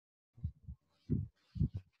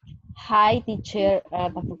Hi, teacher.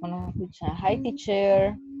 Tampoco nos escucha. Hi,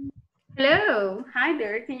 teacher. Hello, hi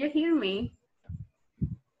there, can you hear me?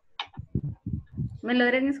 ¿Me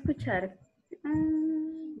logran escuchar?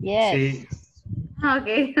 Yes. Sí, Ok,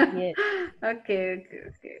 Yes. ok.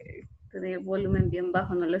 Tenía el volumen bien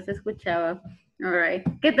bajo, no los escuchaba. All right.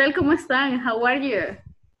 ¿Qué tal, cómo están? How are you?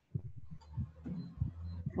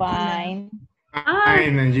 Fine. Ah,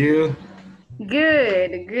 fine, and you?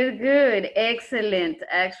 good. Excellent,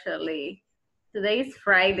 actually. Today is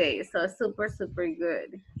Friday, so super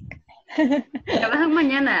good. ¿Trabajan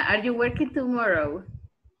mañana? Are you working tomorrow?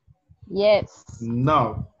 Yes.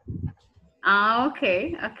 No, Ah,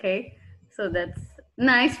 okay. So that's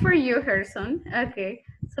nice for you, Gerson. Okay.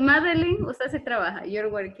 So Madeline, usted sí trabaja. You're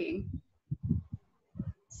working.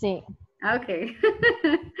 Sí. Okay.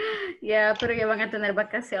 Yeah, pero ya van a tener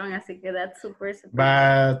vacación, así que that's super good.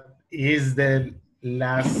 but is the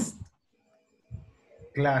last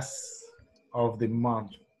class of the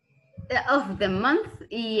month. Of the month,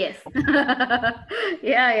 yes.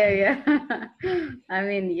 Yeah. I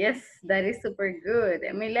mean, yes, that is super good.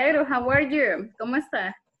 Milagro, how are you? ¿Cómo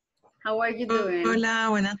está? How are you doing? Hola,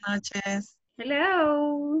 buenas noches.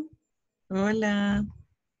 Hello. Hola.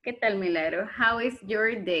 ¿Qué tal, Milagro? How is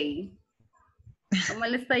your day? ¿Cómo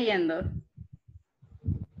le está yendo?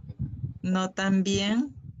 No tan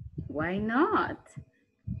bien. Why not?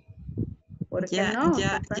 ¿Por qué Ya, no?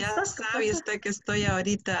 ya, ¿Qué ya pasó? ¿Qué sabe pasó? usted que estoy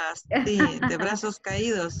ahorita así, de brazos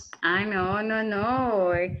caídos. Ah,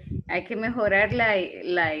 no. Hay que mejorar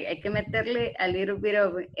hay que meterle a little bit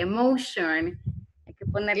of emotion. Hay que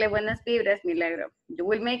ponerle buenas vibras, Milagro. You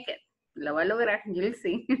will make it. Lo va a lograr. You'll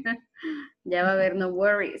see. Ya va a haber no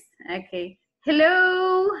worries. Okay.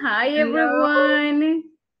 Hello. Hi, Hello. everyone.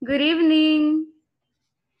 Good evening.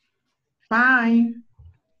 Fine.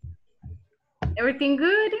 Everything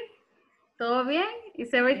good? ¿Todo bien?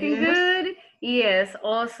 Is everything Yes. good? Yes,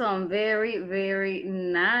 awesome. Very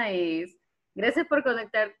nice. Gracias por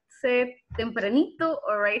conectarse tempranito.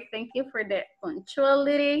 All right, thank you for the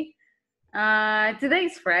punctuality. Today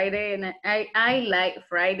is Friday, and I like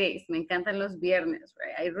Fridays. Me encantan los viernes,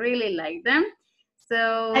 right? I really like them.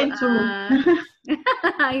 So, I too.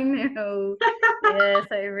 I know. Yes,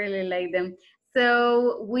 I really like them.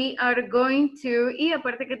 So, we are going to, y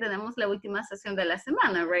aparte que tenemos la última sesión de la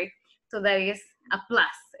semana, right? So that is a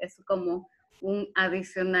plus, es como un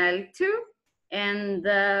adicional too. And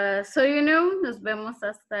so you know, nos vemos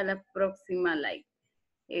hasta la próxima, like.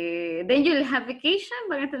 Then you'll have vacation,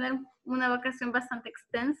 van a tener una vacación bastante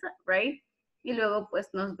extensa, right? Y luego pues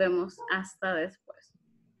nos vemos hasta después.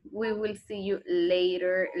 We will see you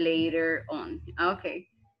later on. Okay.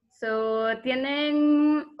 So, tienen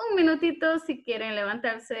un minutito si quieren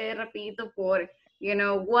levantarse rapidito por, you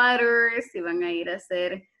know, water, si van a ir a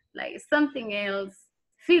hacer like something else,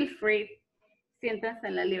 feel free. Siéntanse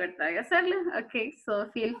en la libertad de hacerlo. Okay, so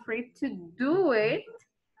feel free to do it.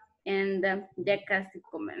 And ya casi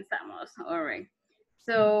comenzamos. All right.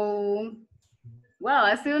 So, wow,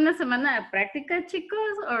 ha sido una semana de práctica,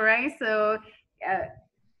 chicos. All right, so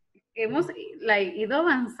hemos like ido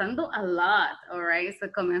avanzando a lot. All right, so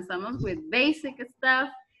comenzamos with basic stuff.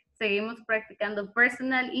 Seguimos practicando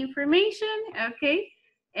personal information. Okay,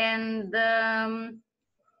 and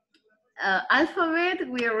alphabet,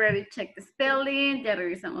 we already checked the spelling, ya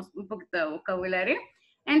revisamos un poquito de vocabulario.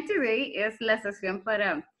 And today es la sesión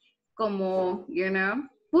para, como, you know,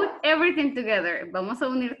 put everything together. Vamos a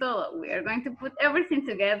unir todo. We are going to put everything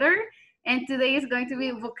together. And today is going to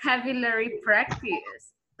be vocabulary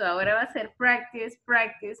practice. So ahora va a ser practice,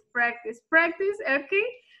 okay?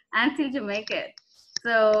 Until you make it.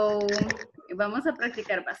 So, vamos a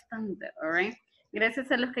practicar bastante, all right?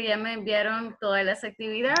 Gracias a los que ya me enviaron todas las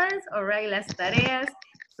actividades, all right, las tareas.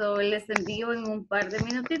 So, les envío en un par de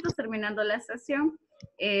minutitos terminando la sesión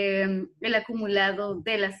el acumulado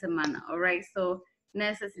de la semana, all right. So,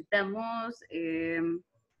 necesitamos el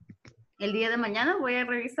día de mañana, voy a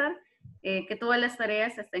revisar que todas las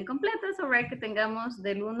tareas estén completas, all right, que tengamos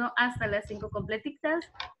del 1 hasta las 5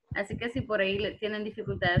 completitas. Así que si por ahí tienen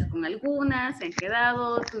dificultades con algunas, se han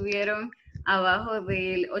quedado, tuvieron abajo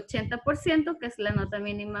del 80%, que es la nota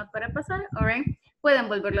mínima para pasar, all right, pueden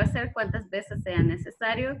volverlo a hacer cuantas veces sea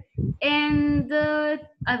necesario. And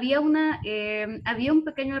había un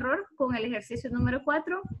pequeño error con el ejercicio número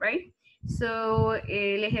 4, right? So,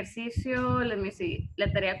 el ejercicio, let me see,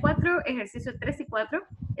 la tarea 4, ejercicio 3 y 4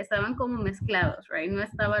 estaban como mezclados, right? No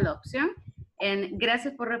estaba la opción.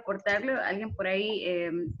 Gracias por reportarlo. Alguien por ahí,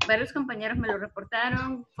 varios compañeros me lo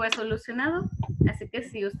reportaron, fue solucionado. Así que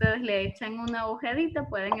si ustedes le echan una ojeadita,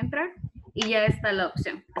 pueden entrar y ya está la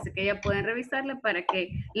opción. Así que ya pueden revisarla para que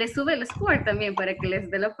les sube el score también, para que les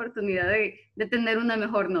dé la oportunidad de tener una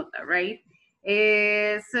mejor nota, right?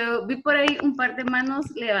 So, vi por ahí un par de manos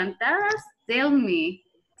levantadas. Tell me,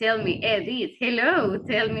 Edith, hello,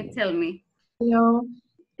 tell me. Hello.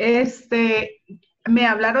 Me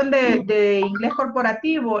hablaron de inglés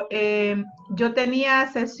corporativo. Yo tenía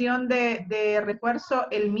sesión de refuerzo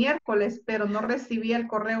el miércoles, pero no recibí el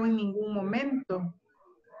correo en ningún momento.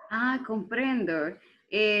 Ah, comprendo.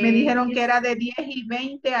 Me dijeron que era de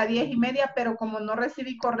 10:20 a 10:30, pero como no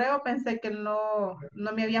recibí correo, pensé que no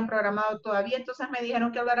me habían programado todavía. Entonces me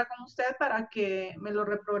dijeron que hablara con usted para que me lo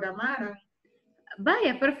reprogramaran.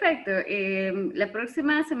 Vaya, perfecto. La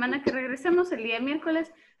próxima semana que regresemos, el día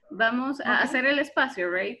miércoles, vamos a hacer el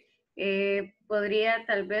espacio, right? Podría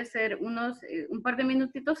tal vez ser un par de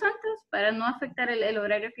minutitos antes para no afectar el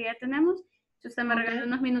horario que ya tenemos. Si usted me regala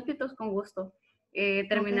unos minutitos, con gusto.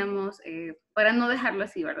 Terminamos, para no dejarlo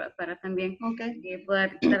así, ¿verdad? Para también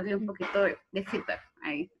poder darle un poquito de feedback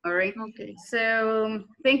ahí, all right? So,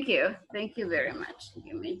 thank you very much.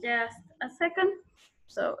 Give me just a second.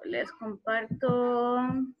 So, les comparto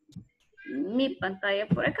mi pantalla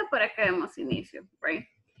por acá para que demos inicio, right?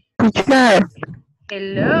 Teacher.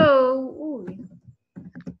 Hello.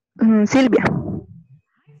 Silvia.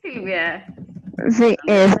 Silvia. Sí,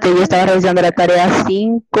 yo estaba revisando la tarea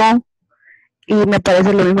 5 y me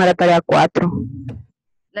parece lo mismo a la tarea 4.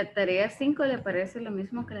 La tarea 5 le parece lo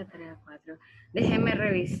mismo que la tarea 4. Déjeme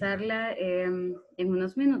revisarla en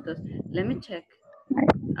unos minutos. Let me check.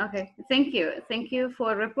 Okay, thank you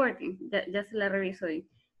for reporting. Ya se la reviso y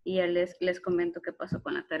ya les comento qué pasó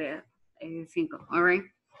con la tarea 5. All right.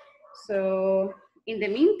 So, in the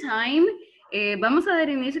meantime, vamos a dar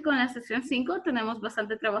inicio con la sesión 5. Tenemos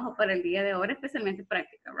bastante trabajo para el día de ahora, especialmente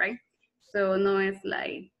práctica, right? So, no es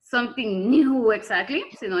like something new exactly,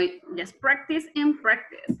 sino just practice and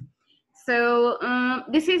practice. So,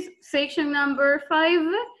 this is section number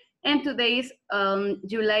 5, and today is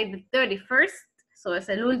July the 31st. So, es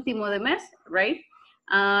el último de mes, right?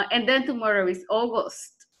 And then tomorrow is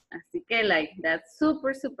August. Así que, like, that's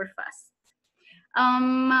super, super fast.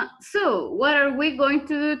 So, what are we going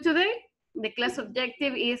to do today? The class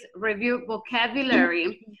objective is review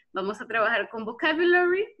vocabulary. Vamos a trabajar con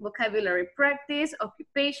vocabulary practice,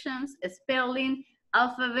 occupations, spelling,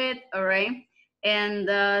 alphabet, all right? And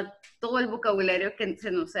todo el vocabulario que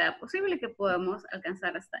se nos sea posible que podamos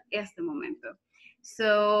alcanzar hasta este momento.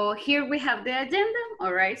 So here we have the agenda,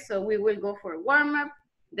 all right? So we will go for warm-up,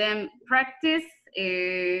 then practice,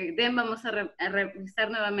 then vamos a revisar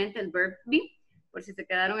nuevamente el verb be, por si se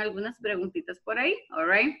quedaron algunas preguntitas por ahí, all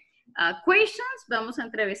right? Questions, vamos a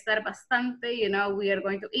entrevistar bastante, you know, we are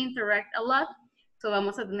going to interact a lot, so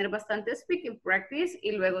vamos a tener bastante speaking practice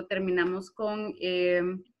y luego terminamos con,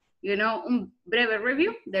 you know, un breve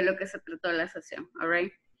review de lo que se trató la sesión, all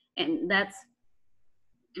right? And that's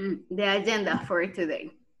the agenda for today.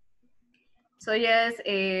 So yes,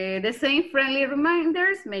 the same friendly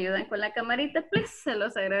reminders, me ayudan con la camarita, please, se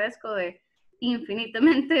los agradezco de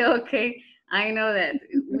infinitamente, okay. I know that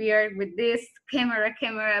we are with this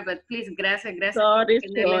camera, but please, gracias. Sorry.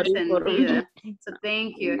 So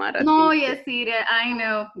thank you. No, Yasira, I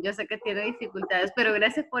know, yo sé que tiene dificultades, pero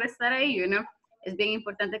gracias por estar ahí, you know. Es bien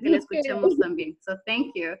importante que la escuchemos también. So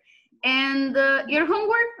thank you. And your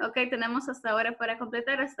homework, okay, tenemos hasta ahora para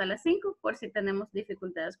completar hasta las 5 por si tenemos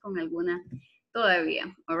dificultades con alguna todavía,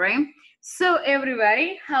 all right? So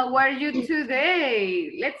everybody, how are you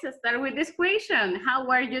today? Let's start with this question. How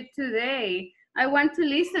are you today? I want to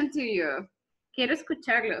listen to you. Quiero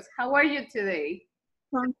escucharlos. How are you today?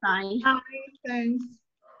 Fine. Hi, thanks.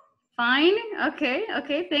 Fine?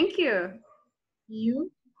 Okay, thank you.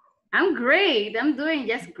 You? I'm great. I'm doing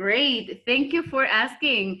just great. Thank you for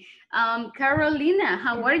asking. Carolina,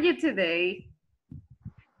 how are you today?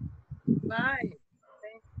 Fine.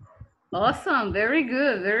 Awesome. Very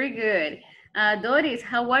good. Doris,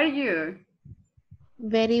 how are you?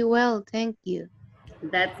 Very well, thank you.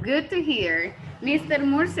 That's good to hear. Mr.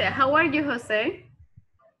 Murcia, how are you, Jose?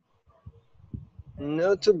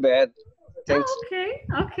 Not too bad. Thanks.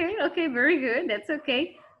 Oh, okay. Very good. That's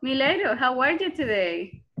okay. Milagro, how are you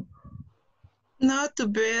today? Not too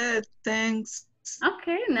bad, thanks.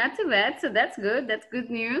 Okay, not too bad. So that's good. That's good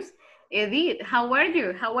news. Edith, how are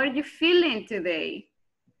you? How are you feeling today?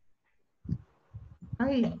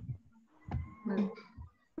 Ay.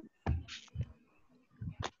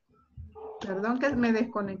 Perdón que me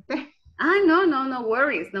desconecté. No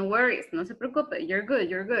worries. No se preocupe. You're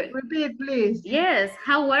good. Repeat, please. Yes,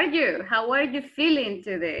 how are you? How are you feeling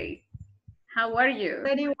today? How are you?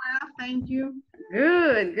 Very well, thank you.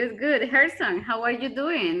 Good. Herson, how are you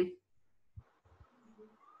doing?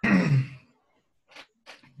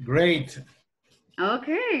 Great.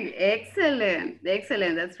 Okay, excellent,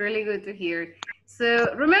 excellent. That's really good to hear.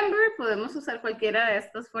 So remember, podemos usar cualquiera de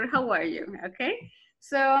estos for how are you, okay?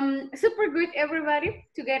 So super good, everybody.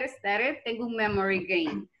 To get started, tengo un memory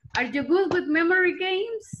game. Are you good with memory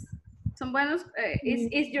games? ¿Son buenos?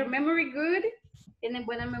 Is your memory good? ¿Tienen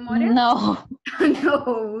buena memoria? No.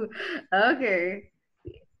 No. Okay.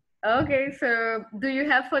 Okay, so do you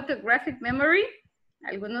have photographic memory?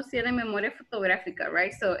 Algunos tienen memoria fotográfica,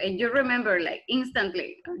 right? So, and you remember like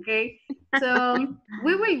instantly, okay? So,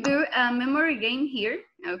 we will do a memory game here,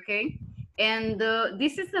 okay? And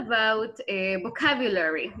this is about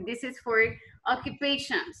vocabulary. This is for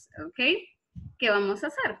occupations, okay? ¿Qué vamos a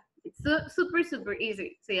hacer? It's super, super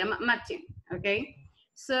easy. Se llama matching, okay?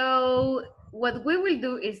 So, what we will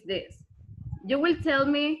do is this. You will tell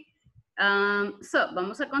me, so,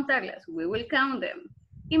 vamos a contarlas. We will count them.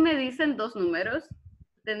 Y me dicen dos números.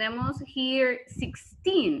 Tenemos here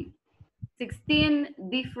 16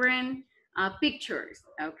 different pictures,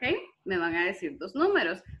 okay? Me van a decir dos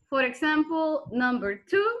números. For example, number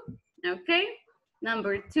 2, okay?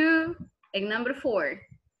 Number 2 and number 4.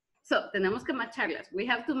 So, tenemos que macharlas. We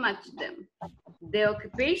have to match them. The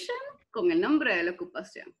occupation con el nombre de la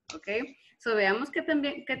ocupación, okay? So, veamos qué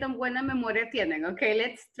tan buena memoria tienen, okay?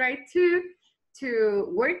 Let's try to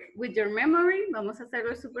work with your memory. Vamos a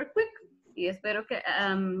hacerlo super quick. Y espero que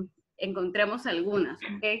encontremos algunas,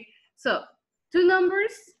 okay? So, two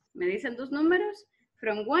numbers, me dicen dos números,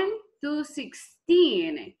 from 1 to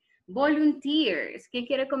 16. Volunteers. ¿Quién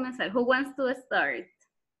quiere comenzar? Who wants to start?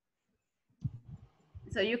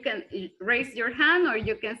 So you can raise your hand or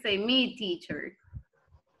you can say me, teacher.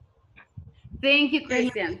 Thank you,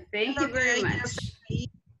 Christian. Thank you very much.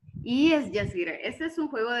 Yes, Yasira. Este es un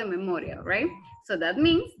juego de memoria, right? So that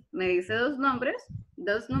means, me dice dos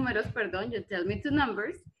números, perdón, you tell me two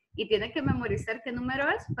numbers, y tiene que memorizar qué número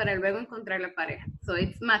es para luego encontrar la pareja. So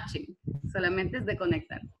it's matching. Solamente es de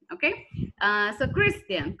conectar, ¿ok? So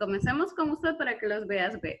Christian, comencemos con usted para que los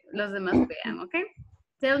demás vean, ¿ok?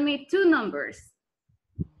 Tell me two numbers.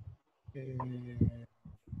 3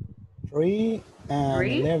 and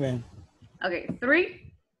 3. 11. Okay,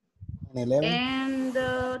 3 And 11. and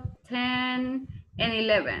 10 and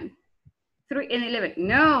 11. 3 and 11.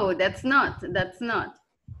 No, that's not.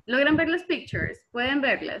 ¿Logran ver las pictures? ¿Pueden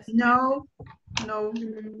verlas? No.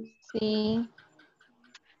 Sí.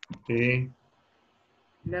 Sí.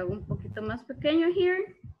 Lo hago un poquito más pequeño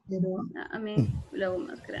here. Pero, I mean, lo hago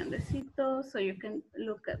más grandecito so you can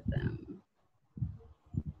look at them.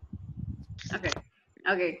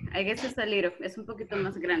 Okay, I guess it's a little, es un poquito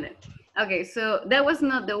más grande. Okay, so that was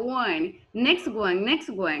not the one. Next one.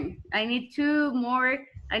 I need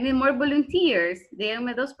more volunteers.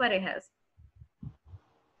 Díganme dos parejas.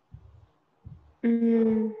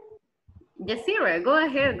 Yasira, go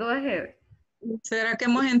ahead. ¿Será que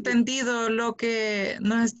hemos entendido lo que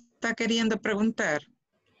nos está queriendo preguntar?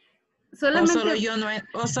 Solamente...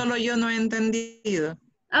 ¿O solo yo no he entendido?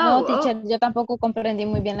 No, teacher, yo tampoco comprendí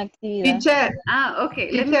muy bien la actividad. teacher.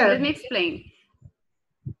 Okay. Teacher. Let me explain.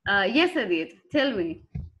 Yes, Edith, tell me.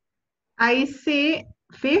 I see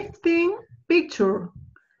 15 pictures.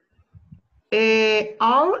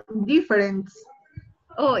 All different.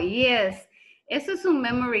 Oh, yes. Eso es un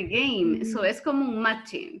memory game. So es como un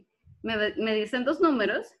matching. Me dicen dos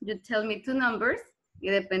números. You tell me two numbers. Y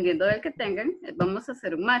dependiendo del que tengan, vamos a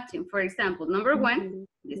hacer un matching. For example, number 1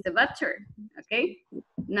 dice butcher. Okay.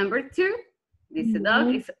 Number 2 dice dog.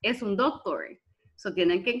 Es un doctor. So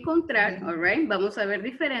tienen que encontrar, all right. Vamos a ver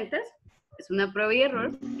diferentes. Es una prueba y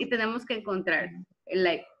error. Y tenemos que encontrar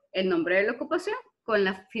el nombre de la ocupación con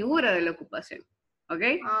la figura de la ocupación.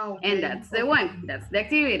 Okay? And that's the one. That's the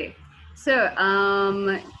activity. So,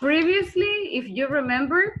 previously, if you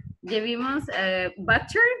remember, ya vimos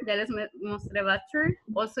butcher, ya les mostré butcher,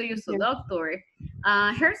 also use a doctor.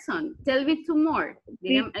 Gerson, tell me two more.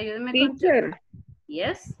 Ayúdame con Teacher.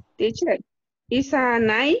 Yes? Teacher, it's a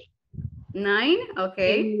 9. 9,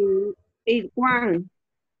 okay. It's 1.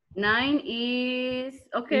 9 is,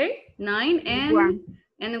 okay. 9 and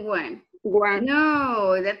 1. 1.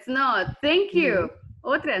 No, that's not. Thank you.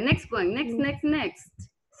 Otra, next one. Next.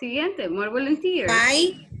 Siguiente, more volunteers.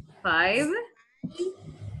 5. 5-fighter.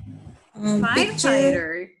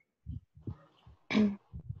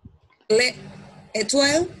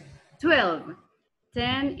 12.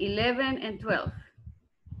 10, 11, and 12.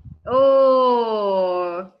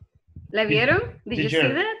 Oh, ¿la vieron? Did you see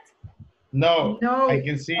that? No, I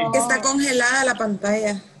can see it. Está congelada la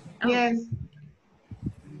pantalla. Oh. Yes.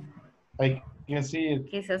 I can see it.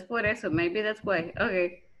 Quizás por eso. Maybe that's why.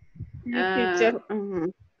 Okay. Teacher,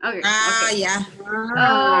 Okay, Ah, okay. ya.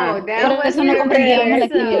 Oh, that Por was eso no the comprendíamos la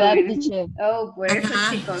actividad, reason. teacher. Oh, por eso,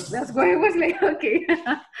 Ajá. chicos. That's why I was like, okay.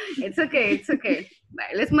 It's okay, it's okay.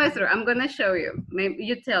 Bye, let's muestra. I'm gonna show you. Maybe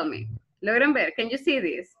you tell me. ¿Logran ver? Can you see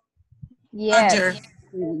this? Badger.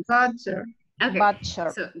 Yes. Butcher. Okay, Butcher.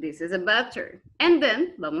 so this is a butter. And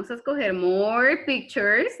then vamos a escoger more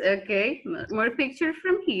pictures, okay? More pictures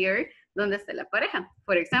from here, donde está la pareja.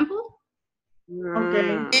 For example,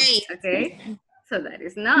 Okay. Hey. okay? So that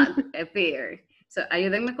is not a pair. So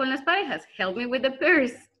ayúdenme con las parejas. Help me with the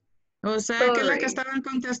pairs. O sea que las que Sorry. estaban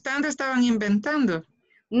contestando estaban inventando.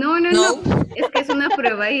 No, no, No. no. Es que es una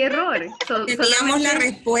prueba y error. Teníamos la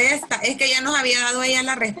respuesta. Es que ya nos había dado ella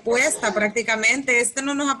la respuesta prácticamente. Este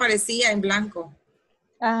no nos aparecía en blanco.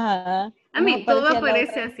 Ajá. A mí todo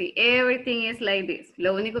aparece así. Everything is like this.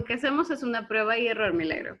 Lo único que hacemos es una prueba y error,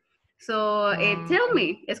 Milagro. So, tell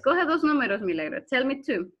me. Escoge dos números, Milagro. Tell me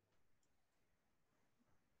two.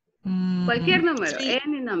 Cualquier número. Three.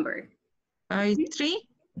 Any number. Three.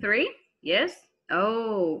 3? Yes.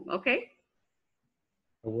 Oh, okay.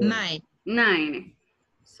 9. 9.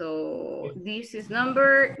 So this is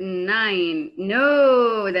number 9.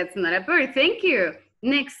 No, that's not a pair. Thank you.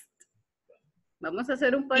 Next. Vamos a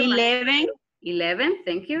hacer un par más. 11. 11.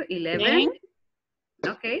 Thank you. 11.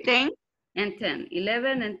 Okay. 10. And 10.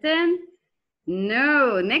 11 and 10.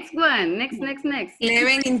 No. Next one. Next.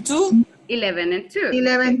 11 and 2. 11 and 2.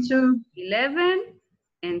 11, 2. 11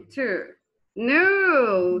 and 2.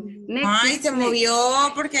 No. Next. Ay, se movió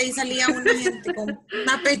porque ahí salía una gente con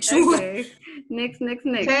una pechuga. Okay. Next.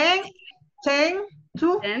 10, 10,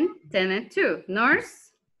 2. 10 and 2.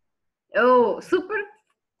 Norse. Oh, super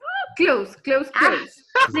close. Next.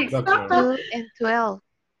 2 and 12.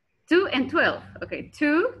 2 and 12. Okay,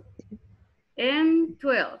 2 and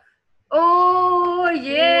 12. Oh,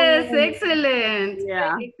 yes, excellent.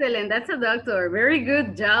 Yeah. Excellent. That's a doctor. Very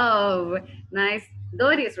good job. Nice.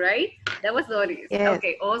 Doris, right? That was Doris. Yes.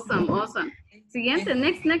 Okay, awesome. Siguiente,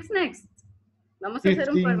 next. Vamos a hacer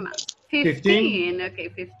un par más. 15. Okay,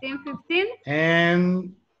 15.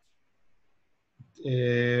 And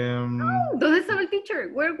 ¿Dónde estaba el teacher?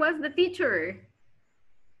 Where was the teacher?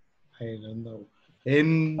 I don't know.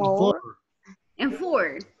 And 4.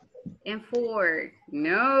 And 4.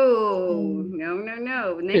 No.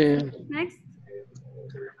 Next.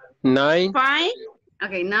 9. 5.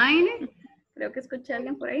 Okay, 9. Creo que escuché a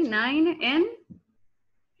alguien por ahí. 9 and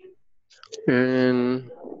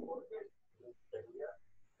And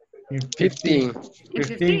 15.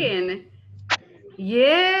 15.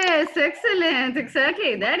 Yes, excellent.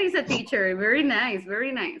 Exactly. That is a teacher. Very nice.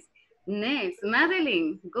 Next,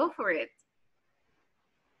 Madeline, go for it.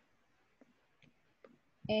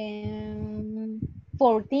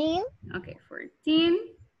 14. Okay, 14.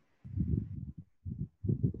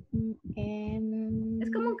 And Es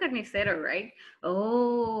como un carnicero, right?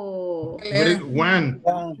 Oh. 1.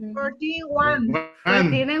 14, 1.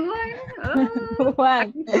 14 and 1? Oh.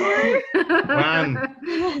 1. 1.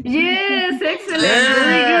 Yes, excellent.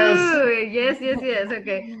 Yes. Very good. Yes.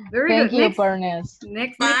 Okay. Very Thank good. you, Next. Barnes.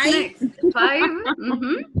 Next. 5. 5.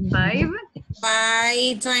 5.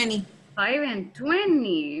 By 20. 5 and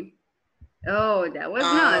 20. Oh, that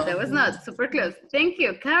was not. Super close. Thank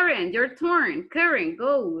you. Karen, your turn. Karen,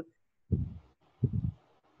 go.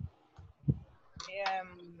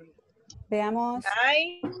 Veamos.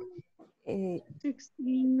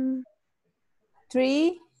 16.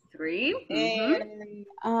 3 3.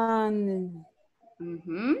 and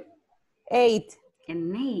Mm-hmm. 8.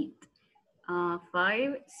 And 8.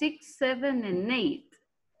 5, 6, 7, and 8.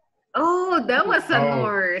 Oh, that was a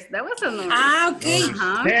Norse. Ah, okay.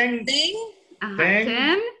 10.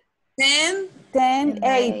 10. 10. 10,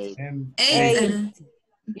 8. 8.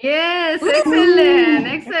 Yes,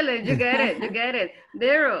 excellent. You get it.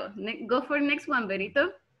 Vero, go for next one, Berito.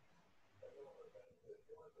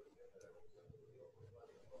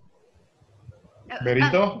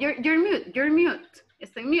 Berito? You're mute.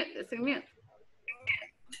 Estoy mute.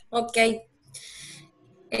 Okay.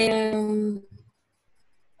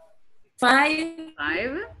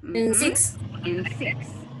 5 and 6. And 6.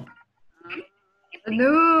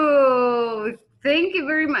 No, thank you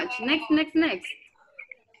very much. Next.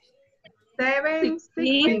 7,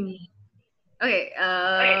 16. Okay,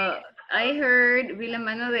 I heard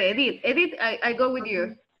Vilamano de Edith. Edith, I go with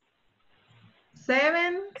you.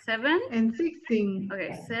 7 and 16.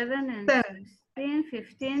 Okay, 7 and 7. 16,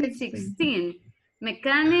 15, 16.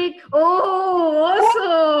 Mechanic. Oh,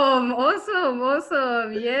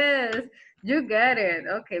 awesome. Yes, you got it.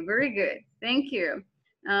 Okay, very good. Thank you.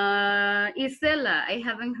 Isela, I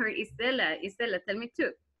haven't heard Isela. Isela, tell me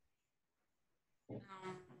too.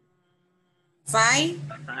 5,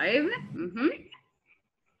 5.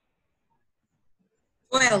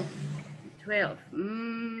 12. 12.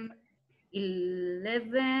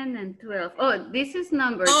 11 and 12. Oh, this is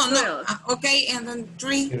number No, 12. no. Okay, and then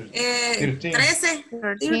 3. 13. 13.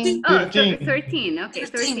 13. Oh, 13. 13. Okay,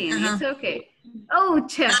 13. 13. It's okay. Oh,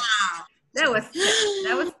 chess. Ah. That was chess.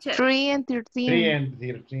 That was chess. 3 and 3 13. and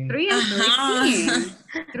 13. 3 and 13.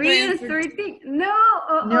 3 and 13. No,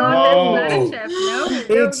 No. that's not chef. No,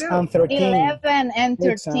 no, 6 no. and 13. 11 and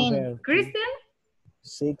 6 and 13. 13. Kristen,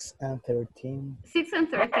 6 and 13. 6 and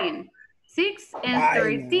 13. 6 and Ay,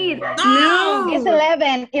 13. no. No. It's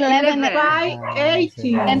 11. 11 5,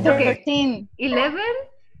 18. and Okay. 13. 11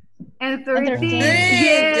 and 13. And 13.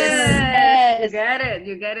 Yes. Yes. You got it.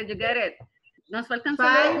 You got it. You got it. Nos faltan 5,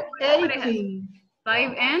 solo parejas. 18.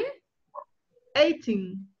 5 and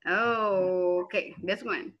 18. oh, okay. This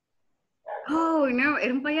one. Oh no,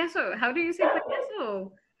 era un payaso. How do you say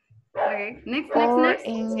payaso? Okay. Next. 4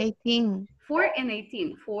 and 18. 4 and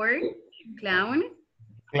 18. 4 clown.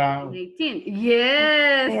 Cloud. 18.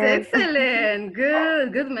 Yes, Yes. excellent.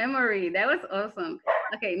 Good memory. That was awesome.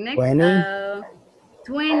 Okay, next. 20.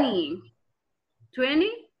 20.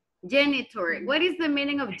 20. Janitor. What is the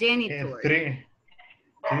meaning of janitor? 3.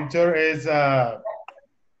 Janitor is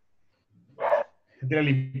de la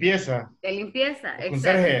limpieza. De limpieza.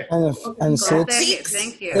 Conserje. And 6. Conserje,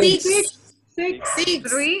 thank you. 6.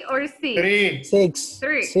 6. 3 or 6? 3. 6.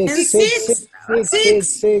 3. 6. 6. 6.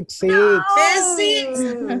 6. 6. Oh. 6.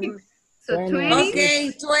 So 20. 20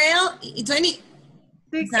 Okay, 12, 20.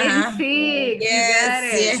 6 and 6. You got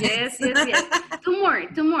it. Yes. Yes. Two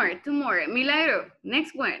more. Milagro.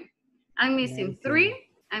 Next one. I'm missing 3.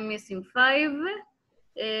 I'm missing 5.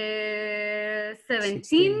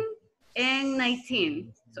 17 and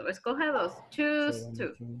 19. So escoja dos. Choose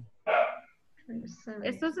 2.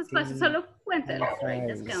 Estos espacios solo cuéntalos, right?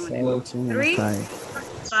 Just count it. 3,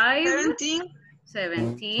 5,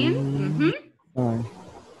 17.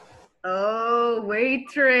 Oh,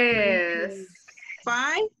 waitress.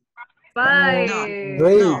 5. 5.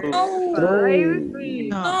 No. No. 3.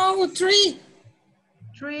 5. No, 3.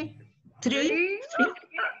 3. 3.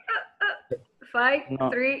 5,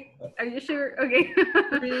 3. Are you sure? Okay.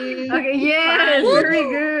 3. Okay, yes, very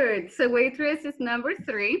good. So waitress is number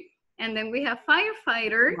 3. And then we have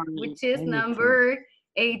firefighter, which is number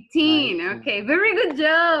 18. Okay, very good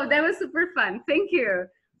job. That was super fun. Thank you.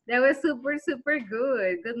 That was super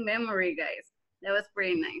good. Good memory, guys. That was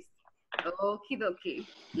pretty nice. Okie dokie.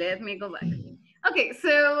 Let me go back. Okay,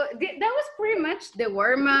 so that was pretty much the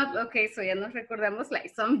warm-up. Okay, so ya nos recordamos like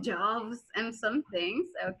some jobs and some things,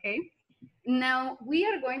 okay? Now, we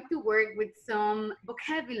are going to work with some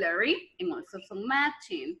vocabulary and also some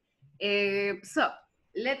matching. So,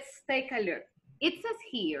 let's take a look. It says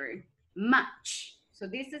here, match. So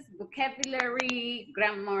this is vocabulary,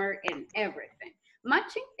 grammar, and everything.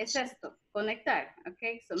 Matching es esto, conectar,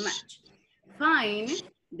 okay? So match. Find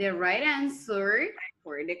the right answer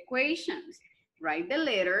for the equations. Write the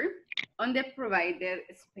letter on the provided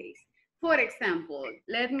space. For example,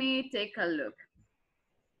 let me take a look.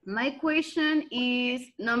 My question is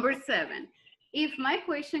number 7. If my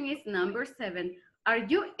question is number 7, are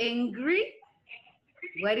you angry?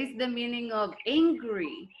 What is the meaning of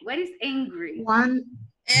angry? What is angry? 1.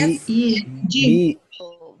 F. E. G. B.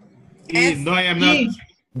 Y no, I am not.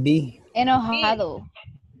 B. Enojado.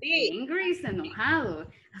 Angry is enojado.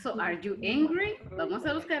 So, are you angry? Vamos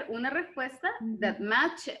a buscar una respuesta that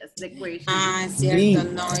matches the question. Ah, cierto,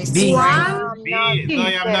 no. Es B. One. B. No,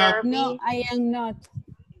 I am not. No, I am not.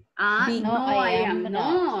 No, I am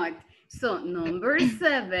not. So, number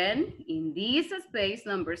 7, in this space,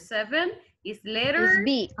 number 7 is letter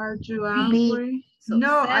B. Are you B. angry? So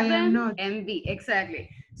No, I 7 am not. and B, exactly.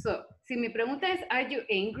 So, si mi pregunta es, are you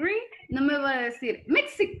angry? No me va a decir,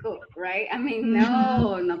 Mexico, right? I mean,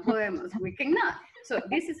 no podemos, we cannot. So,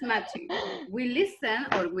 this is matching. We listen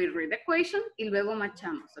or we read the question y luego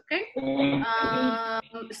machamos, okay?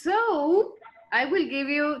 So, I will give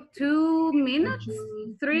you 2 minutes,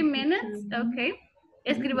 3 minutes, okay?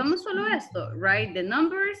 Escribamos solo esto, write the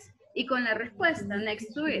numbers y con la respuesta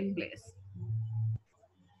next to it, please.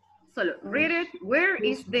 Solo read it. Where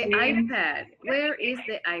is the iPad? Where is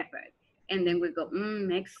the iPad? And then we go,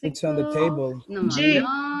 Mexico. It's on the table. No, G. I'm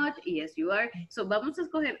not. Yes, you are. So vamos a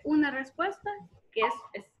escoger una respuesta que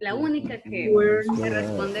es la única que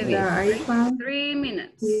responde bien. The iPad 3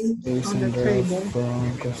 minutes. is on the table.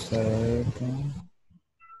 From Costa Rica.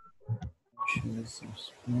 Choose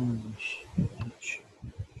Spanish.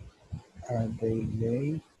 Are they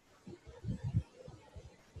late?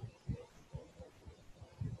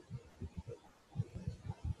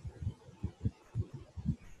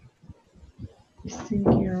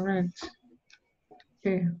 moment.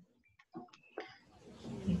 Okay.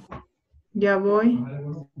 Ya voy.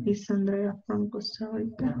 Is Andrea from Costa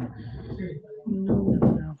Rica?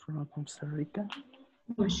 No. From Costa Rica.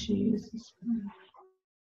 Oh, she is.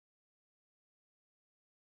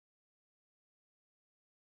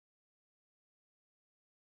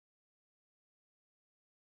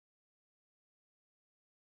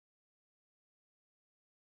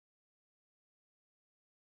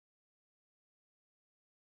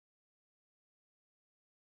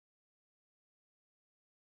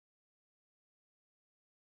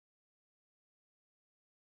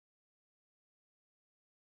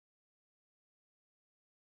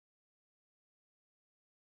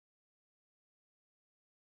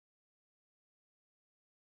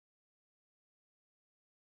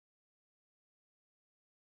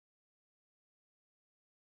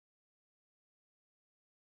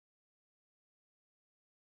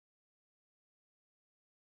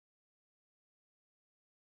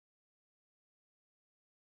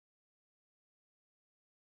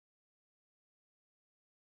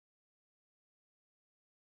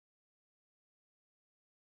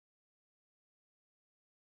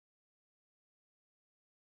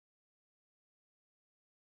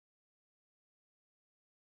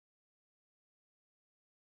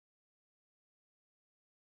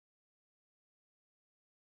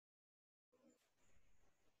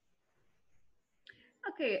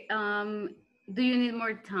 Okay, do you need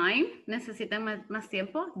more time? ¿Necesitan más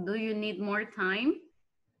tiempo? Do you need more time?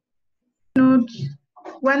 1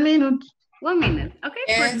 minute. 1 minute. Okay,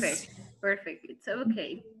 Yes. perfect. Perfect. It's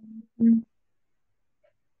okay.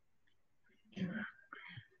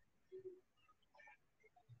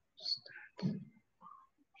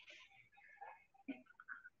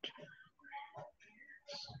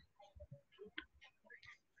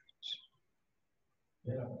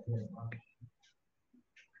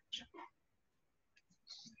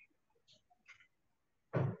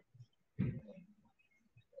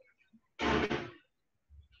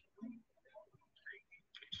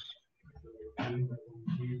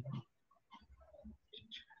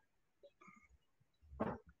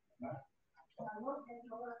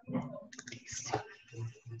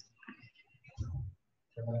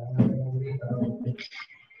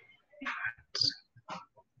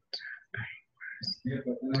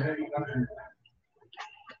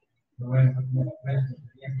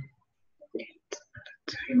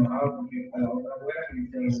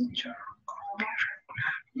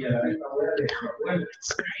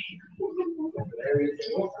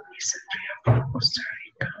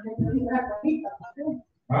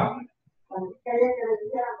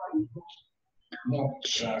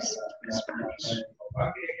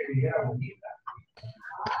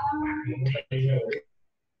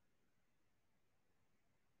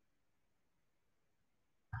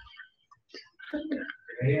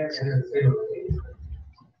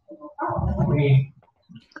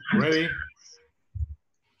 Ready?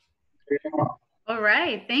 All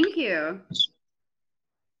right, thank you.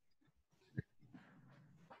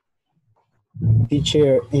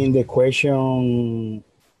 Teacher, in the question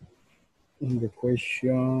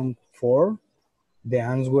 4, the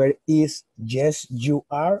answer is yes, you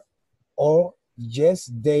are, or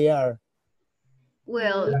yes, they are.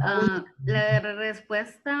 Well, la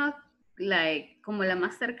respuesta, like, como la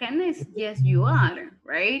más cercana es yes, you are,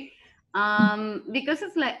 right? Because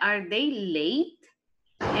it's like, are they late?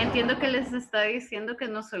 Entiendo que les está diciendo que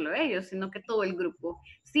no solo ellos, sino que todo el grupo.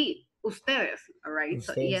 Sí, ustedes, all right?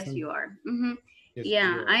 So, yes, you are. Yes,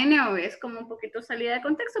 Yeah, you are. I know, es como un poquito salida de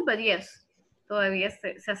contexto, but yes, todavía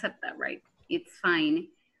se acepta, right? It's fine.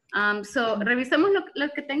 So, revisemos lo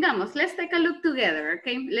que tengamos. Let's take a look together,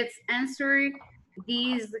 okay? Let's answer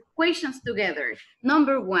these questions together.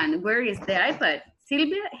 Number 1, where is the iPad?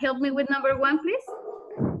 Silvia, help me with number 1, please.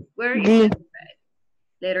 Where is the iPad?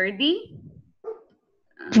 Letter D.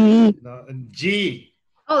 G. No, G.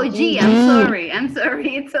 Oh, G, I'm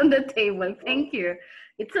sorry. It's on the table. Thank you.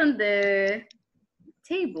 It's on the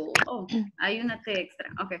table. Oh, hay una T extra.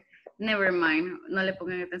 Okay, never mind. No le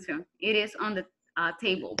pongan atención. It is on the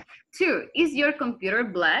table. 2, is your computer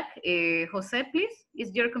black? Jose, please.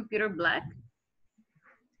 Is your computer black?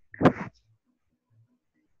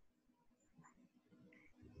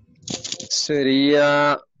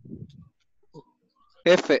 Sería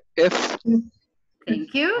F.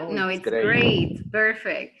 Thank you. Oh, no, it's it's great.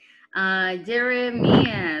 Perfect.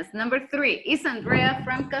 Jeremias. Number 3, is Andrea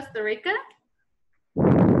from Costa Rica?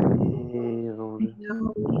 No,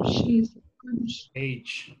 she's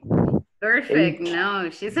H. Perfect. No,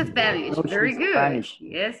 she's Spanish. No, Very she's good. Spanish.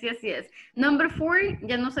 Yes. Number 4,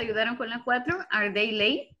 ya nos ayudaron con la 4. Are they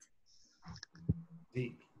late?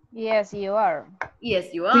 D. Yes, you are.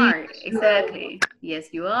 Yes, you are. Exactly. Yes,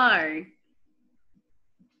 you are.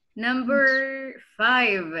 Number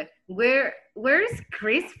 5. Where's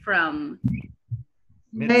Chris from?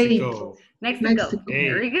 Mexico. Mexico. Eight.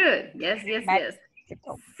 Very good. Yes, yes, yes.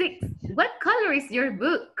 6. What color is your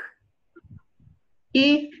book?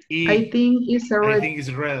 E. I think it's a I red. think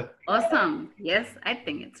it's red. Awesome. Yes, I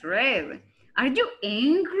think it's red. Are you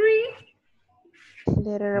angry?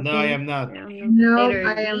 No, I am not. No, Letter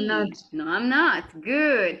I am D. not. No, I'm not.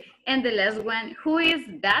 Good. And the last one, who is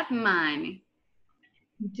that man?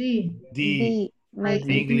 D. D. My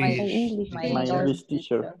English. My English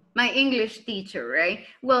teacher. My English teacher, right?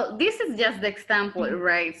 Well, this is just the example,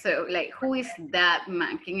 right? So, like, who is that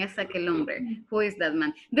man? ¿Quién es aquel hombre? Who is that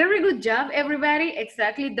man? Very good job, everybody.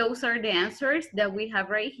 Exactly, those are the answers that we have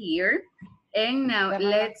right here. And now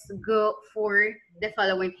let's go for the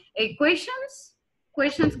following. Questions?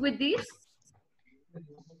 Questions with this?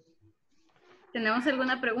 ¿Tenemos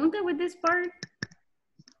alguna pregunta with this part?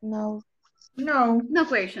 No. No. No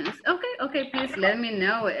questions. Okay, okay, please let me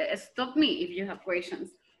know. Stop me if you have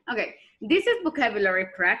questions. Okay, this is vocabulary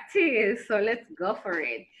practice, so let's go for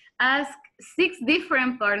it. Ask 6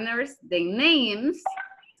 different partners their names,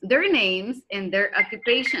 and their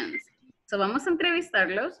occupations. So vamos a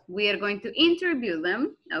entrevistarlos. We are going to interview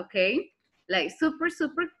them, okay? Like super,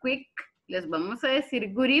 super quick. Les vamos a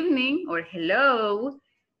decir good evening or hello.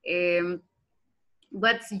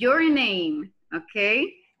 What's your name?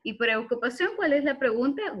 Okay. Y por ocupación, ¿cuál es la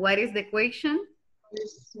pregunta? What is the question?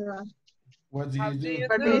 What do you do?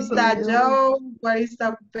 What is the job? What is the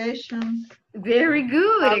occupation? Very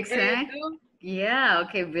good, exactly. Yeah,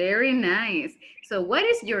 okay, very nice. So, what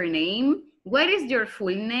is your name? What is your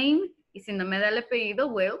full name? Y si no me da el apellido,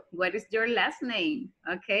 well, what is your last name?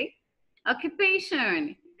 Okay.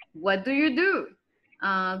 Occupation. What do you do?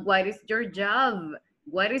 What is your job?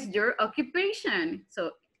 What is your occupation?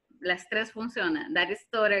 So, las tres funcionan. That is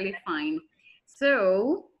totally fine.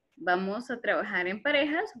 So, vamos a trabajar en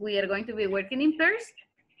parejas. We are going to be working in pairs.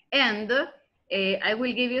 And I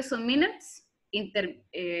will give you some minutes.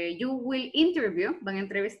 You will interview. Van a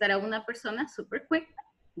entrevistar a una persona super quick.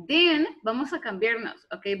 Then, vamos a cambiarnos.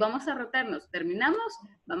 Ok, vamos a rotarnos. Terminamos.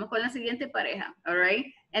 Vamos con la siguiente pareja. All right?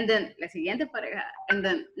 And then, la siguiente pareja. And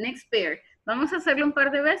then, next pair. Vamos a hacerlo un par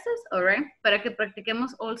de veces, all right? Para que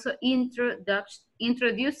practiquemos also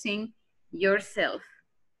introducing yourself.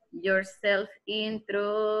 Your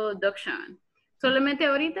self-introduction. Solamente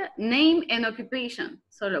ahorita, name and occupation.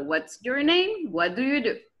 Solo, what's your name? What do you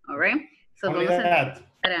do? All right? So Only vamos that.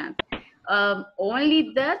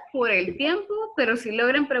 Only that por el tiempo, pero si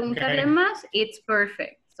logran preguntarle más, it's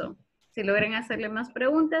perfect. So, si logran hacerle más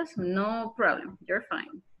preguntas, no problem. You're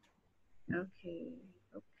fine. Okay.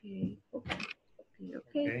 Okay.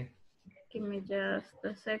 Give me just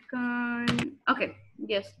a second. Okay,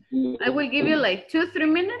 yes. I will give you like 2-3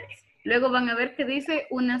 minutes. Luego van a ver que dice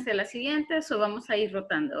únase a la siguiente, so vamos a ir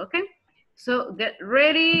rotando, okay? So get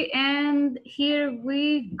ready and here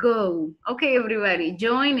we go. Okay, everybody,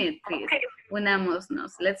 join it, please. Unámonos.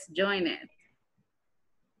 Let's join it.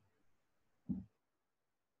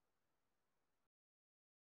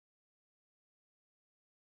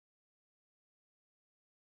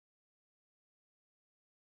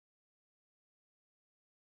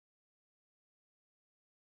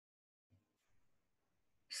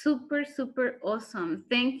 Super, super awesome.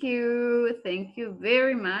 Thank you. Thank you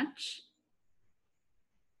very much.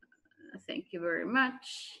 Thank you very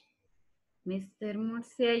much. Mr.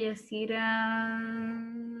 Murcia, Yasira.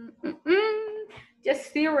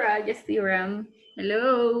 Yasira.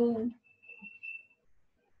 Hello.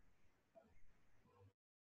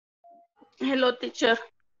 Hello, teacher.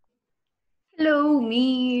 Hello,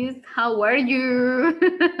 Miss. How are you?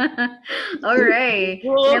 All right.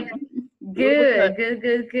 Good.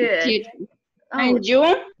 And you?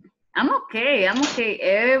 I'm okay.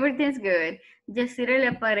 Everything's good. Yasira, le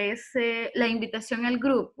aparece la invitación al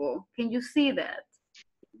grupo. Can you see that?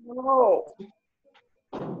 No.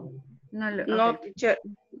 No, Okay. teacher.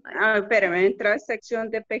 Espérame, entra a sección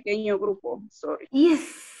de pequeño grupo. Sorry.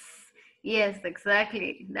 Yes,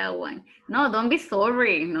 exactly. That one. No, don't be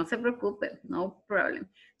sorry. No se preocupe. No problem.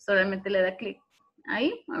 Solamente le da clic.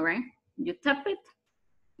 Ahí, all right. You tap it.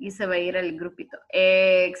 Y se va a ir al grupito.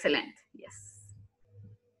 Excelente. Yes.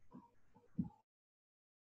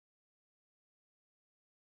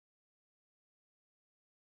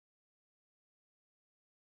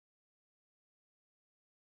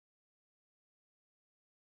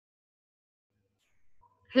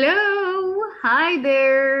 Hello. Hi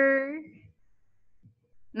there.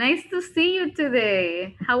 Nice to see you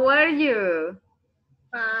today. How are you?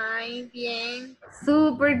 Fine, bien.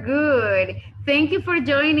 Super good. Thank you for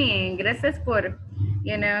joining. Gracias por,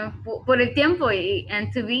 you know, por el tiempo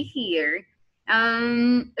and to be here.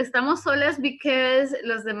 Estamos solas because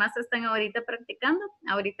los demás están ahorita practicando.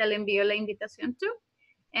 Ahorita le envío la invitación too.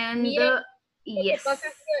 And Mire, lo que yes. pasa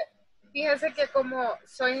es que, fíjese que como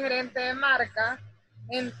soy gerente de marca,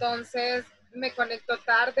 entonces me conecto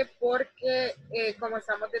tarde porque como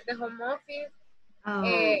estamos desde home office,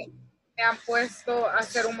 me han puesto a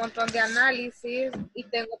hacer un montón de análisis y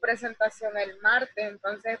tengo presentación el martes,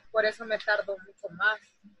 entonces por eso me tardo mucho más.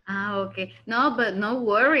 Ok. No, but no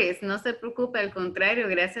worries, no se preocupe, al contrario,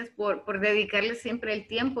 gracias por dedicarle siempre el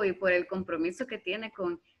tiempo y por el compromiso que tiene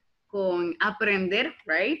con aprender,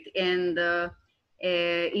 right? And,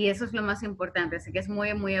 y eso es lo más importante, así que es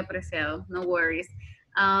muy, muy apreciado, no worries.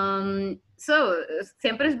 So,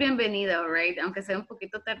 siempre es bienvenida, right? Aunque sea un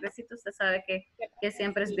poquito tardecito, usted sabe que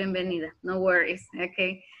siempre es bienvenida, no worries,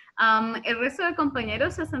 ok. El resto de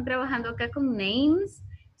compañeros están trabajando acá con names.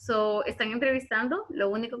 So, están entrevistando. Lo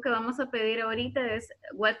único que vamos a pedir ahorita es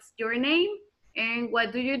what's your name and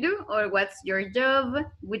what do you do or what's your job.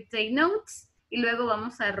 We take notes y luego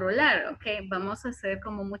vamos a rolar, ¿ok? Vamos a hacer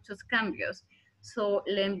como muchos cambios. So,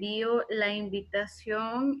 le envío la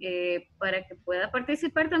invitación para que pueda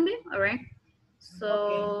participar también, all right?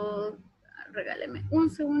 So, regáleme un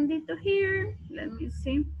segundito here. Let me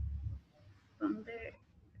see. ¿Dónde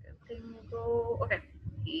tengo? Ok,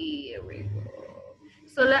 here we go.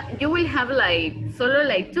 So you will have solo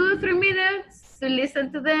 2 or 3 minutes to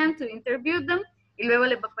listen to them, to interview them, y luego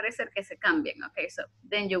les va a parecer que se cambian, okay? So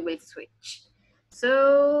then you will switch.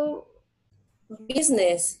 So,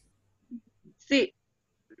 Business. Sí.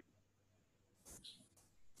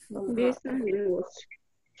 Business negocio.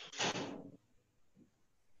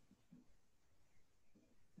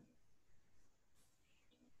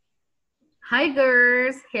 hi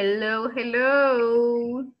girls, hello,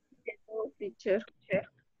 hello. Hello, teacher.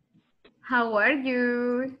 How are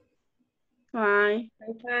you? Fine.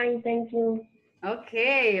 I'm fine, thank you.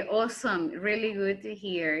 Okay, awesome. Really good to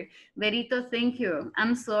hear. Berito, thank you.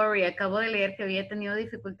 I'm sorry, acabo de leer que había tenido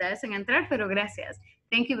dificultades en entrar, pero gracias.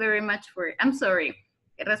 Thank you very much for, I'm sorry.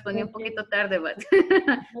 Respondí un poquito tarde, but,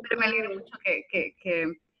 pero me alegro mucho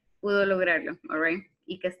que pudo lograrlo, all right?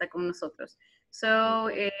 Y que está con nosotros. So,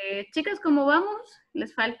 chicas, ¿cómo vamos?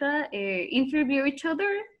 ¿Les falta interview each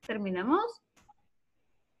other? ¿Terminamos?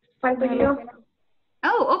 Falto yo.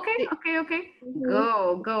 Oh, okay, okay.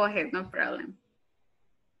 Go ahead, no problem.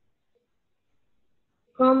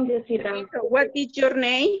 Come, Desira. What is your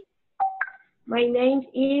name? My name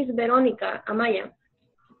is Veronica Amaya.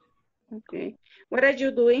 Okay. What are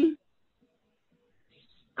you doing?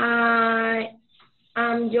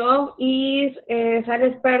 Job is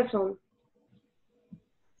salesperson.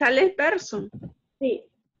 Salesperson? Sí.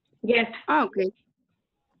 Yes. Oh, okay.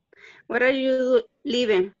 Where are you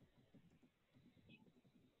living?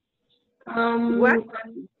 What?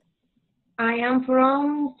 I am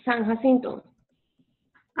from San Jacinto.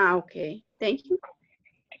 Ah, okay. Thank you.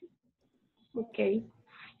 Okay.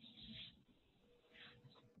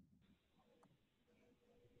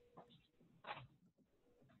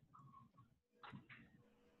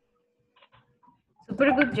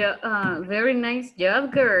 Super good job. Very nice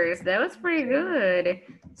job, girls. That was pretty good.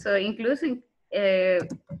 So, incluso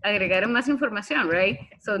agregaron más información, right?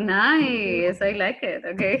 So, nice. I like it.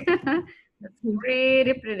 Okay. That's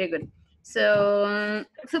pretty good. So,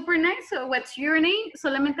 super nice. So, what's your name?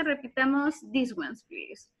 Solamente repitamos these ones,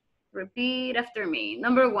 please. Repeat after me.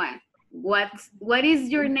 Number 1. What is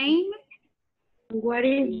your name? What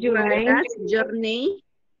is your name? What's your name?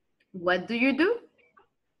 What do you do?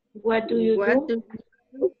 What do you do?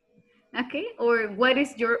 Okay, or what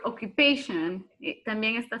is your occupation?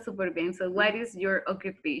 También está súper bien. So, what is your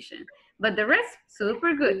occupation? But the rest,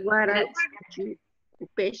 super good. What is your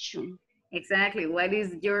occupation? Exactly, what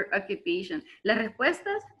is your occupation? Las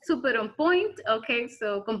respuestas, super on point. Okay,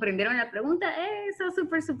 so, comprendieron la pregunta. Eso,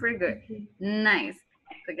 super good. Nice.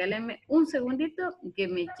 Regálenme un segundito.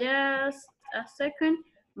 Give me just a second.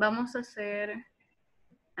 Vamos a hacer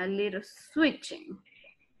a little switching.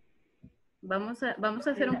 Vamos a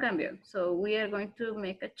hacer un cambio. So we are going to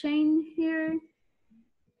make a change here.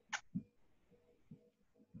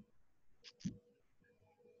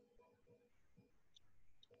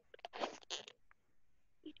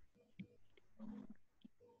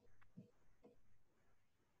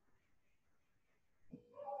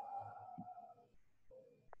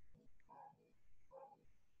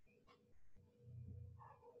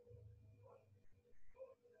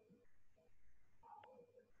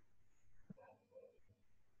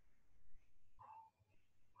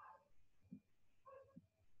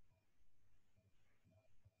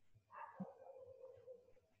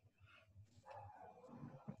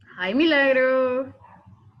 Hi, Milagro.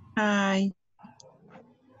 Hi.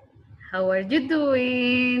 How are you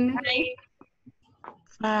doing?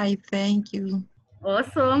 Hi, thank you.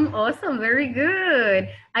 Awesome, awesome, very good.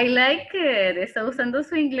 I like it. Está usando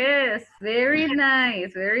su inglés. Very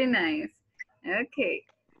nice, very nice. Okay.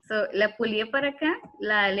 So, la pulié para acá,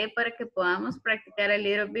 la alé para que podamos practicar a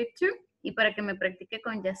little bit too, y para que me practique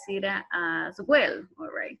con Yasira as well.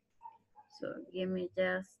 All right. So, give me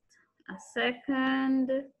just a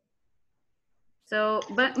second. So,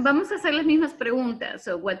 vamos a hacer las mismas preguntas.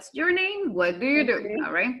 So, what's your name? What do you do?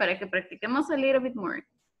 All right. Para que practiquemos a little bit more.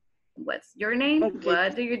 What's your name? Okay.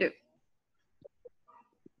 What do you do?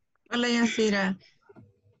 Hola, Yasira.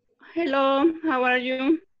 Hello, how are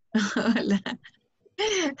you? Hola.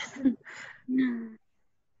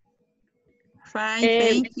 Fine,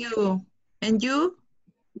 thank you. And you?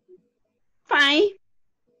 Fine.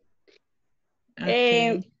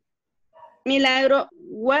 Okay. Milagro,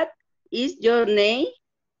 what is your name?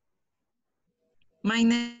 My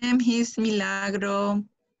name is Milagro.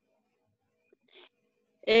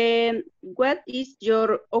 What is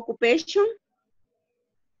your occupation?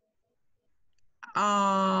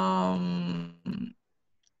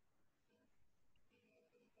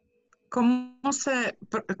 ¿Cómo se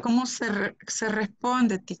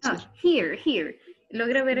responde, teacher? Oh, here.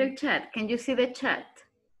 Logra ver el chat. Can you see the chat?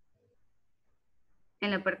 En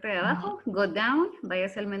la parte de abajo, go down,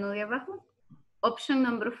 váyase al menú de abajo. Option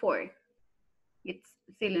number 4. It's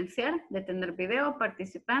silenciar, detener video,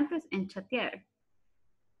 participantes, en chatear.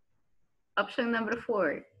 Option number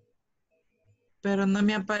 4. Pero no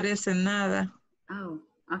me aparece nada. Oh,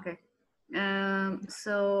 okay.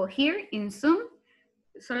 So here in Zoom,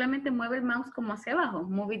 solamente mueve el mouse como hacia abajo.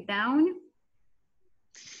 Move it down.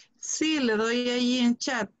 Sí, le doy ahí en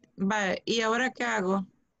chat. Va, ¿y ahora qué hago?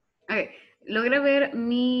 Okay. Logra ver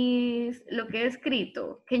lo que he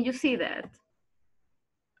escrito. Can you see that?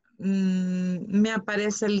 Me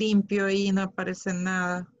aparece limpio y no aparece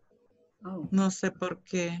nada. Oh. No sé por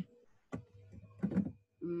qué.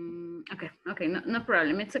 Okay, no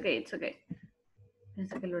problem. It's okay.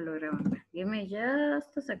 Pienso que lo lograba. Give me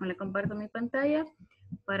just a second. Le comparto mi pantalla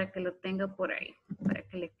para que lo tenga por ahí. Para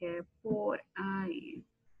que le quede por ahí.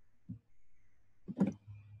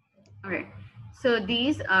 Okay. So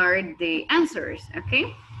these are the answers,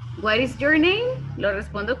 okay? What is your name? Lo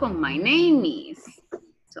respondo con my name is.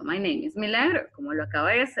 So my name is Milagro, como lo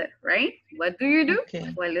acaba de hacer, right? What do you do?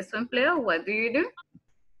 Okay. ¿Cuál es su empleo? What do you do?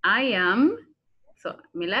 I am. So,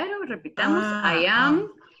 Milagro, repitamos.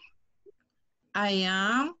 I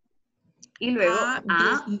am. Y luego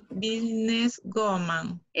a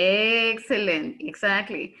businesswoman. Excellent,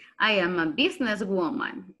 exactly. I am a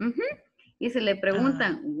businesswoman. Y se le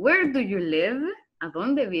preguntan, where do you live? ¿A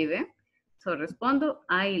dónde vive? So respondo,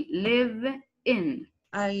 I live in.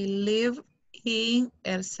 I live in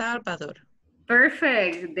El Salvador.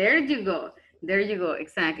 Perfect. There you go,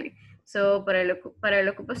 exactly. So para la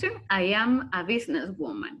ocupación, I am a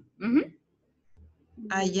businesswoman.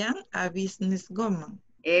 I am a businesswoman.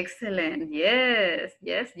 Excellent. Yes,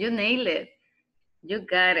 you nailed it. You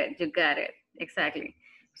got it. Exactly.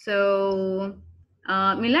 So,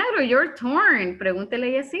 Milagro, your turn. Pregúntele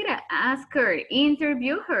a Yasira. Ask her.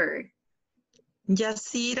 Interview her.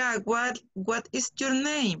 Yasira, what is your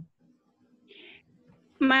name?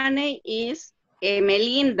 My name is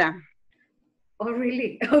Melinda. Oh,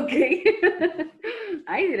 really? Okay.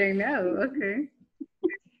 I didn't know. Okay.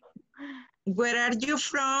 Where are you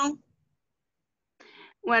from?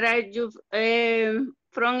 Where are you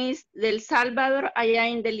from is del Salvador. I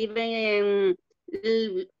am living in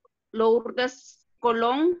Lourdes,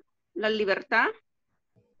 Colón, La Libertad.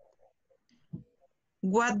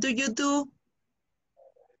 What do you do?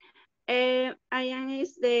 I am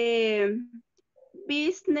is the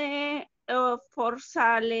business for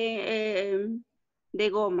sale de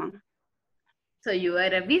goma. So you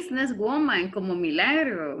are a businesswoman como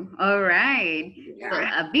Milagro. All right. Yeah. So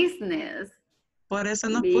a business. Por eso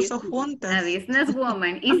nos puso juntas. A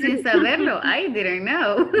businesswoman. Y sin saberlo, I didn't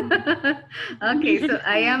know. Okay, so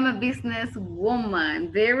I am a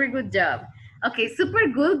businesswoman. Very good job. Okay, super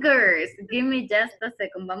good, girls. Give me just a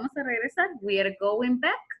second. Vamos a regresar. We are going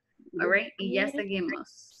back. All right, y ya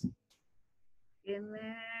seguimos. Give me...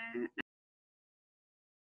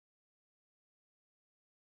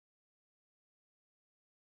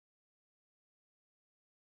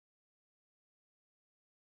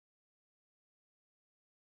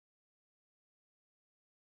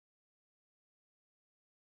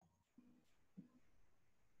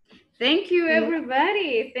 Thank you,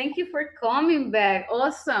 everybody. Thank you for coming back.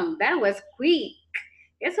 Awesome. That was quick.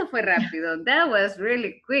 Eso fue rápido. That was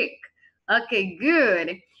really quick. Okay,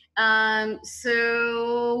 good.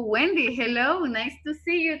 So Wendy, hello, nice to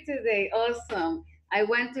see you today. Awesome. I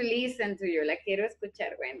want to listen to you. La quiero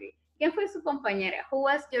escuchar, Wendy. ¿Quién fue su compañera? Who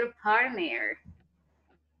was your partner?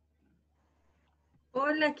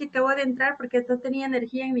 Hola, que acabo de entrar porque no tenía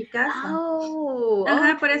energía en mi casa. Oh,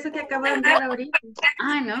 Ajá, okay. por eso que acabo de entrar ahorita.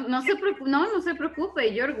 Ah, no se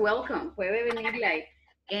preocupe, you're welcome. Puede venir like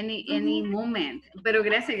any moment. Pero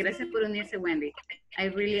gracias por unirse, Wendy. I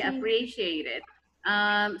really appreciate it.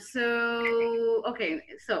 Okay,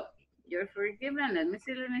 so you're forgiven. Let me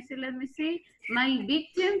see. My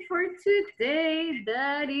victim for today,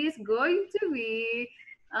 that is going to be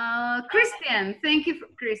Christian. Thank you,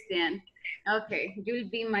 Christian. Okay, you'll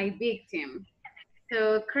be my victim.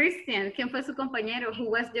 So, Christian, ¿quién fue su compañero? Who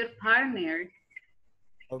was your partner?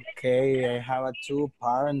 Okay, I have two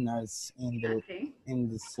partners in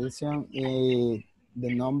the session.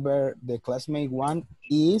 The classmate one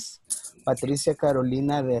is Patricia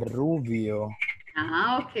Carolina de Rubio.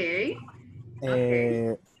 Ah, okay.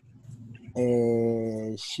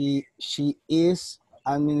 She is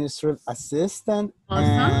administrative assistant.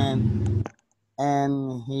 Awesome.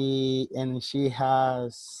 And she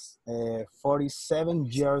has 47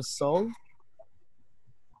 years old.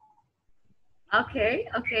 Okay,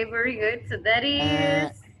 very good. So that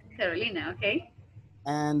is Carolina, okay?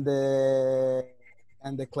 And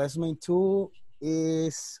the classmate two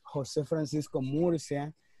is Jose Francisco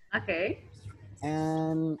Murcia. Okay.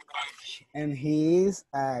 And he is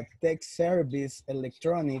a tech service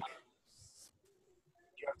electronic.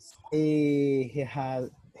 He has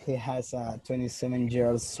 27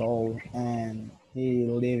 years old and he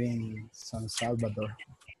lives in San Salvador.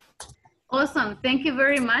 Awesome. Thank you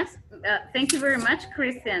very much.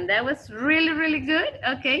 Christian. That was really, really good.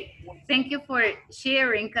 Okay. Thank you for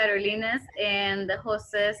sharing Carolina's and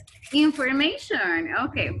Jose's information.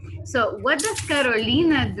 Okay. So what does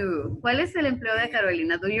Carolina do? ¿Cuál es el empleo de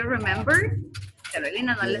Carolina? Do you remember?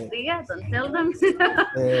 Carolina, no les diga. Don't tell them.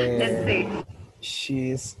 Let's see.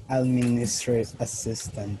 She's administrative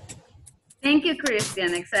assistant. Thank you,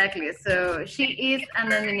 Christian. Exactly. So she is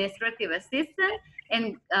an administrative assistant.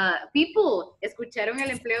 And people, escucharon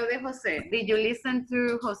el empleo de José. Did you listen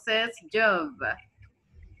to José's job?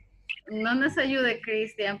 No nos ayude,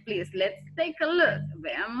 Christian, please. Let's take a look.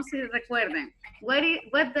 Veamos si recuerden. What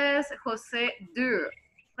does José do?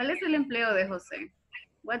 ¿Cuál es el empleo de José?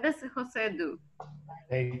 What does José do?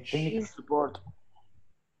 Technical support.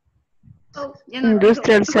 Oh,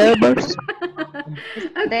 Industrial servers.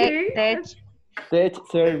 Okay. Tech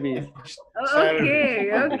service.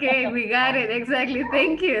 Okay, we got it. Exactly.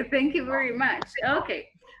 Thank you very much. Okay.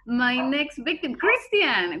 My next victim,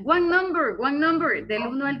 Christian. One number, del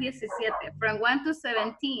 1 al 17, from 1 to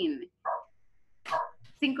 17.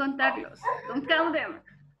 Sin contarlos. Don't count them.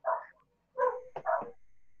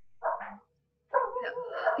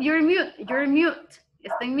 You're mute.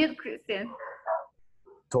 Está en mute, Christian.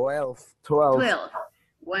 12.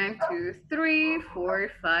 1, 2, 3, 4,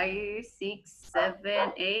 5, 6,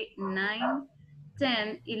 7, 8, 9,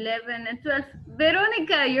 10, 11, and 12.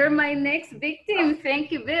 Veronica, you're my next victim.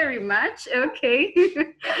 Thank you very much. Okay.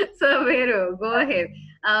 So, Vero, go ahead.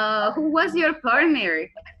 Who was your partner?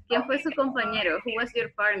 ¿Quién fue su compañero? Who was your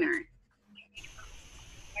partner?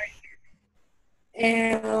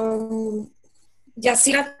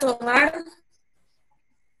 Yasira Tovar.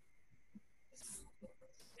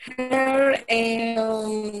 Her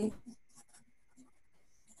and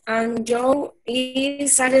Joe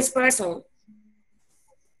is salesperson.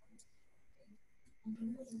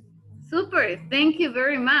 Super, thank you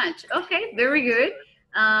very much. Okay, very good.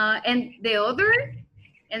 And the other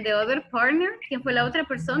partner, ¿quién fue la otra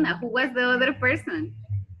persona? Who was the other person?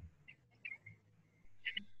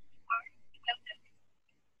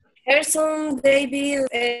 Gerson David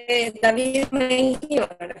Mejía.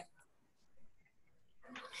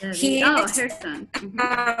 He is Gerson.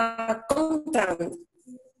 Accountant.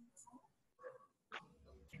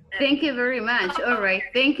 Thank you very much. All right,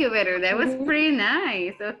 thank you, Vero. That was pretty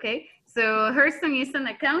nice. Okay, so Gerson is an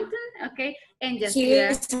accountant. Okay, and Yasira. He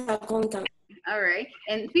is an accountant. All right,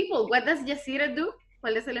 and people, what does Yasira do?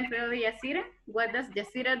 ¿Cuál es el empleo de Yasira? What does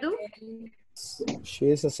Yasira do? She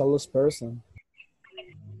is a salesperson.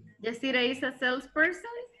 Yasira is a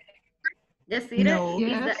salesperson? Yasira,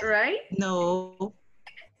 is that right? No.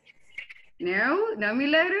 No,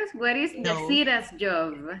 Milagros. What is Yasira's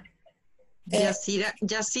job?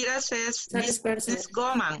 Yasira says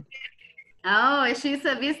businesswoman. Oh, she's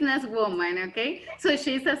a businesswoman, okay? So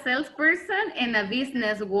she's a salesperson and a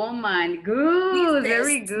businesswoman. Good,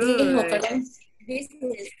 very good.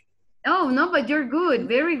 Business. Oh, no, but you're good.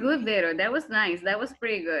 Very good, Vero. That was nice. That was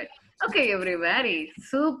pretty good. Okay, everybody.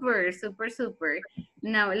 Super, super, super.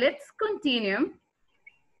 Now let's continue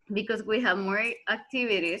because we have more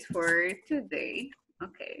activities for today.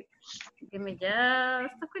 Okay. Give me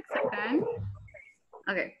just a quick second.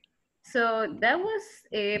 Okay. So that was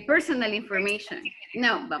personal information.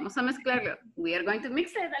 Now, vamos a mezclarlo. We are going to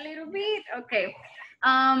mix it a little bit. Okay.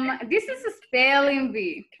 This is a spelling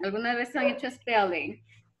bee. ¿Alguna vez han hecho spelling?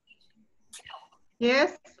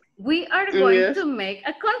 Yes. We are going Yes. to make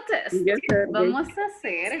a contest. Yes, sir. Vamos a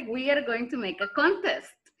hacer, we are going to make a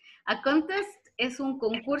contest. A contest es un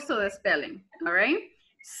concurso de spelling, all right?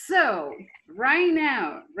 So, right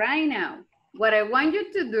now, what I want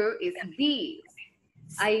you to do is this.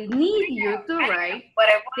 I need you to write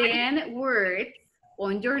 10 words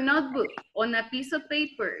on your notebook, on a piece of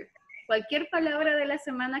paper. Cualquier palabra de la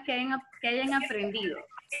semana que hayan aprendido.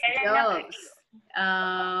 Jobs,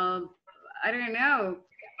 I don't know,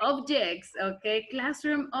 objects, okay,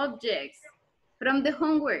 classroom objects. From the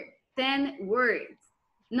homework, 10 words.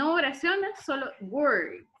 No oraciones, solo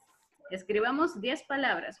words. Escribamos 10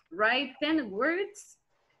 palabras. Write 10 words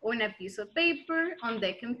on a piece of paper, on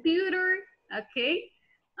the computer, okay.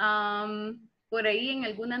 Por ahí en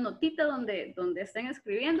alguna notita donde estén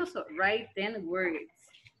escribiendo, so write 10 words.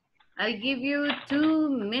 I'll give you 2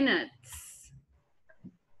 minutes.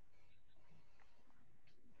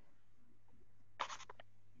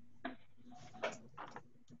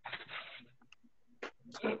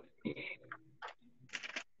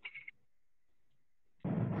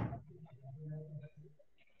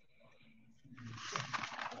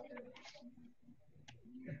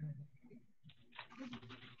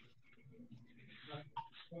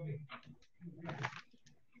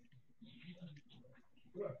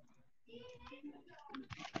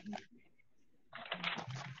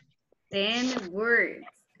 Ten words.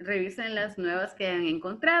 Revisen las nuevas que han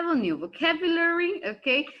encontrado. New vocabulary,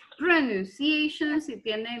 ok. Pronunciation, si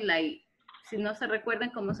tienen si no se recuerdan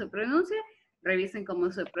cómo se pronuncia, revisen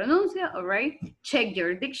cómo se pronuncia, all right. Check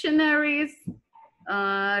your dictionaries.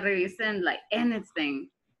 Revisen anything.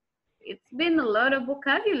 It's been a lot of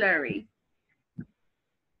vocabulary.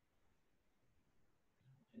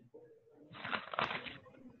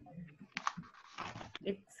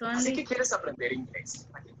 Así que quieres aprender inglés.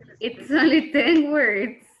 It's only 10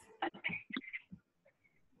 words.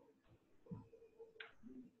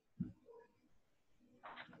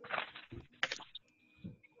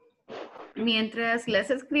 Mientras las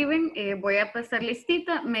escriben, voy a pasar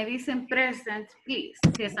listita. Me dicen present, please,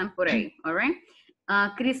 si están por ahí, all right?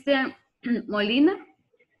 Cristian Molina.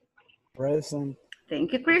 Present.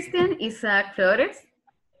 Thank you, Christian. Isaac Flores.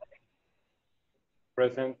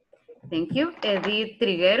 Present. Thank you. Edith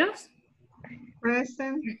Trigueros.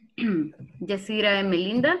 Present. Yasira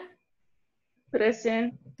Emelinda.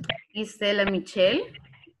 Present. Isela Michelle.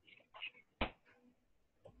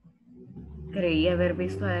 Creí haber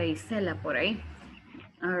visto a Isela por ahí.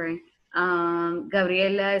 All right.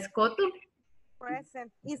 Gabriela Escoto.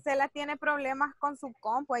 Present. Isela tiene problemas con su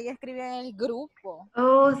compu. Ella escribe en el grupo.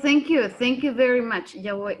 Oh, thank you. Thank you very much.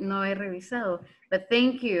 Ya no he revisado. But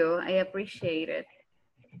thank you. I appreciate it.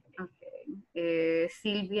 Okay.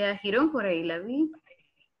 Silvia Girón, por ahí la vi.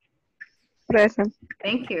 Present.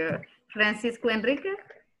 Thank you. Francisco Enrique.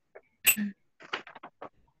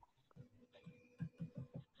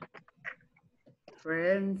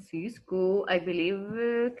 Francisco, I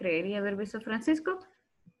believe, creería haber visto a Francisco.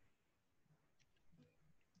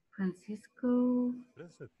 Francisco.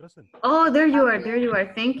 Present. Oh, there you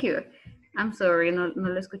are. Thank you. I'm sorry, no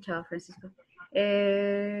lo escuchaba, Francisco.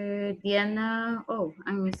 Diana, oh,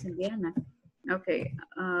 I'm missing Diana. Okay,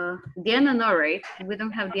 Diana, no, right? We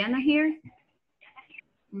don't have Diana here?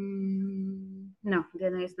 No,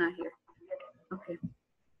 Diana is not here. Okay.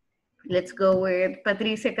 Let's go with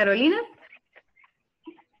Patricia Carolina.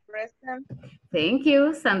 Present. Thank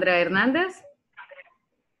you. Sandra Hernandez.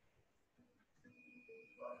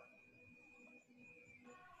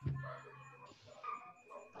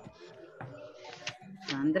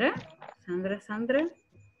 Sandra.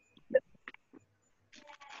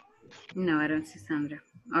 No, I don't see Sandra.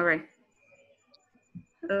 All right.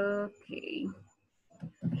 Okay.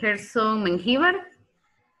 Gerson Mengíbar.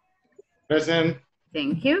 Present.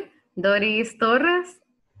 Thank you. Doris Torres.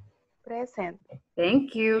 Present.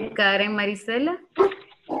 Thank you. Karen Marisela.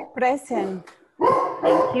 Present.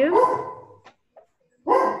 Thank you.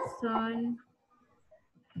 Son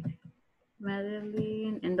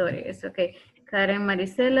Madeline and Doris. Okay. Karen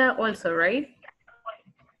Marisela also, right?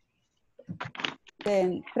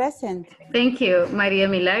 Then present. Thank you. María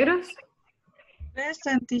Milagros.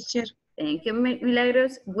 Present, teacher. Thank you,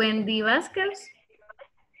 Milagros. Wendy Vázquez.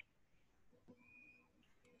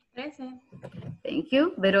 Present. Thank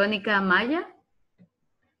you. Verónica Amaya.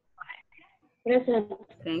 Present.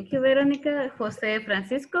 Thank you, Verónica. José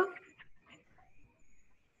Francisco.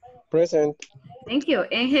 Present. Thank you.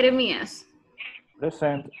 And Jeremías.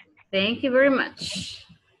 Present. Thank you very much.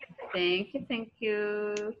 Thank you, thank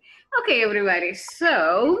you. Okay, everybody.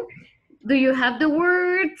 So, do you have the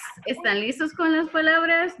words? ¿Están listos con las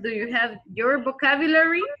palabras? Do you have your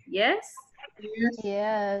vocabulary? Yes?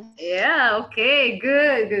 Yes. Yeah, okay,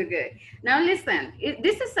 good, good, good. Now listen,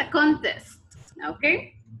 this is a contest,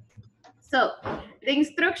 okay? So, the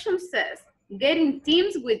instruction says, get in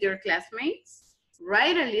teams with your classmates,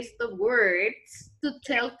 write a list of words to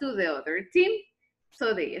tell to the other team,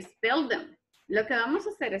 so they spell them. Lo que vamos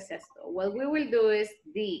a hacer es esto. What we will do is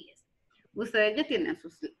this. Ustedes ya tienen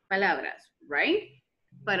sus palabras, right?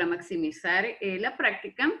 Para maximizar la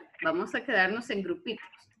práctica, vamos a quedarnos en grupitos,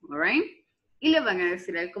 all right? Y le van a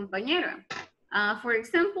decir al compañero. For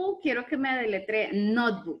example, quiero que me deletree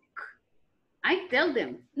notebook. I tell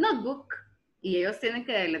them, notebook. Y ellos tienen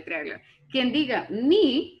que deletrearlo. Quien diga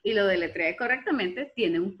me y lo deletree correctamente,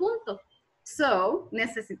 tiene un punto. So,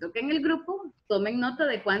 necesito que en el grupo tomen nota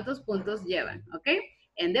de cuántos puntos llevan, ¿ok?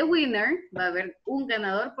 And the winner, va a haber un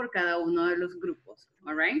ganador por cada uno de los grupos,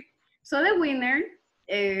 all right? So the winner,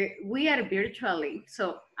 we are virtually,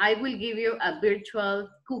 so I will give you a virtual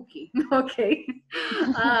cookie, okay?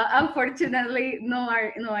 Unfortunately, no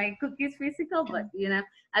hay cookies physical, but you know,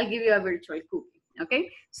 I'll give you a virtual cookie,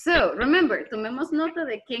 okay? So remember, tomemos nota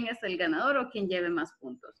de quién es el ganador o quién lleve más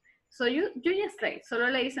puntos. So yo ya sé, solo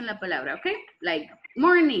le dicen la palabra, okay? Like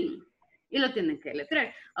morning, y lo tienen que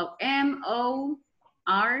letrar. M-O-R-N-I-N-G,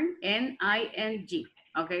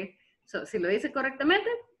 okay? So si lo dice correctamente,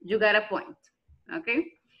 you got a point,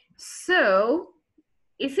 okay? So,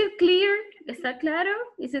 is it clear? ¿Está claro?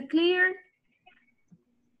 Is it clear?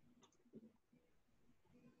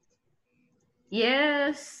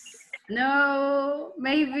 Yes, no,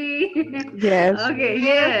 maybe. Yes. Okay,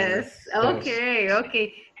 yes. Okay,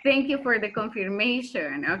 okay. Thank you for the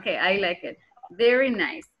confirmation. Okay, I like it. Very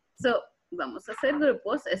nice. So, vamos a hacer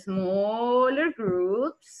grupos, smaller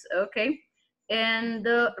groups, okay? And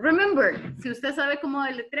remember, si usted sabe cómo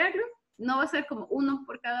deletrearlo, no va a ser como uno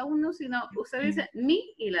por cada uno, sino usted dice me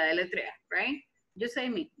y la deletrea, right? Yo say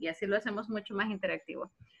me, y así lo hacemos mucho más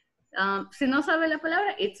interactivo. Si no sabe la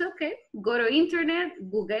palabra, it's okay. Go to internet,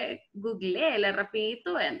 googleela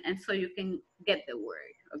rapidito, and so you can get the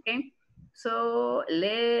word, okay? So,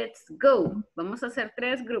 let's go. Vamos a hacer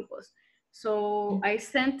 3 grupos. So, I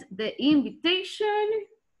sent the invitation.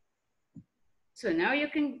 So, now you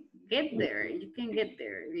can get there. You can get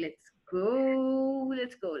there. Let's go.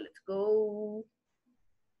 Let's go. Let's go.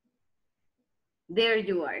 There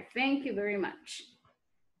you are. Thank you very much.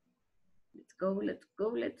 Let's go. Let's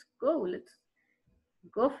go. Let's go. Let's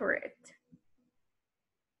go for it.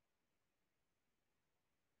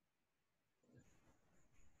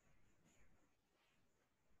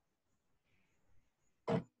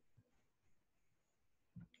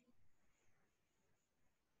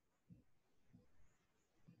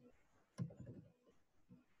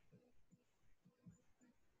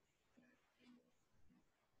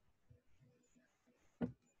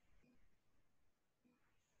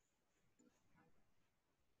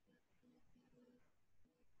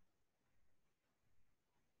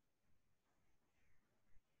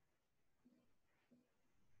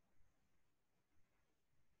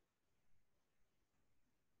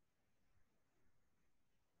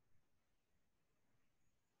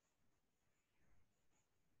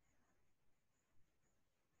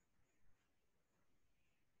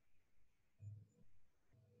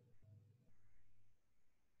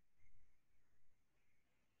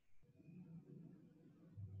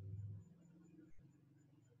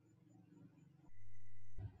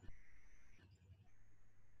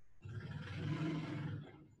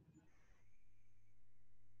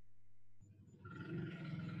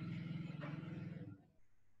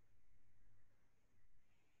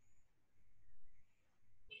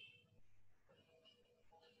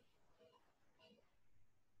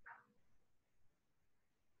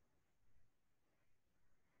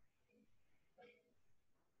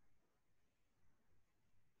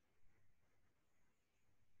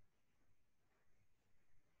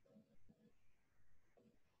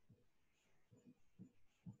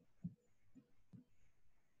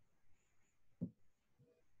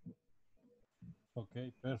 Ok,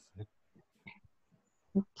 perfecto.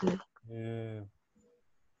 Okay.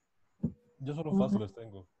 Yo solo fáciles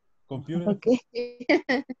tengo. Computer. Okay.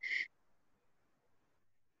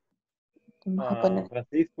 Vamos a poner.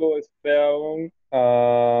 Francisco spell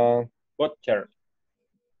butcher.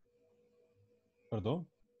 Perdón.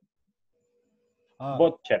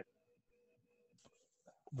 Butcher.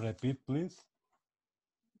 Repeat, please.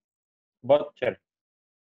 Butcher.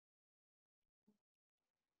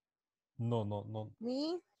 No, no, no.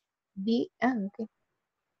 Me, Okay.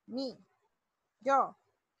 me, yo.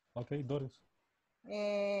 Okay, Doris.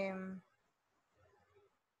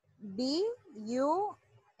 B, U,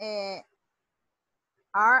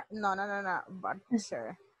 R, no,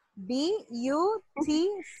 Butcher. B, U,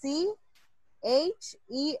 T, C, H,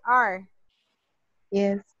 E, R.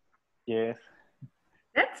 Yes. Yes.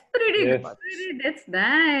 That's pretty Yes. good. That's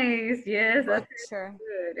nice. Yes, that's Butcher.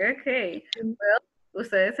 good. Okay. Well,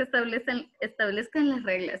 ustedes establezcan las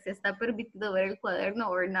reglas. Si está permitido ver el cuaderno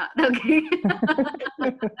or not. Okay.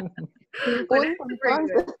 Well, that's pretty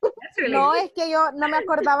good. That's really No, good. es que yo no me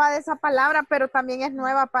acordaba de esa palabra, pero también es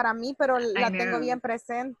nueva para mí, pero la tengo know. bien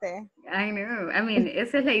presente. I know. I mean,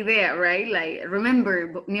 esa es la idea, right? Like,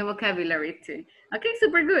 remember new vocabulary too. Okay,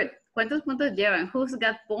 super good. ¿Cuántos puntos llevan? Who's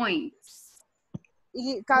got points?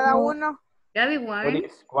 Y cada uno. Gaby, one.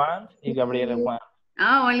 Doris, one. Y Gabriela, one.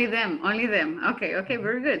 Oh, only them. Only them. Okay, okay,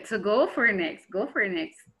 very good. So go for next. Go for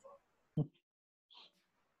next.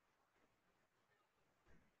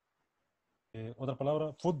 Otra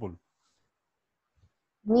palabra, fútbol.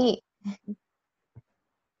 Me.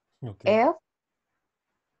 Okay. F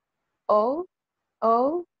O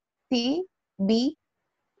O T B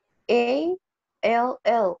A L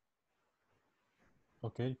L.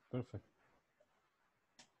 Okay, perfect.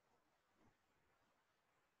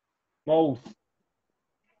 Mouth.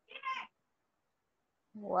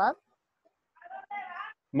 What?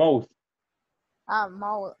 Mouth.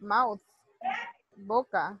 Mouth.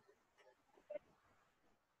 Boca.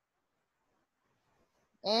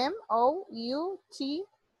 M-O-U-T-H.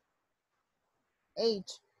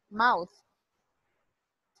 Mouth.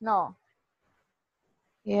 No.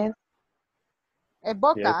 Yes. Es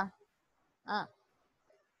boca. Yes. Ah.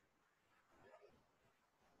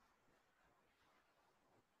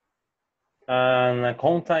 And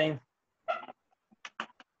accountant.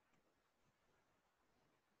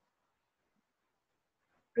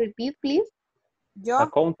 Repeat, please. Yo.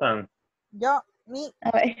 Accountant. Me.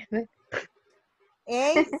 A ver.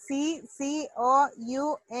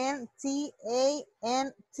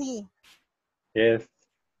 A-C-C-O-U-N-T-A-N-T. Yes.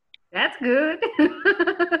 That's good.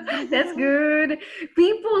 That's good.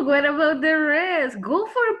 People, what about the rest? Go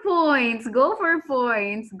for points. Go for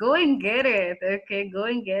points. Go and get it. Okay, go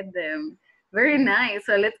and get them. Very nice.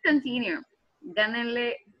 So let's continue.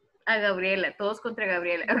 Gánenle a Gabriela. Todos contra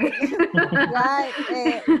Gabriela. Okay.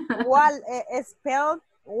 Spelled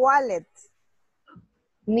wallet.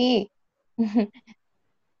 Me.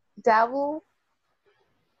 W-A-L-L-E-T.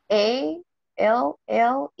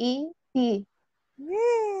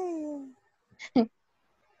 Yay.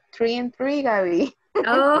 3 and 3, Gaby.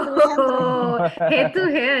 Oh, head to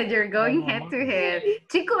head. You're going head to head.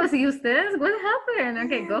 Chicos, ¿y ustedes? What happened?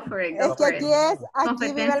 Okay, go for it. Go Es que for it.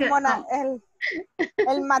 aquí vive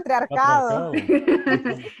el matriarcado.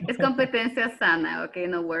 Es competencia sana, okay,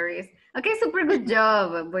 no worries. Okay, super good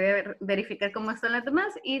job. Voy a verificar cómo están las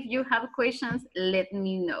demás. If you have questions, let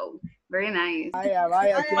me know. Very nice. Vaya.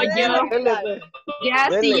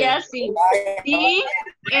 Ya sí. T,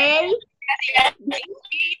 A,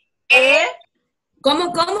 E.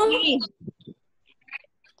 ¿Cómo?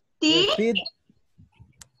 T, Repeat.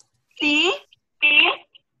 T,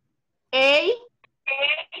 A,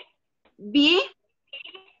 B,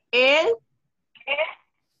 L,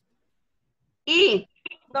 E.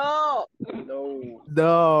 No.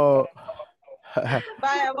 No.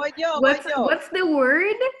 Vaya, voy yo. What's the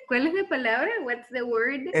word? ¿Cuál es la palabra? What's the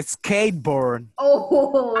word? Skateboard.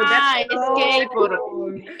 Oh, that's skateboard.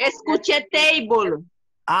 Escuché table.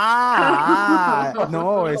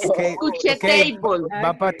 No, Escuché okay. table.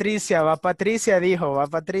 Va Patricia, dijo, va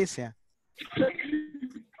Patricia.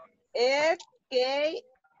 Es K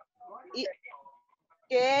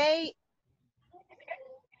A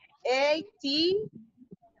T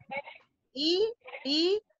E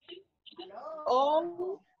B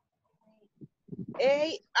O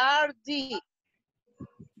A R D.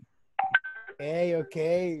 Hey,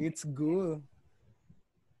 okay, it's good.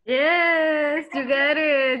 Yes, you got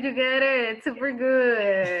it. Super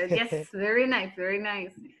good. Yes, very nice.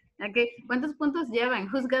 Okay, ¿cuántos puntos llevan?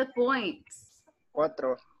 Who's got points?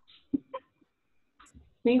 4.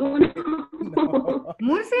 Ninguno. No.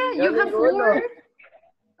 Murcia, Yo you have 4?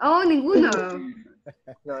 Oh, ninguno.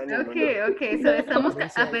 No, Okay, so estamos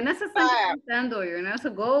apenas están contando, you know,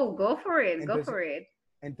 so go for it, go for it.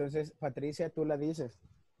 Entonces, Patricia, tú la dices.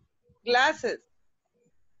 Glasses.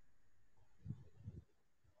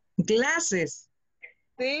 Glasses.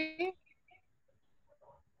 Sí.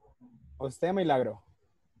 Usted, Milagro.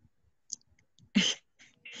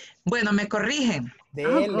 Bueno, me corrigen.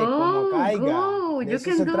 Dele como caiga. Go. De You eso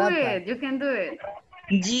can se do trata. it. You can do it.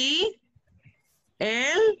 G,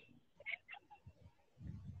 L,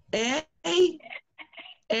 A,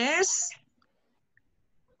 S.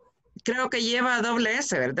 Creo que lleva doble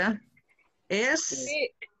S, ¿verdad? S, Sí.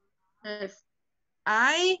 Es.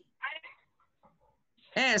 I,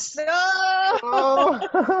 S. No.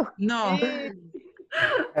 No. Sí.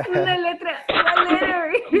 Una letra. One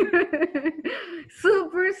letter.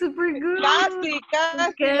 Super good. Casi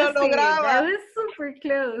lo lograba. That was super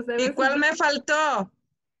close. That ¿Y was cuál super- me faltó?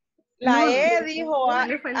 La No, E dijo, ¿cuál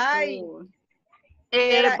le faltó? ay.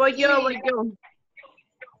 Voy yo.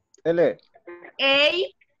 L.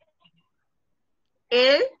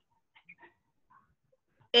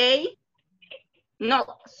 No,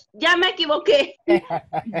 ya me equivoqué.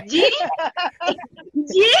 G,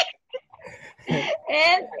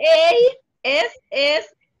 N, S,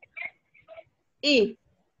 I.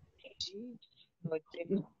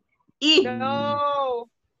 I. No.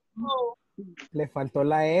 Le faltó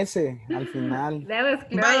la S al final. That was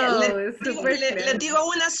close. Vaya, super le close. digo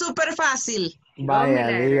una súper fácil. Vaya,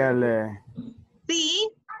 Milagro. dígale. C,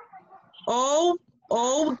 O,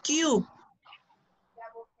 Q.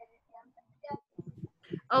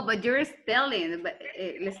 Oh, but you're spelling. But,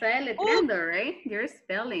 le está deletreando, right? You're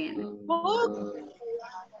spelling.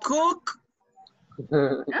 Cook.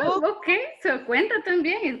 Oh, okay. So cuenta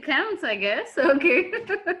también. It counts, I guess. Okay.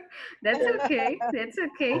 That's okay. That's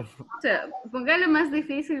okay. So, póngale más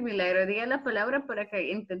difícil, Milagro. Diga la palabra para que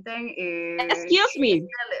intenten Excuse me.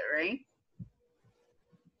 spell it, right?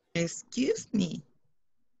 Excuse me.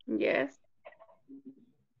 Yes.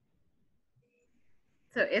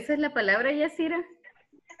 So, ¿esa es la palabra, Yasira?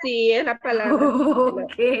 Sí, es la palabra.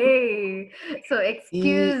 Okay. So,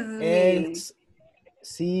 excuse me.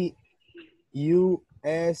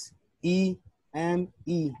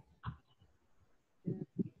 E-X-C-U-S-E-M-E.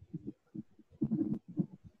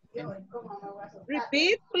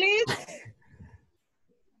 Repeat, please.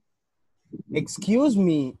 Excuse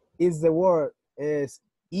me is the word. Is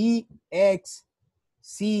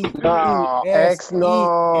E-X-C-U-S-E-M-E. No, X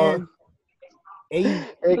no.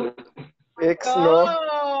 X no.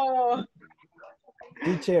 No.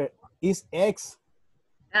 Teacher, is X.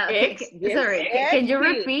 Yes, Sorry, X, can you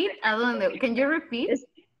please. repeat? ¿A dónde? Can you repeat?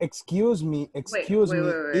 Excuse me is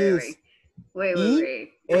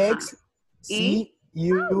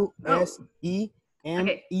E-X-C-U-S-E-M-E.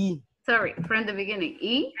 Okay. Sorry, from the beginning.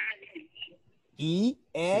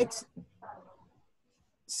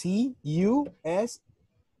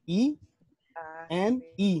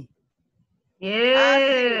 E-X-C-U-S-E-M-E.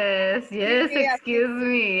 Yes, yes, Sí, excuse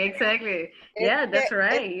me, exactly. Yeah, that's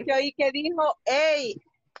right. Yo oí que dijo, hey.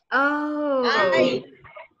 Oh, Ay.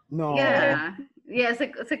 No. yeah. Yeah,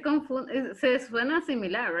 se confunde, se suena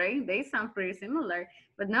similar, right? They sound pretty similar.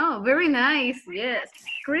 But no, very nice, yes.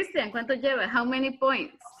 Christian, ¿cuánto lleva? How many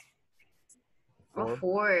points? 4.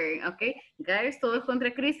 4, okay. Guys, todos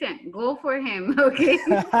contra Christian. Go for him, okay?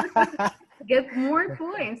 Get more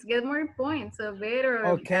points, So better,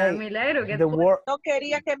 Okay. Milagro, get The word, No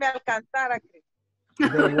quería que me alcanzara.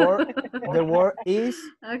 the word is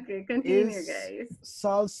Okay, continue, guys.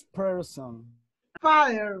 salesperson.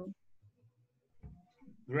 Father.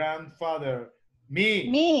 Grandfather. Me.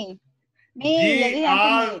 Me, le dije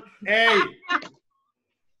antes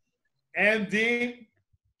G-R-A-N-D.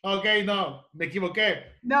 Ok, no, me equivoqué.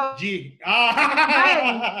 No. G.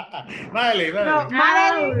 Ah. Vale. No,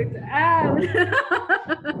 Out.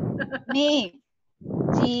 me.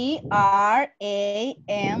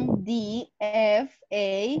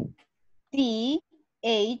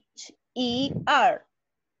 G-R-A-N-D-F-A-T-H-E-R.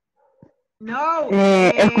 No.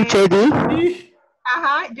 Escuché D.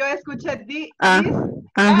 Ajá, yo escuché D.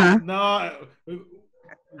 Ajá. No.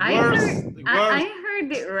 I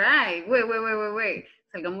heard it right. Wait.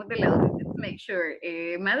 Salgamos del audio. Let's make sure.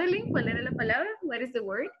 Madeline, ¿cuál era la palabra? What is the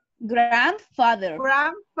word? Grandfather.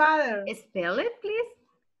 Grandfather. Spell it, please.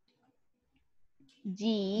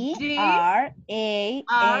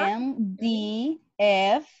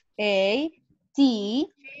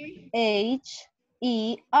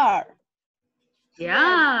 G-R-A-N-D-F-A-T-H-E-R.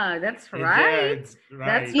 Yeah, that's right. It's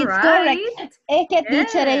That's It's right. correct. Es que,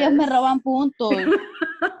 teacher, ellos me roban puntos.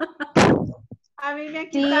 A mí me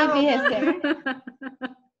han Sí, quitado. fíjese.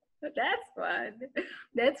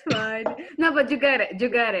 That's fun. No, but you got it,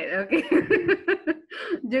 okay?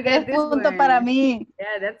 You got 3 this puntos one. para mí.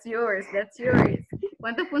 Yeah, that's yours.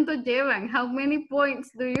 ¿Cuántos puntos llevan? How many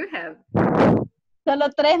points do you have? Solo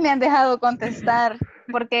 3 me han dejado contestar.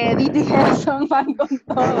 porque Edith y Gerson van con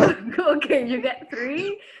todo. Okay, you got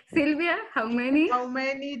 3. Sylvia, how many? How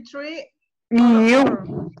many? 3.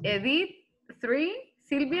 You. Edith, 3.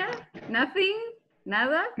 Sylvia, nothing?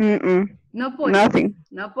 Nada? No points. Nothing.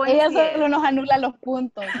 No points Ella yet. solo nos anula los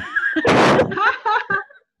puntos.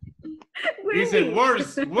 Dice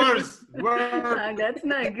worse, worse, worse. That's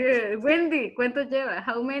not good. Wendy, ¿cuántos lleva?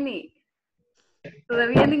 How many?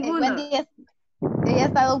 Todavía ninguno. Wendy ella ha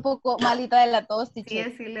estado un poco malita de la tos, Sí,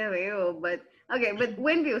 teacher. así la veo. Okay, but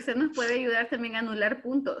Wendy, usted nos puede ayudar también a anular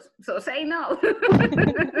puntos. So say no.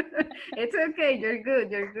 It's okay, you're good,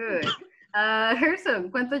 you're good. Gerson,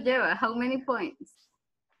 ¿cuántos lleva? How many points?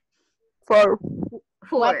 4.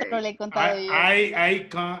 4 le he contado yo. I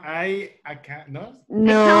can't, no?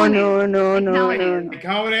 No.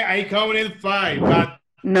 I counted 5, but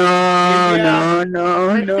No.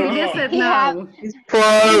 Sylvia said no.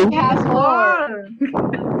 4. He has 4.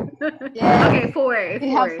 Yeah. Okay, 4. He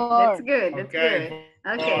has 4. That's good, that's Okay,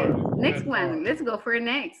 good. Okay, 4. next one. Let's go for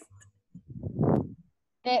next.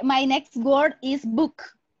 My next word is book.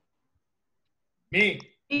 Me.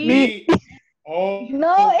 O,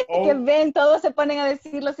 No, es O, que ven, todos se ponen a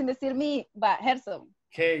decirlo sin decir me. Va, Gerson.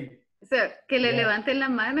 K. So, que le Yeah. levanten la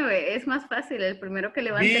mano, es más fácil. El primero que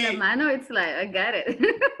levante la mano, it's like, I got it.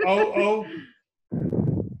 O,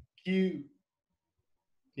 Q.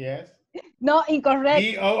 Yes. No, incorrect.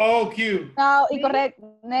 B, O, Q. No, incorrect.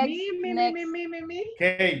 Next, next. Me.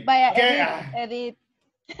 K. Vaya, K. Edith.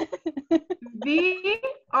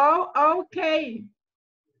 V-O-O-K.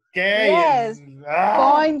 K. Yes.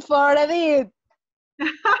 Point for Edith.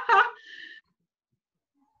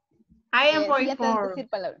 I am point Siguiente for. decir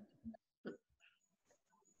palabra.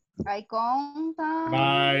 I count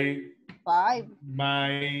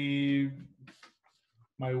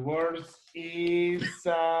My words is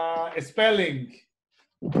spelling.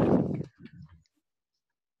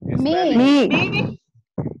 Me.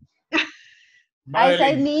 I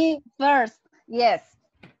say Madeline. me first. Yes.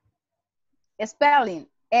 Spelling.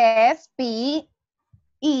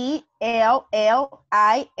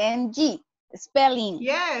 S-P-E-L-L-I-N-G. Spelling.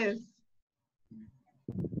 Yes.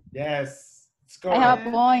 Yes. It's I have a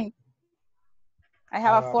correct. point. I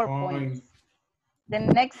have a 4 points. The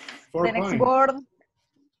next 4 the next points. word.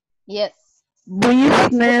 Yes.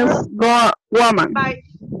 Business woman.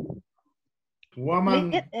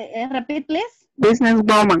 Woman. Repeat, please. Business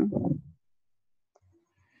woman.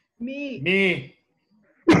 Me.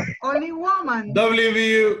 Only woman.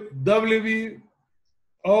 W-O.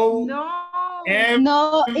 No. M.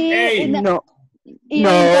 No. A. No.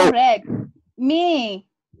 Incorrect. Me.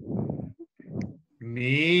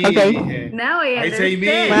 Me. Okay. Now I say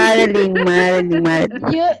me. Madeline.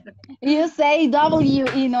 You say W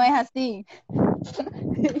y no es así.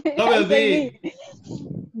 Double B.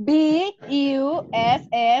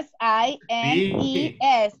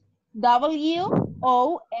 B-U-S-S-I-N-E-S. W-O-M-I-N.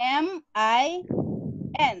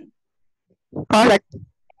 Correct.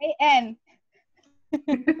 A-N.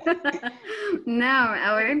 No,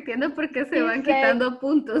 ahora entiendo por qué se Sí, van sé. quitando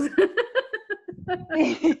puntos.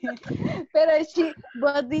 Pero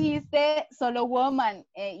vos dijiste solo woman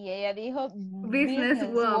y ella dijo Business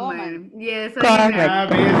woman. Yes, I Correct. know.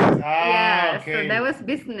 Business. Yeah, Okay. so that was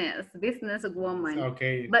business woman.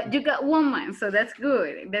 Okay. But you got woman, so that's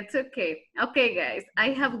good. That's okay. Okay, guys, I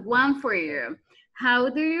have one for you. How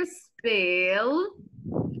do you spell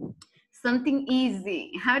something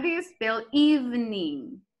easy? How do you spell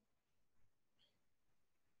evening?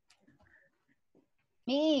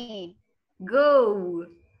 Me. Go.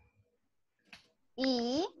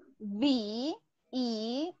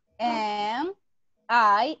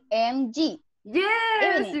 E-V-E-N-I-N-G.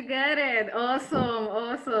 Yes, Evening. you got it.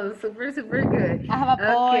 Awesome. Super good. I have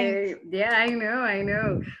a Okay. Yeah, I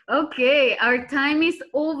know. Okay, our time is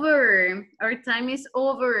over.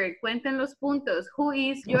 Cuenten los puntos. Who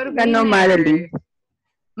is your Ganó winner? Madeline.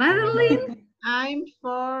 Madeline? I'm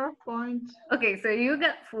 4 points. Okay, so you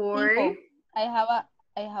got 4. Cinco. I have a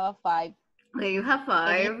 5. Okay, you have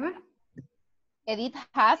 5. Edith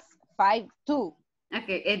has 5 too.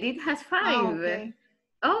 Okay, Edith has 5. Oh, okay.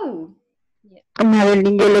 Oh. A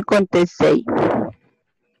Madeline yo le conté 6.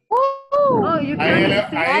 Oh, you A ella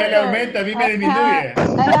can le aumenta, a mí me disminuye.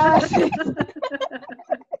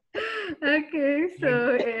 Okay, so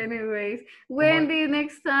anyways, Wendy,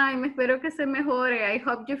 next time, espero que se mejore. I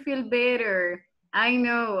hope you feel better. I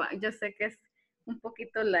know, yo sé que es un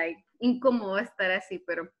poquito incómodo estar así,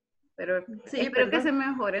 pero Sí, espero que perdón. se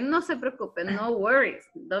mejore. No se preocupen, no worries,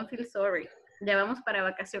 don't feel sorry. Ya vamos para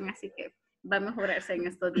vacación, así que va a mejorarse en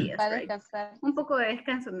estos días, Para right? descansar. Un poco de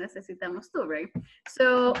descanso necesitamos tú, right?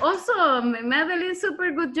 So, awesome, Madeline,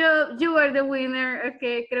 super good job. You are the winner.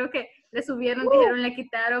 Okay, creo que le subieron, dijeron, le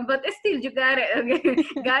quitaron, but still you got it. Okay,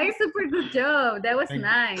 guys, super good job. That was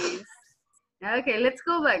nice. Okay, let's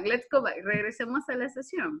go back. Let's go back. Regresemos a la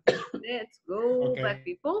sesión. Let's go back,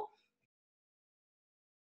 people.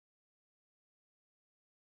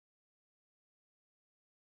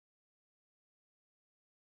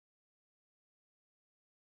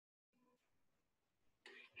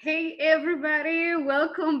 Hey everybody,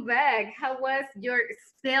 welcome back. How was your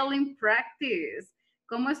spelling practice?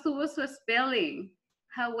 ¿Cómo estuvo su spelling?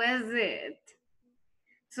 How was it?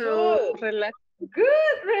 So, good,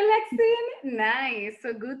 relaxing, nice,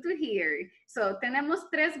 so good to hear. So, tenemos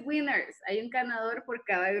 3 winners, hay un ganador por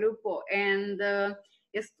cada grupo, and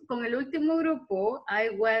con el último grupo, I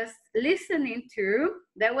was listening to,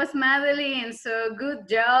 that was Madeline, so good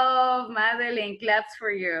job, Madeline, claps for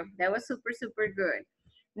you, that was super, super good.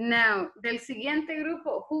 Now, del siguiente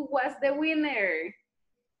grupo, who was the winner?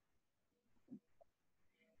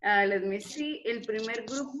 Let me see, el primer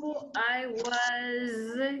grupo,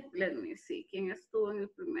 let me see, ¿quién estuvo en el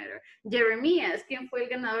primero? Jeremías, ¿quién fue el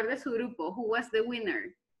ganador de su grupo? Who was the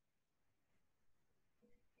winner?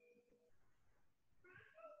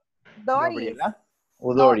 Doris. Gabriela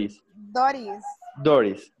o Doris. Doris.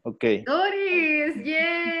 Doris, ok. Doris,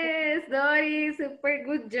 yes, Doris, super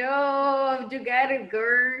good job. You got it,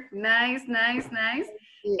 girl. Nice, nice, nice.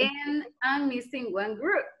 And I'm missing one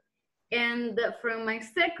group. And from my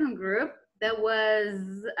second group, that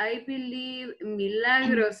was, I believe,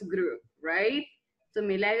 Milagros group, right? So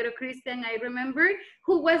Milagro Christian, I remember.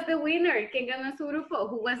 Who was the winner? ¿Quién ganó su grupo?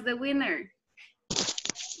 Who was the winner?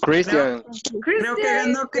 Cristian. Creo que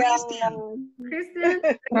ganó Cristian. Cristian,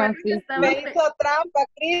 Me hizo trampa,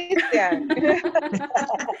 Cristian.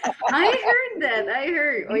 I heard that, I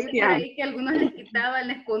heard. Oye, por ahí que algunos les quitaban,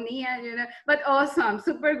 les ponían, you know. But awesome,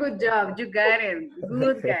 super good job. You got it.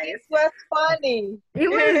 Good, guys. It was funny. It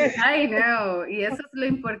was, I know. Y eso es lo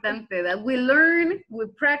importante, that we learn, we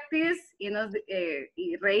practice, y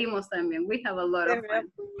reímos también. We have a lot of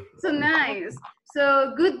fun. So nice.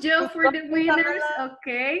 So good job for the winners.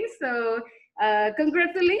 Okay, so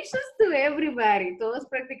congratulations to everybody. Todos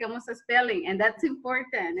practicamos spelling, and that's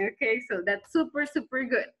important. Okay, so that's super, super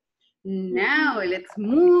good. Now let's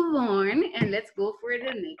move on and let's go for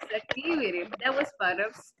the next activity. That was part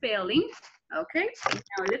of spelling. Okay,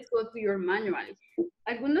 now let's go to your manual.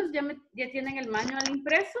 Algunos ya tienen el manual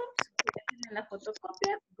impreso. Ya tienen la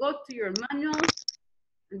fotocopia. Go to your manual.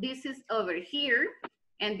 This is over here.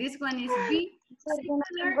 And this one is B,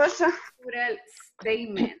 singular plural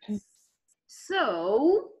statements.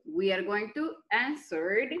 So we are going to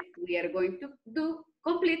answer, we are going to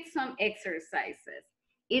complete some exercises.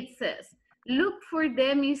 It says, look for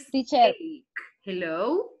the mistake. Teacher.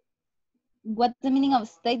 Hello? What's the meaning of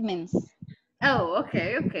statements? Oh,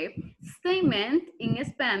 okay, okay. Statement in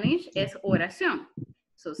Spanish es oración.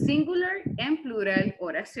 So singular and plural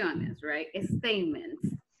oraciones, right? Statements.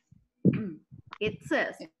 It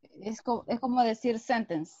says. Es como decir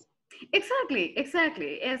sentence. Exactly,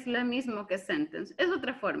 exactly. Es lo mismo que sentence. Es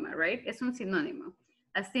otra forma, right? Es un sinónimo.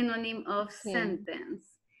 A synonym of sentence.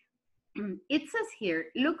 It says here,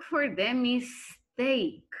 look for the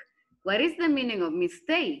mistake. What is the meaning of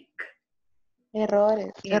mistake?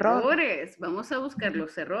 Errores. Errores. Vamos a buscar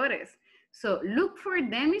los errores. So, look for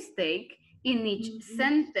the mistake in each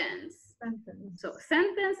sentence. So,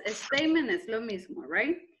 sentence, statement es lo mismo,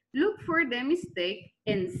 right? Look for the mistake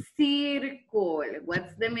in circle.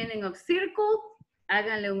 What's the meaning of circle?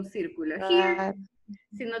 Háganle un círculo here.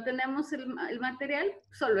 Si no tenemos el material,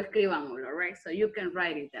 solo escribámoslo, right? So you can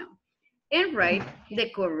write it down. And write the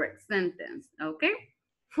correct sentence, okay?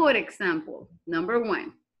 For example, number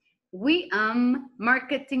 1. We are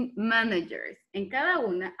marketing managers. En cada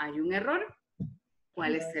una hay un error.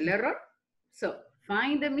 ¿Cuál es el error? So,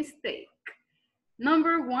 find the mistake.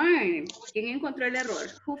 Number 1. ¿Quién encontró el error?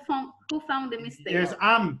 Who found the mistake? Yes,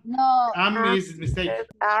 No. is mistake.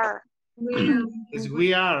 Yes,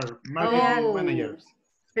 we are marketing managers.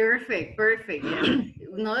 Perfect, perfect. Yeah.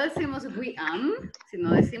 No decimos we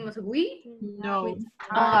sino decimos we are.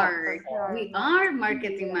 We are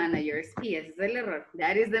marketing managers. Y ese es el error.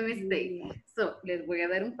 That is the mistake. So, les voy a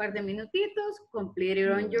dar un par de minutitos. Complete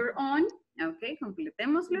it on your own. Okay,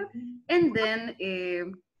 completémoslo. And then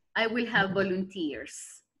I will have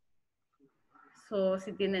volunteers. So,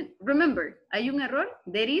 si tienen, remember, hay un error.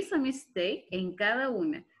 There is a mistake en cada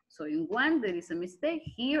una. So, in one, there is a mistake.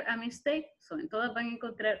 Here, a mistake. So, en todas van a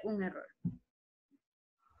encontrar un error.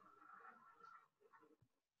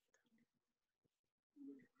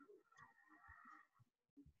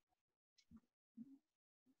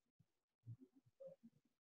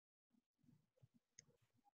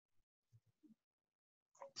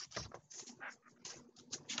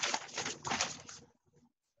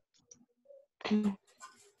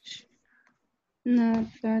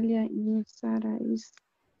 Natalia y Sara is.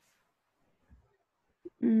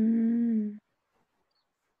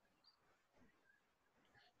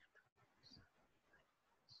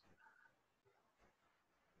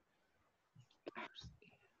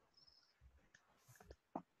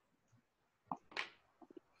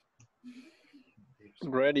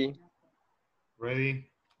 Ready. Ready.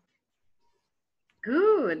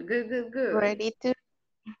 Good, good, good, good. Ready to.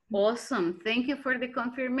 Awesome. Thank you for the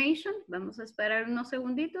confirmation. Vamos a esperar unos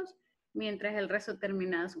segunditos mientras el resto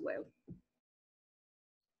termina su web.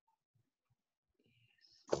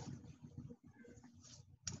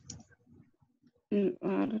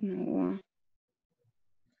 No.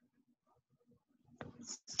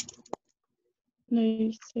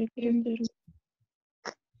 The secretary.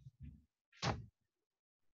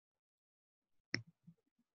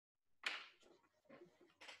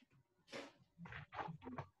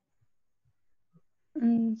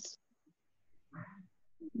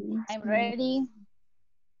 I'm ready.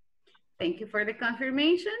 Thank you for the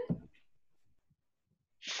confirmation.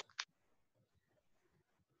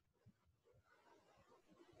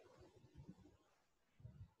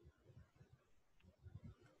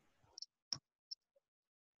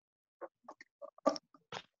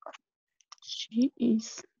 She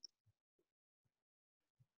is.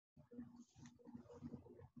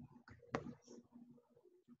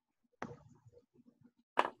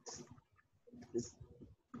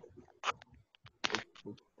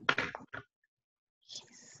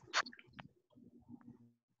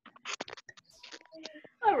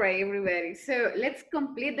 All right, everybody. So let's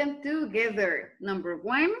complete them together. Number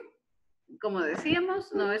one, como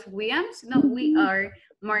decíamos, no es we am, no, we are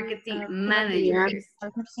marketing managers.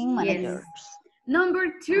 Marketing managers. Yes.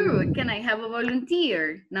 Number two, can I have a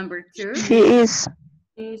volunteer? Number two. She is.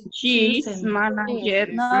 She is manager.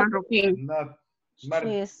 Not. Not.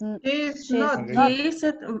 She isn't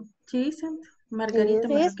Margarita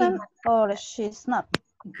She isn't or she's not.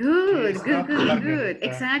 Good, She's good, not good, Margarita good.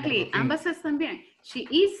 Exactly. Marroquín. Ambas están bien. She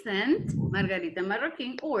isn't Margarita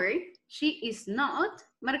Marroquín or she is not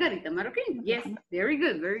Margarita Marroquín. Yes, very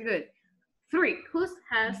good, very good. Three.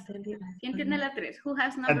 ¿Quién tiene la tres? Who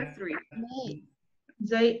has number three?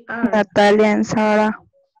 They are. Natalia and Sara.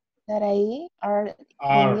 They are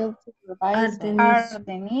Are.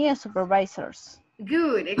 the new supervisors.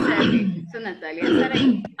 Good, exactly. So Natalia and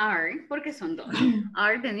Sara are, porque son dos,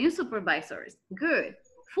 are the new supervisors. Good.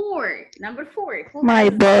 Four, number four. Who My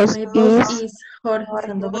has boss is Jorge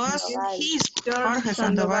Sandoval. Boss, he's Jorge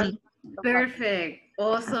Sandoval. Perfect.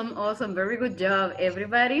 Awesome, awesome. Very good job,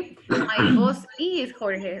 everybody. My boss is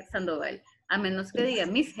Jorge Sandoval. A menos que diga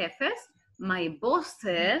mis jefes, my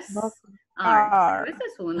bosses are. Ese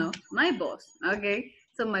es uno. My boss. Okay.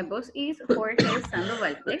 So my boss is Jorge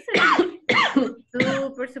Sandoval. Excellent.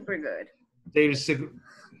 Super, super good. Their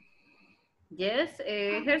Yes,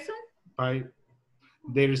 Gerson?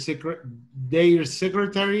 Their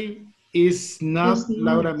secretary is not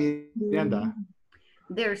Laura Miranda.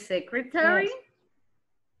 Their secretary?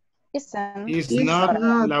 Is not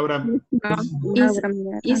Laura.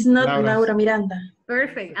 Is not Laura Miranda.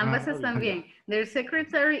 Perfect. Ambas están bien. Their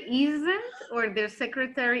secretary isn't or their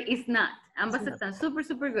secretary is not. Ambas están super,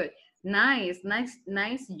 super good. Nice, nice,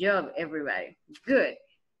 nice job, everybody. Good.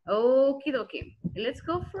 Okie dokie. Let's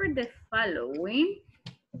go for the following.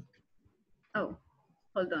 Oh,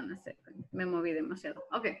 hold on a second. Me moví demasiado.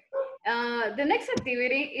 Okay. The next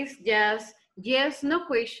activity is just yes, no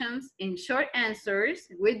questions and short answers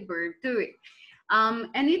with verb to it.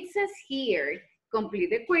 And it says here, complete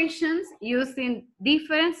the questions using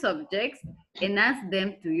different subjects and ask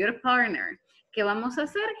them to your partner. ¿Qué vamos a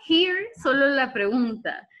hacer? Here, solo la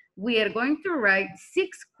pregunta. We are going to write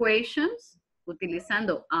 6 questions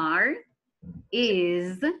utilizando are,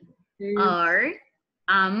 is, are,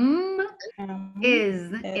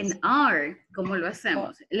 is, and are. ¿Cómo lo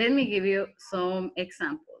hacemos? Let me give you some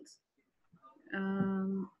examples.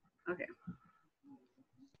 Okay.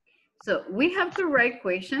 So we have to write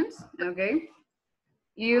questions, okay,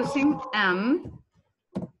 using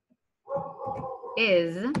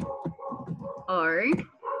is, are,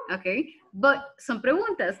 okay, but son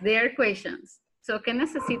preguntas, they are questions. So, ¿qué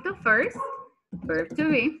necesito first? Verb to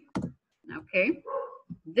be, okay.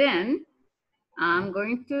 Then, I'm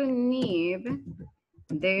going to need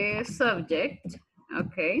the subject,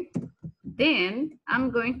 okay. Then, I'm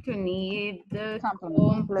going to need the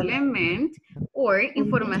complement or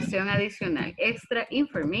información adicional, extra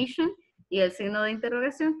information, y el signo de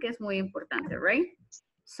interrogación, que es muy importante, right?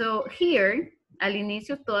 So, here, al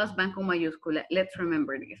inicio todas van con mayúscula. Let's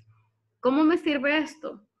remember this. ¿Cómo me sirve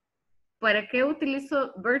esto? ¿Para qué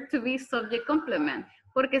utilizo verb to be subject complement?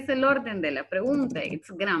 Porque es el orden de la pregunta.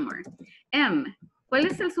 It's grammar. M. ¿Cuál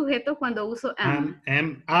es el sujeto cuando uso am?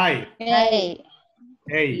 I. Hey.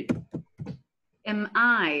 Hey. Am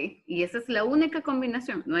I. Y esa es la única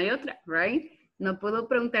combinación. No hay otra, right? No puedo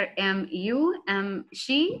preguntar am you, am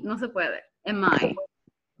she. No se puede. Am I.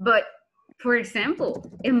 But, for example,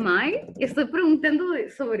 am I? Estoy preguntando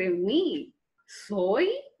sobre mí. ¿Soy?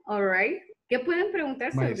 All right. ¿Qué pueden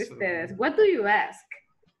preguntar sobre ustedes? What do you ask?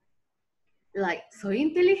 Like, ¿soy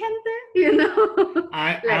inteligente? You know?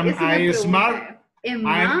 Am I smart? Am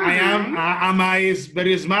Am I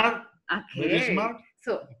very smart? Okay. Very smart?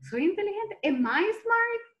 So, ¿soy inteligente? Am I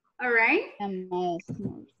smart? All right. Am I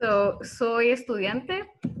smart? So, ¿soy estudiante?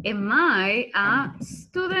 Am I a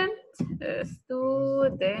student?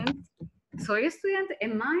 Student. ¿Soy estudiante?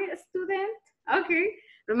 Am I a student? Okay.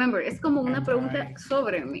 Remember, es como una pregunta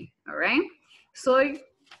sobre mí. All right. ¿Soy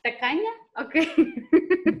tacaña? Okay.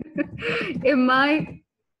 Am I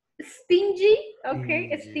stingy?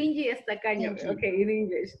 Okay. Stingy es tacaño. Okay, in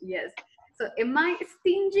English. Yes. So, am I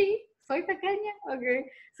stingy? ¿Soy tacaña? Okay.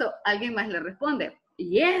 So, alguien más le responde.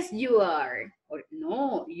 Yes, you are. Or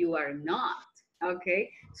no, you are not. Okay.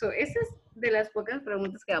 So, esa es de las pocas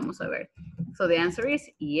preguntas que vamos a ver. So, the answer is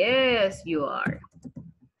yes, you are.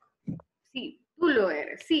 Sí, tú lo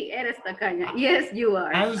eres. Sí, eres tacaña. Yes, you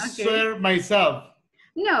are. Answer myself.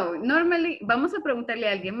 No, normally vamos a preguntarle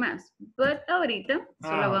a alguien más. But ahorita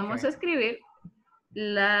solo vamos a escribir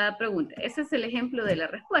la pregunta. Ese es el ejemplo de la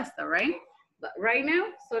respuesta, right? But right now,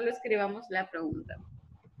 solo escribamos la pregunta.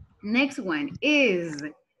 Next one is.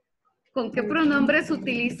 ¿Con qué pronombres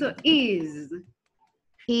utilizo is?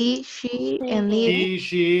 He, she, and it. He,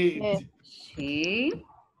 she. She,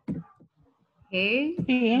 he,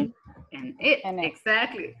 and it.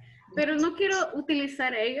 Exactly. Pero no quiero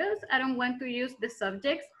utilizar ellos. I don't want to use the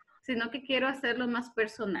subjects, sino que quiero hacerlo más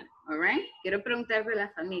personal. All right? Quiero preguntar de la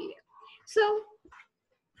familia. So,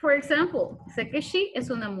 for example, sé que she es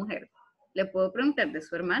una mujer. Le puedo preguntar de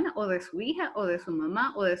su hermana o de su hija o de su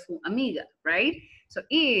mamá o de su amiga, right? So,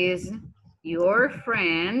 is your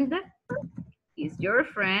friend,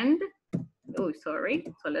 oh, sorry,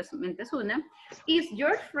 solamente es una. Is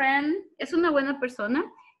your friend, es una buena persona?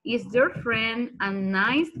 Is your friend a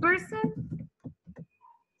nice person?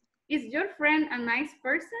 Is your friend a nice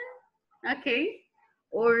person? Okay.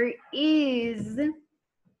 Or is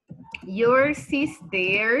your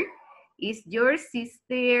sister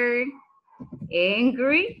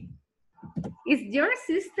angry? Is your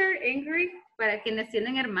sister angry? Para quienes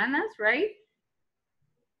tienen hermanas, right?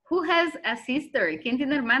 Who has a sister? ¿Quién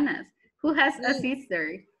tiene hermanas? Who has a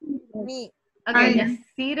sister? Me. Okay,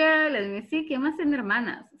 Yasira, let me see. ¿Quién más tiene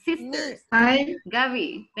hermanas? Sisters.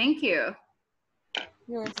 Gaby, thank you.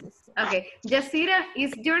 Your sister. Okay, Yasira,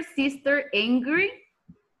 is your sister angry?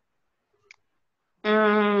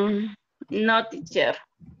 No, teacher.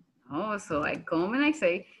 Oh, so I come and I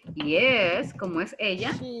say, yes, ¿cómo es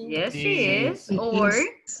ella? Yes, she is. Or,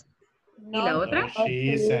 ¿y la otra?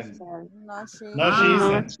 She isn't. No, she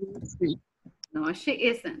isn't. No, she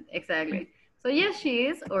isn't. Exactly. So, yes, she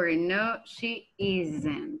is, or no, she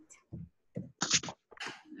isn't.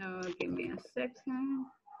 Oh, give me a second.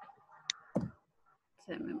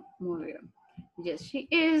 Se me movió. Yes, she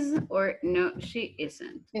is, or no, she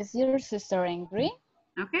isn't. Is your sister angry?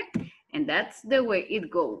 Okay, and that's the way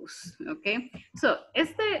it goes. Okay, so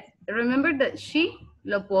remember that she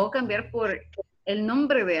lo puedo cambiar por el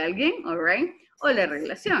nombre de alguien, all right, o la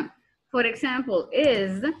relación. For example,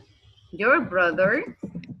 is your brother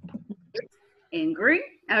angry?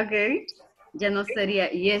 Okay, ya no sería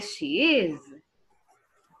yes, she is.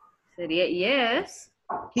 Sería yes,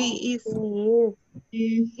 He is.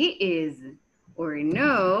 he is, or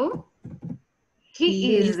no,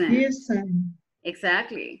 he isn't.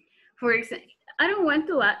 Exactly. For example, I don't want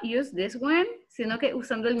to use this one, sino que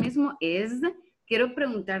usando el mismo is, quiero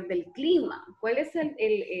preguntar del clima. ¿Cuál es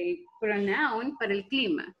el pronoun para el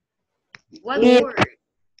clima? What word?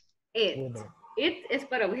 It. It es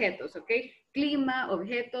para objetos, ¿ok? Clima,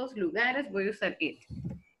 objetos, lugares, voy a usar it.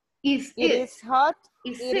 Is it? It is hot.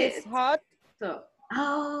 Is It is hot. So,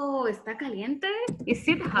 oh, ¿está caliente? Is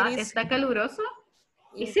it hot? ¿Está caluroso?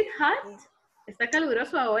 Is it hot? ¿Está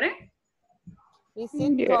caluroso ahora? Is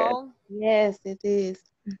it cold? Yes, it is.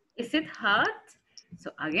 Is it hot?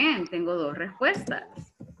 So again, tengo dos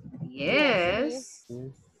respuestas. Yes.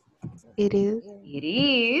 It is. It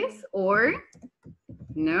is, or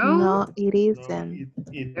no. No, it isn't.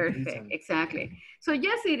 Perfect, exactly. So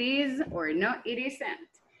yes, it is, or no, it isn't.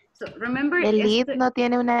 So, remember, El lead no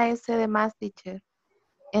tiene una S de más, teacher.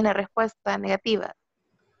 En la respuesta negativa.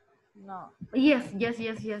 No. Yes.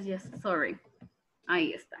 Sorry.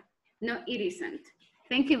 Ahí está. No, it isn't.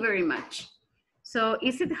 Thank you very much. So,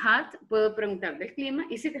 is it hot? Puedo preguntar del clima.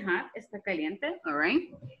 Is it hot? ¿Está caliente? All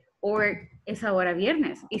right. Or, es ahora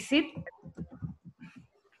viernes. Is it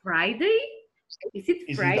Friday? Is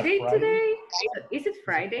it Friday today? So, is it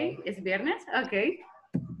Friday? ¿Es viernes? Okay.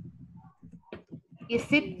 Is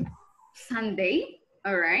it Sunday?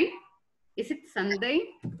 All right. Is it Sunday?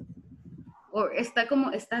 Or está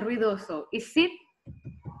ruidoso. Is it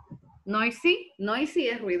noisy? Noisy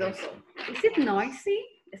es ruidoso. Is it noisy?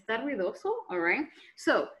 ¿Está ruidoso? All right.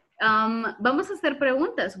 So, vamos a hacer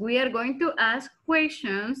preguntas. We are going to ask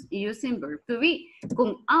questions using verb to be.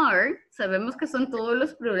 Con are, sabemos que son todos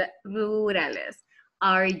los plurales.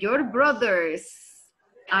 Are your brothers?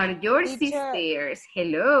 Are your sisters?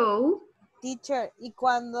 Hello. Teacher, y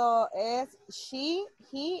cuando es she,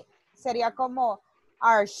 he, sería como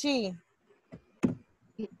are she.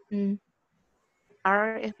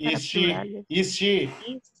 Are es para Is she? plurales. Is she?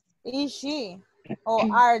 Is she?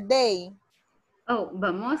 O are they? Oh,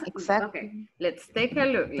 vamos. Exactly. Okay, let's take a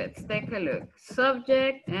look. Let's take a look.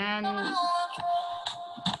 Subject and...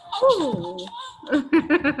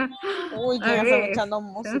 Uy, ya están echando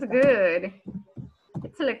sounds música. good.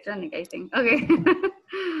 It's electronic, I think. Okay.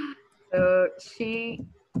 So, she,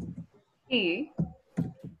 he,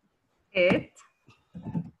 it,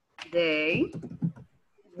 they,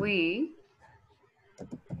 we,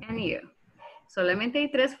 and you. Solamente hay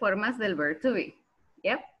tres formas del verb to be.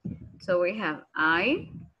 Yep. So we have I,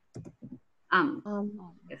 am.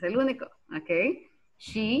 Es el único. Okay.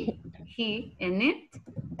 She, he, and it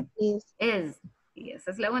is. Y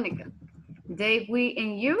esa es la única. They, we,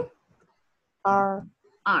 and you Are.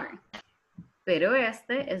 Pero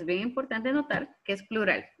este es bien importante notar que es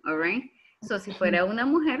plural. All right. So si fuera una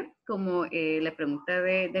mujer, como la pregunta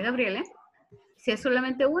de Gabriela, si es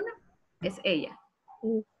solamente una, es ella.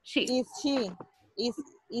 She. Is she.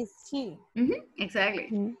 Is she.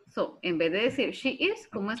 Exactly. So, en vez de decir she is,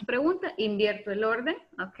 como es pregunta, invierto el orden,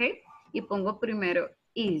 ¿ok? Y pongo primero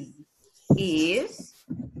is. Is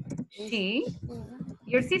she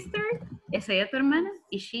your sister? ¿Es ella tu hermana?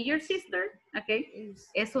 Is she your sister? ¿Ok?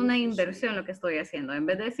 Es una inversión lo que estoy haciendo. En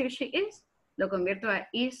vez de decir she is, lo convierto a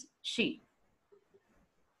is she.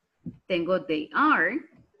 Tengo they are,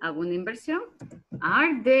 hago una inversión.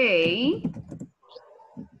 Are they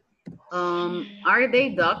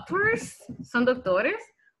doctors? ¿Son doctores?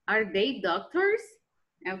 Are they doctors?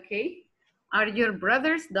 Okay. Are your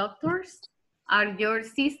brothers doctors? Are your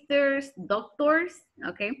sisters doctors?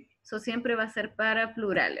 Okay. So siempre va a ser para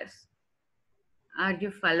plurales. Are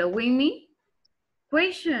you following me?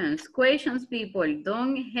 Questions, people.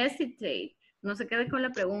 Don't hesitate. No se quede con la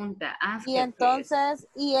pregunta. Ask Y it, entonces,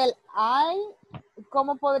 y el I,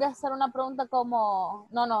 ¿cómo podría ser una pregunta como,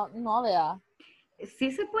 no, vea.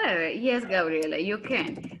 Sí se puede, yes, Gabriela, you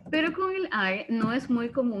can. Pero con el I no es muy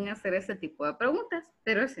común hacer ese tipo de preguntas,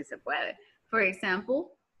 pero sí se puede. For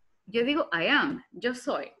example, yo digo I am, yo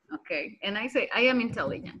soy, okay? And I say I am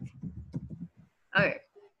intelligent. Okay,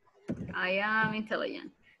 I am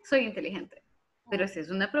intelligent. Soy inteligente. Pero si es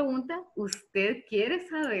una pregunta, usted quiere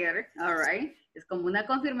saber, all right? Es como una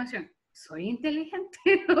confirmación. Soy inteligente,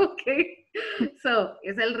 okay? So,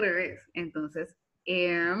 es al revés. Entonces,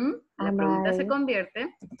 la pregunta se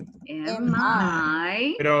convierte am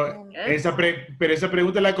I. Pero esa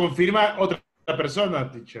pregunta la confirma otra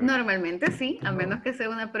persona, teacher. Normalmente sí, a menos que sea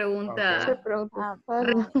una pregunta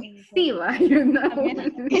reflexiva, you know.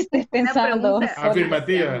 Estés pensando.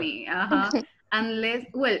 Afirmativa. Ajá. Unless,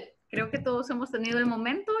 well, creo que todos hemos tenido el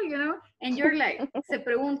momento, you know, and you're like, se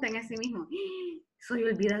preguntan a sí mismos, soy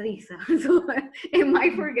olvidadiza, so, am I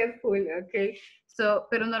forgetful, okay? So,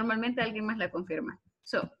 pero normalmente alguien más la confirma.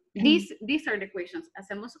 So, these are the questions.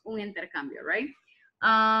 Hacemos un intercambio, right?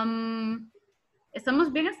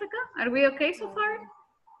 ¿Estamos bien hasta acá? Are we okay so far?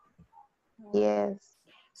 Yes.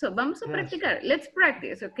 So, vamos a practicar. Let's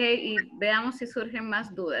practice, okay? Y veamos si surgen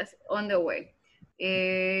más dudas on the way.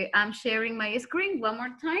 I'm sharing my screen one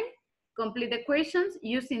more time. Complete the questions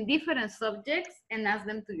using different subjects and ask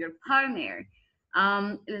them to your partner.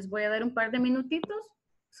 Les voy a dar un par de minutitos.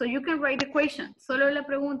 So you can write the question. Solo la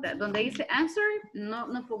pregunta. Donde dice answer, no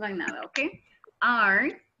pongan nada, ¿ok?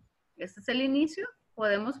 Are, este es el inicio.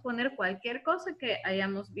 Podemos poner cualquier cosa que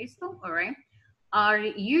hayamos visto, all right?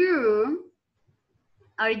 Are you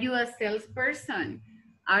a salesperson?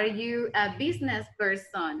 Are you a business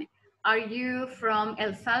person? Are you from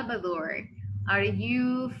El Salvador? Are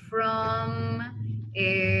you from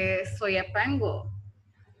Soyapango?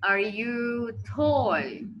 Are you tall?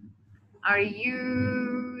 Are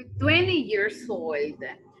you 20 years old?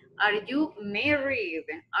 Are you married?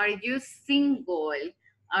 Are you single?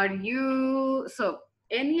 Are you, so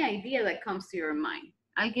any idea that comes to your mind.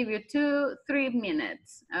 I'll give you 2-3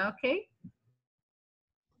 minutes, okay?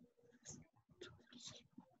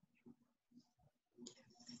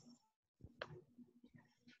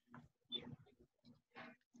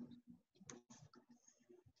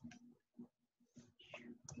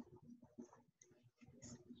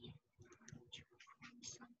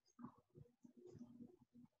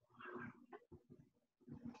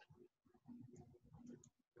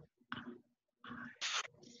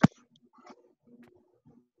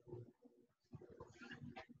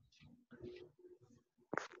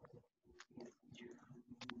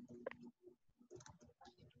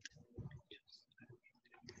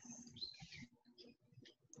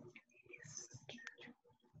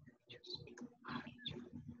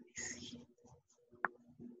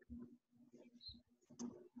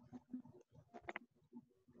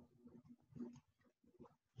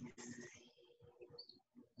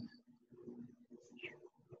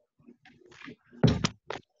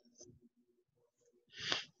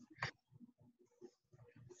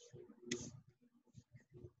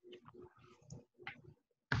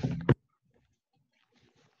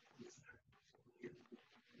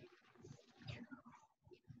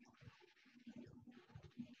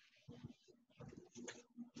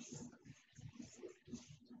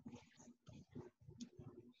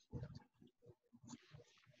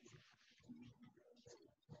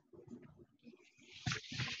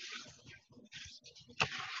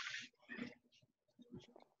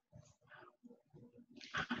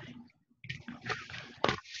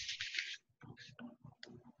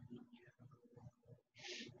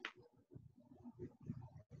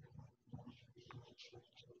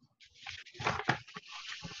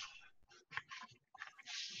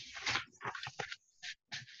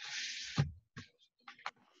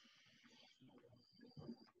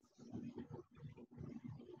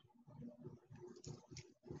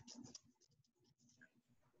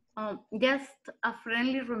 Just a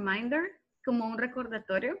friendly reminder, como un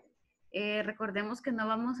recordatorio. Recordemos que no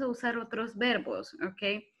vamos a usar otros verbos,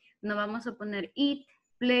 ¿ok? No vamos a poner eat,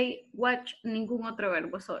 play, watch, ningún otro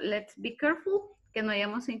verbo. So, let's be careful que no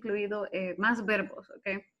hayamos incluido más verbos,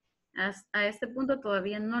 ¿ok? A este punto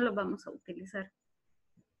todavía no lo vamos a utilizar.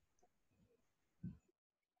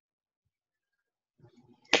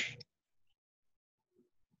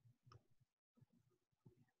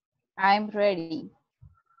 I'm ready.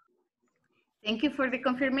 Thank you for the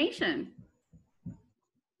confirmation.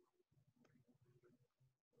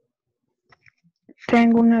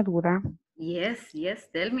 Tengo una duda.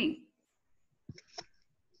 Yes, tell me.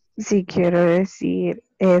 Si quiero decir,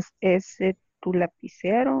 ¿es ese tu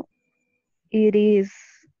lapicero? It is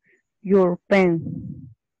your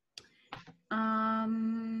pen.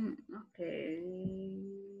 Okay.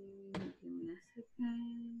 Give me a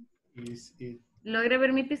second. Is it? ¿Logra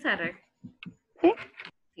ver mi pizarra? Sí.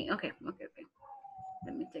 Sí, okay.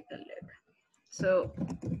 Let me take a look. So,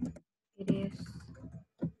 it is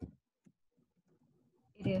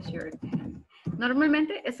your pen.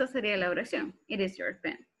 Normalmente esa sería la oración. It is your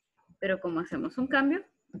pen. Pero como hacemos un cambio,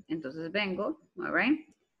 entonces vengo, all right,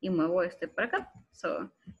 y muevo este para acá.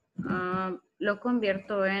 So, lo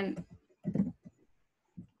convierto en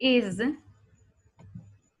is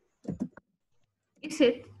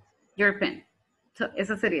it your pen? So,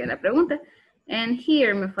 esa sería la pregunta. And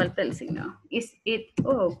here me falta el signo. Is it,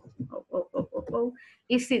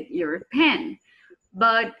 is it your pen?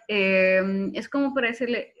 But es como para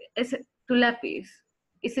decirle, es tu lápiz.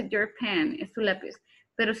 Is it your pen? Es tu lápiz.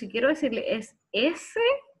 Pero si quiero decirle, es ese,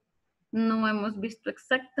 no hemos visto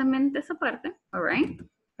exactamente esa parte, all right?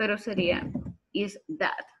 Pero sería, is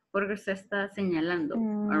that, porque usted está señalando,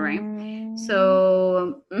 all right?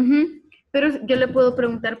 So, pero yo le puedo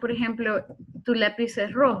preguntar, por ejemplo, tu lápiz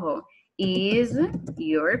es rojo. Is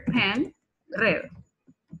your pen red?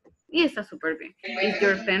 Y está súper bien. Is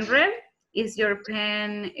your pen red? Is your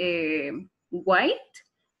pen white?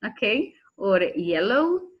 Okay. Or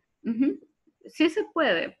yellow? Sí se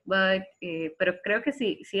puede, pero creo que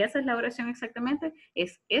sí, si esa es la oración exactamente,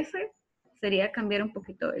 es ese, sería cambiar un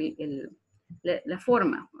poquito la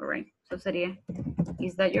forma, all right? So sería,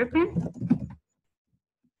 is that your pen?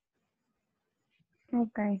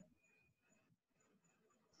 Okay.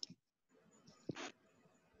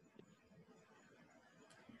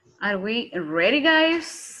 Are we ready,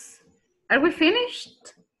 guys? Are we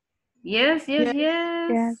finished? Yes. Finish.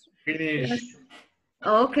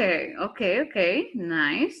 Okay.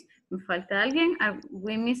 Nice. ¿Me falta alguien? Are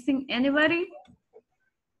we missing anybody?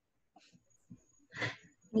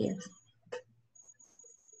 Yes.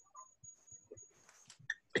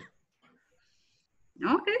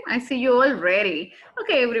 Okay, I see you already.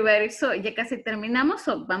 Okay, everybody, so ya casi terminamos,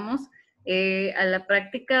 so vamos a la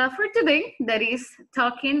práctica for today, that is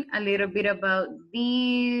talking a little bit about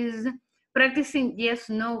these, practicing yes,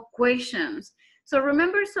 no questions. So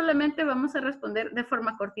remember, solamente vamos a responder de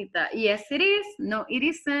forma cortita. Yes, it is, no, it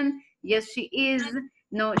isn't, yes, she is,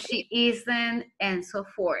 no, she isn't, and so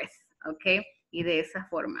forth, okay, y de esa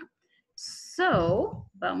forma. So,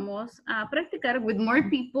 vamos a practicar with more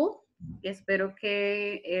people. Espero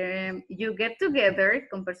que you get together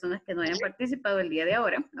con personas que no hayan participado el día de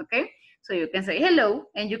ahora, okay? So you can say hello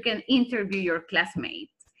and you can interview your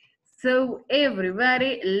classmates. So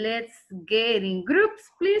everybody, let's get in groups,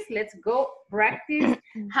 please. Let's go practice,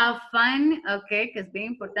 have fun, okay? Que es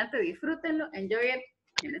bien importante, disfrútenlo, enjoy it,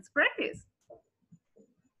 and let's practice.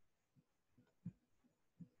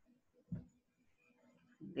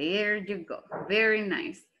 There you go, very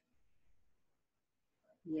nice.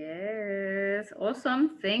 Yes,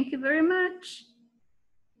 awesome. Thank you very much.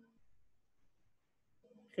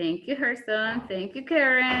 Thank you, Hurston. Thank you,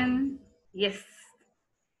 Karen. Yes.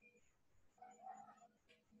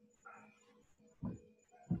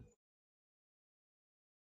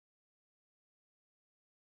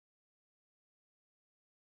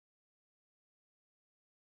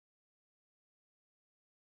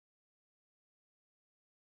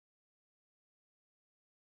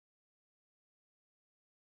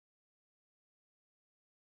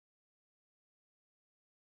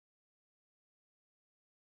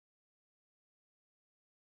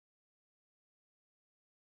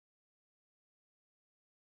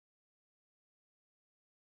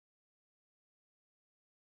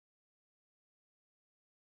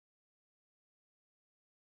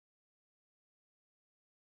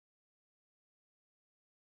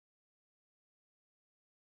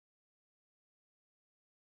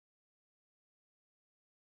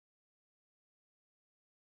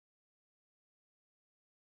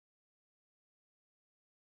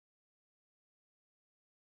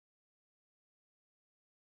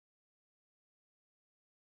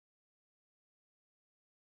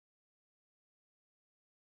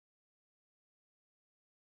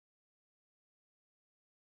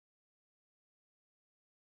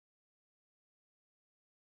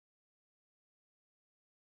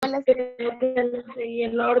 Creo que no seguí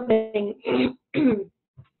el orden.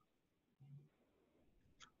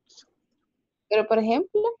 Pero, por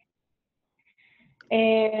ejemplo,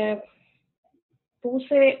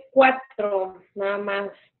 Puse 4 nada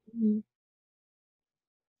más.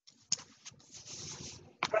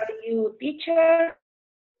 Are you teacher?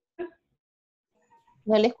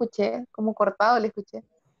 no le escuché, como cortado le escuché.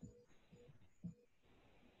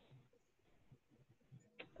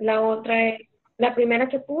 La primera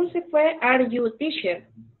que puse fue Are you teacher?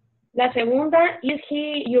 La segunda, Is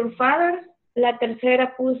he your father? La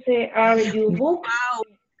tercera puse Are you book? Wow,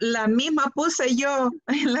 la misma puse yo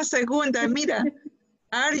en la segunda, mira.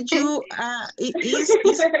 Are you, is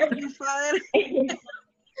your father?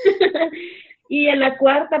 Y en la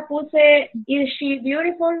cuarta puse Is she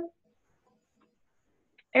beautiful?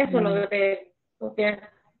 Eso lo debe copiar.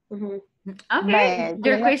 Okay,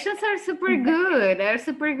 your questions are super good,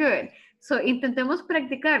 So, intentemos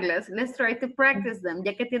practicarlas. Let's try to practice them.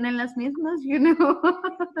 Ya que tienen las mismas, you know,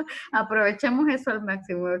 aprovechemos eso al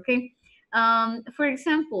máximo, okay? For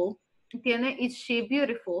example, tiene Is she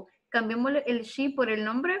beautiful? Cambiémosle el she por el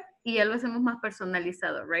nombre y ya lo hacemos más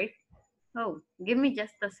personalizado, right? Oh, give me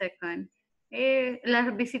just a second.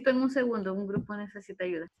 Las visito en un segundo. Un grupo necesita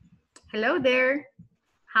ayuda. Hello there.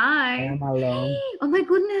 Hi. I am alone. Oh my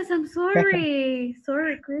goodness, I'm sorry.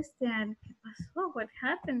 Sorry, Christian. ¿Qué pasó? What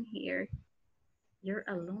happened here? You're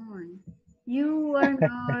alone. You are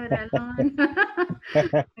not alone.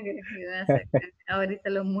 Okay, a second. Ahorita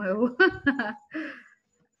lo muevo.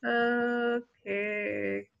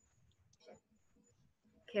 Okay.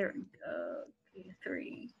 Karen, okay,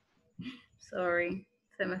 3. Sorry,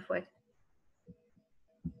 se me fue.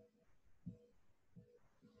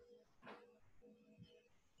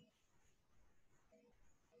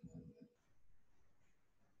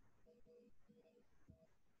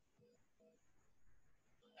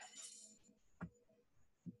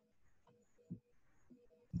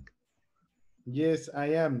 Yes,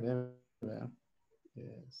 I am.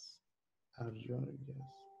 Yes. Are you? Yes.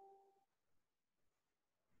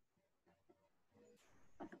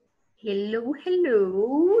 Hello,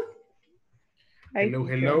 hello. Hello,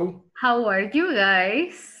 hello. How are you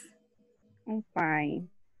guys? I'm fine.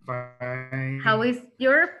 Fine. How is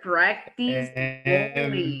your practice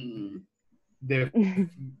going?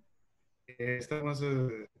 Estamos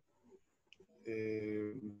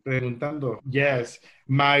preguntando. Yes,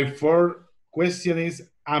 my fourth question is,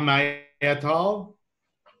 am I at all?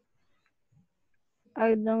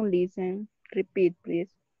 I don't listen. Repeat, please.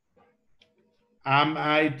 Am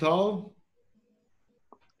I tall?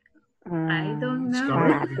 I don't It's know.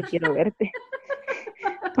 correct. Párate, quiero verte.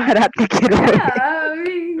 Párate, quiero verte. Yeah, I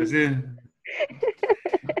mean, Así.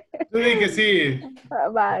 Tú di que sí.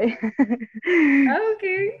 Bye.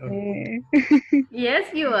 okay.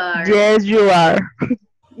 Yes, you are. Yes, you are.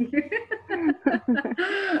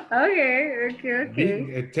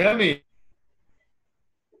 Okay. Tell me.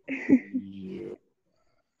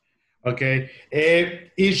 Okay.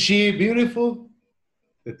 Is she beautiful?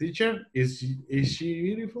 The teacher? Is she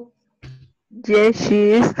beautiful? Yes,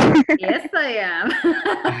 she is. Yes, I am.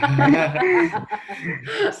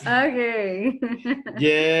 Okay.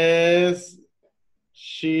 Yes,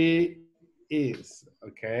 she is.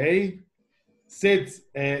 Okay. Six.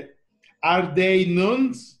 Are they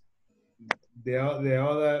nuns? The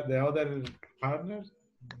other partners?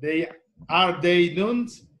 Are they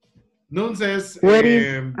nuns? Nuns es What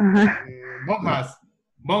is? monjas.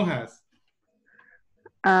 Monjas.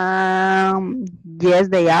 Yes,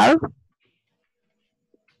 they are.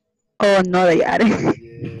 Oh, no, they aren't.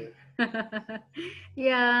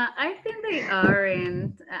 Yeah, I think they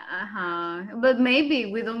aren't. But maybe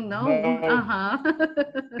we don't know. No.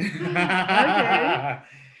 Okay.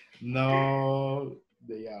 No,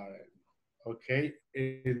 they aren't. Okay.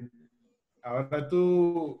 Ahora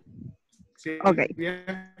tú. Okay.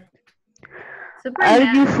 Super Are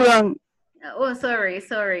nice. you from? Oh, sorry.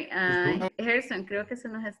 Harrison, creo que se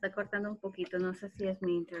nos está cortando un poquito. No sé si es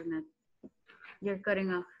mi internet. You're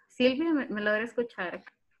cutting off. Silvia, ¿me logra escuchar?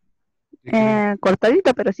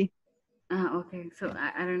 Cortadita, pero sí. Okay. So,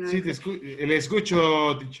 I don't know. Sí, le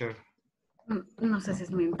escucho, teacher. No sé si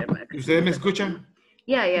es mi internet. ¿Ustedes me escuchan?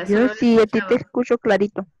 Yeah. Yo sí, a ti te escucho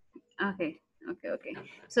clarito. Okay.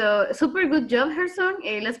 So, super good job, Harrison.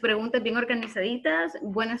 Las preguntas bien organizaditas,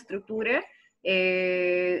 buena estructura,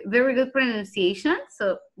 very good pronunciation.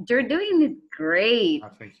 So, you're doing it great.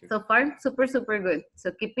 Thank you. So far, super good.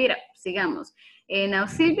 So, keep it up. Sigamos. Now,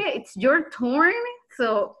 Silvia, it's your turn.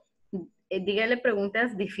 So, dígale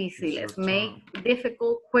preguntas difíciles. Make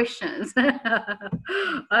difficult questions.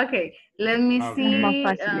 Okay, let me see.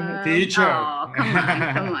 Teacher. Oh,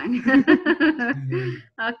 come on.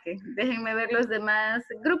 Okay, déjenme ver los demás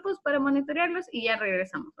grupos para monitorearlos y ya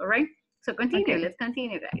regresamos, all right? So continue, Okay. Let's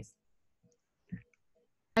continue, guys.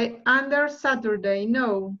 Under Saturday,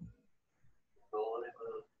 no.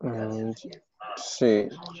 Sí.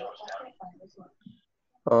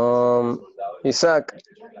 Isaac,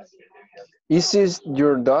 is this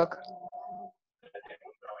your dog?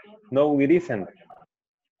 No, it isn't.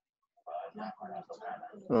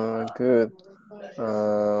 Good.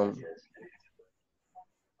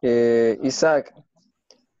 Isaac,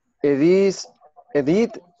 Edith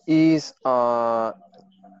is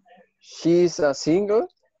she's a single?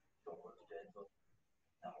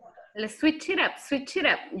 Let's switch it up.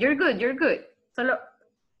 You're good. Solo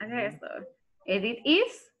haga esto. Edith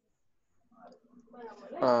is?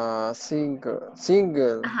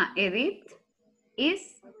 Single. Edith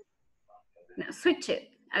is? No, switch it.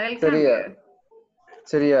 Haga el cambio.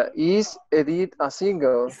 Sería, is Edith a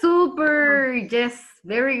single? Super, yes,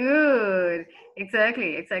 very good.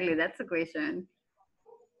 Exactly, that's the question.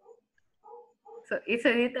 So, is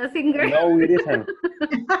Edith a singer? No, it isn't.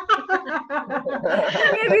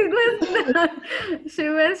 She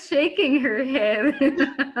was shaking her head.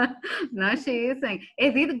 No, she isn't.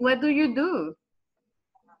 Edith, what do you do?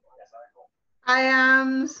 I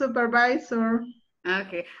am supervisor.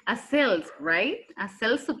 Okay, a sales, right? A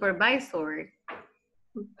sales supervisor.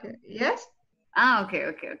 Okay. Yes.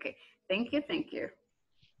 Okay. Thank you.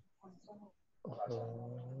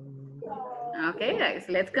 Okay, guys,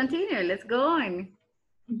 let's continue. Let's go on.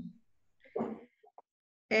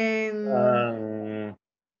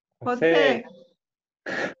 Jose.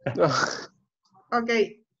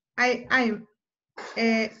 Okay, I'm.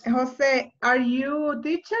 Jose, are you a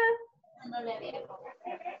teacher?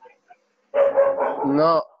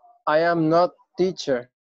 No, I am not teacher.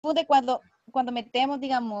 Cuando metemos,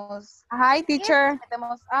 digamos, hi, teacher.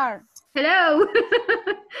 Metemos are. Hello.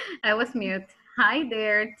 I was mute. Hi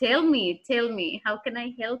there. Tell me, how can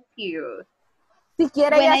I help you? Si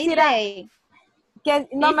quiere decir que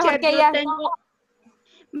no, mejor que ella.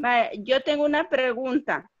 Yo tengo una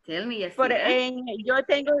pregunta. Tell me, yes. Yo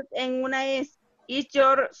tengo en una is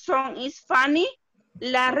your son is funny?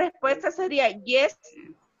 La respuesta sería yes,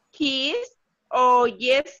 he is, o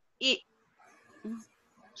yes,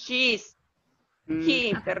 she is.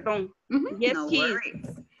 He, perdón. Yes, no he worries.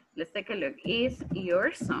 is. Let's take a look. Is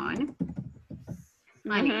your son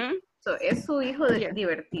funny? So, es su hijo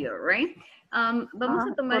divertido, right?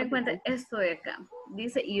 Vamos a tomar en cuenta esto de acá.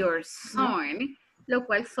 Dice your son, lo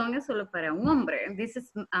cual son es solo para un hombre. This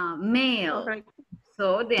is male.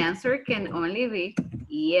 So, the answer can only be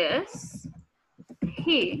yes,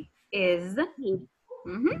 he is.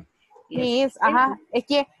 Yes, ajá. Es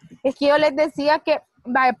que yo les decía que,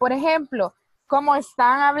 vaya, por ejemplo, como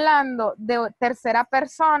están hablando de tercera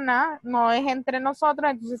persona, no es entre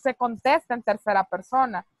nosotros, entonces se contesta en tercera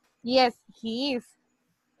persona. Yes, he is.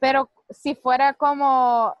 Pero si fuera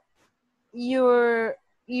como your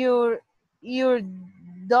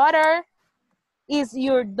daughter, is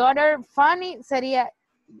your daughter funny, sería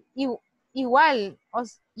igual.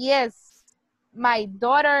 Yes, my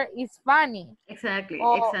daughter is funny. Exactly,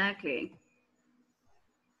 exactly.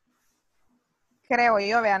 Creo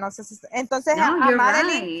yo, vea, no sé si... Entonces, no, a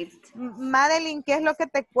Madeline, right. Madeline, ¿qué es lo que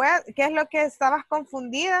qué es lo que estabas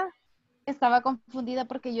confundida? Estaba confundida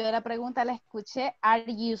porque yo de la pregunta la escuché, are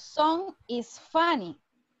you son is funny?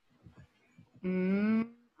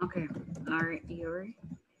 Okay, are you...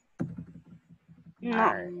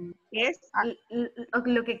 No, es...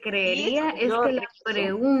 Lo que creería es que la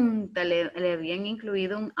pregunta le habían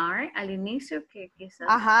incluido un are al inicio que quizás...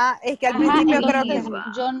 Ajá, es que al principio creo que...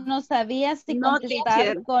 Yo no sabía si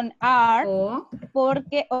contestar con are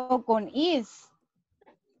o con is.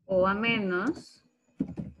 O a menos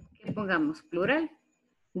que pongamos plural.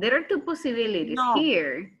 There are two possibilities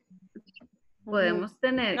here. Podemos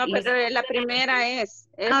tener... No, pero la primera es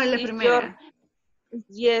la primera.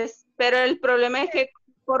 Yes, pero el problema es que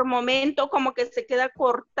por momento como que se queda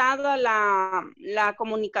cortada la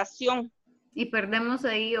comunicación. Y perdemos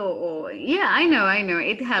ahí yeah, I know,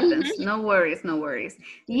 it happens. No worries, no worries.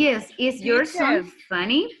 Yes, is your son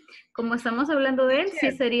funny? Como estamos hablando de él,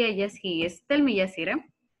 sí sería yes, he is. Tell me, Yasira.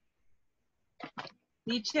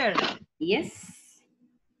 Teacher. Yes.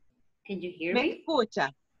 Can you hear me? ¿Me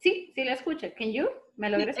escucha? Sí, sí la escucha. Can you? ¿Me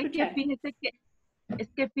logra escuchar? Es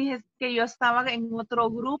que fíjese que yo estaba en otro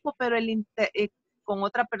grupo, pero con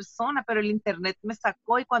otra persona, pero el internet me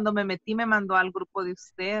sacó y cuando me metí me mandó al grupo de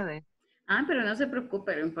ustedes. Ah, pero no se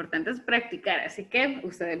preocupe, lo importante es practicar, así que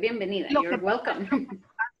usted es bienvenida. You're welcome.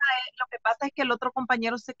 Lo que pasa es que el otro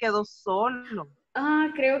compañero se quedó solo.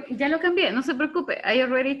 Creo, ya lo cambié, no se preocupe. I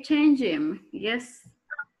already changed him. Yes.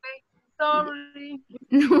 Okay, sorry.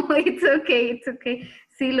 No, it's okay.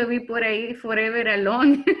 Sí, lo vi por ahí, forever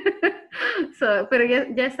alone. Pero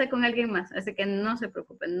ya está con alguien más, así que no se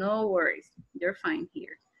preocupe, no worries. You're fine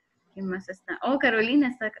here. ¿Quién más está? Oh, Carolina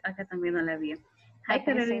está acá también, no la vi. Hi,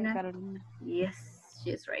 Carolina. Yes,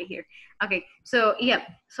 she's right here. Okay, so yeah,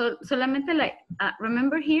 solamente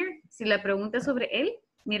remember here, si la pregunta es sobre él,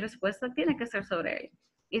 mi respuesta tiene que ser sobre él.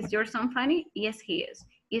 Is your son funny? Yes, he is.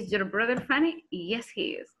 Is your brother funny? Yes,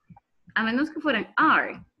 he is. A menos que fueran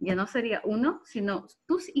are, ya no sería uno, sino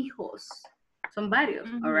tus hijos. Son varios,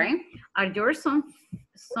 all right? Are your sons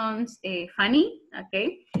funny?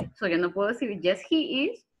 Okay. So yo no puedo decir yes, he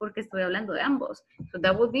is, porque estoy hablando de ambos. So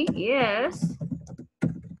that would be yes.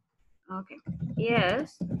 Okay.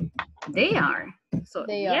 Yes, they are. So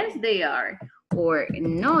yes, they are. Or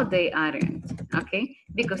no, they aren't. Okay.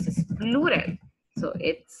 Because it's plural. So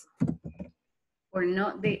it's or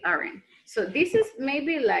no, they aren't. So this is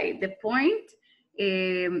maybe like the point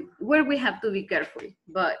where we have to be careful.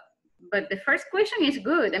 But the first question is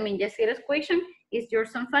good. I mean, Yasira's question, is your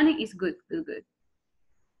son funny? Is good, good.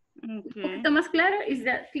 ¿Un poquito más claro? Is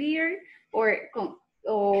that clear?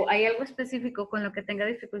 ¿O hay algo específico con lo que tenga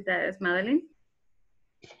dificultades, Madeline?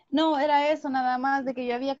 No, era eso, nada más de que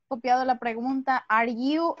yo había copiado la pregunta, are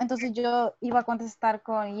you? Entonces yo iba a contestar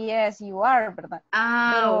con yes, you are, ¿verdad?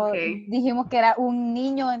 Pero okay. Dijimos que era un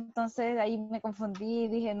niño, entonces ahí me confundí,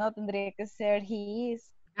 dije, no, tendría que ser he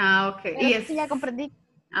is. Okay. Pero yes. Sí, ya comprendí.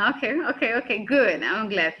 Okay, good, I'm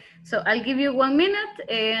glad. So I'll give you 1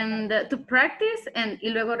 minute to practice y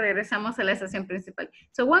luego regresamos a la sesión principal.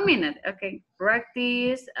 So 1 minute, okay,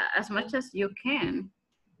 practice as much as you can.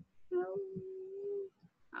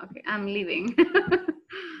 Okay, I'm leaving.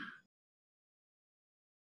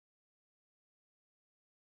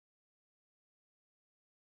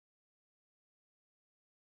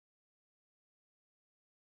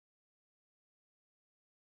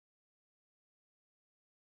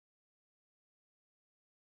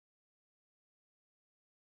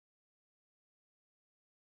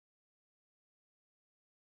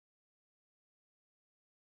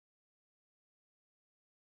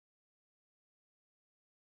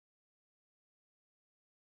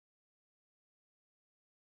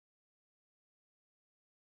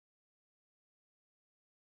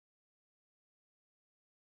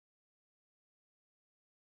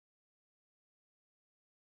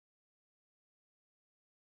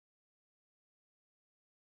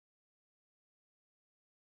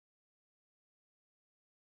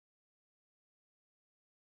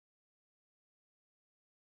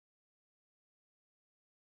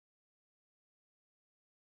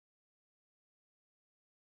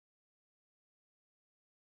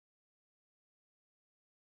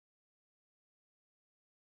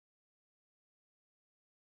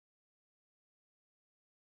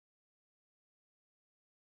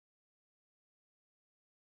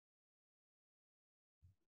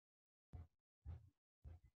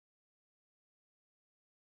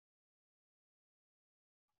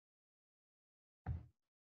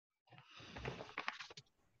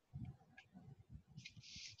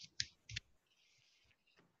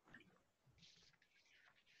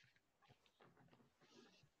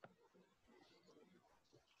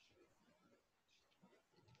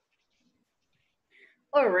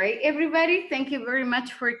 All right, everybody, thank you very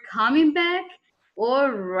much for coming back.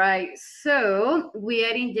 All right, so we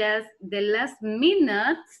are in just the last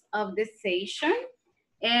minutes of the session.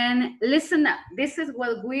 And listen up, this is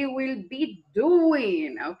what we will be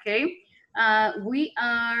doing, okay? We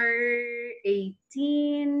are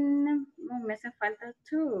 18, no, me hace falta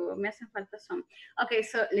two, me hace falta some. Okay,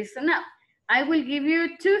 so listen up. I will give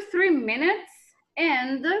you 2-3 minutes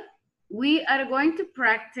and we are going to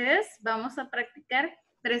practice, vamos a practicar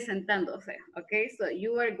presentándose, okay? So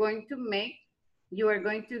you are going to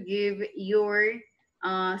give your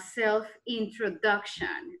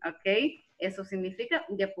self-introduction, okay? Eso significa,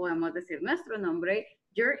 ya podemos decir nuestro nombre,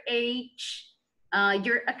 your age,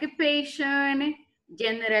 your occupation,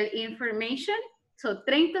 general information. So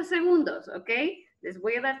 30 segundos, okay? Les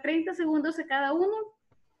voy a dar 30 segundos a cada uno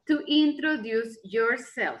to introduce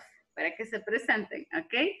yourself, para que se presenten,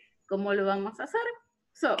 okay? ¿Cómo lo vamos a hacer?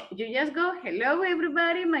 So you just go, hello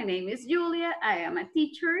everybody, my name is Julia, I am a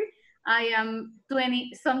teacher, I am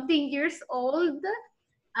 20-something years old.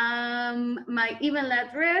 My email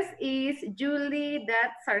address is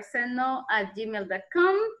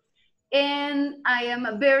julie.sarceno@gmail.com and I am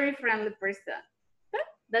a very friendly person.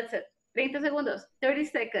 That's it. 30 segundos, 30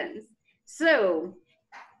 seconds. So,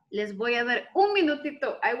 les voy a dar un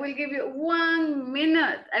minutito. I will give you 1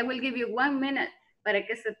 minute. I will give you 1 minute para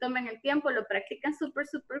que se tomen el tiempo, lo practican super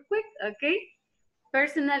quick, okay?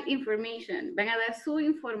 Personal information. Van a dar su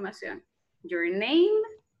información. Your name,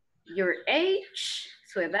 your age,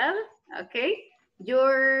 su edad, okay?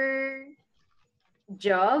 Your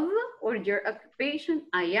job or your occupation,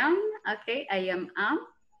 I am, okay? I am.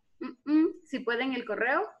 Si pueden el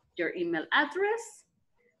correo, your email address,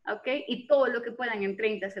 okay? Y todo lo que puedan en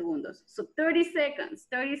 30 segundos. So 30 seconds,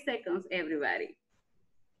 everybody.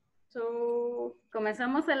 So,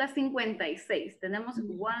 comenzamos a las 56. Tenemos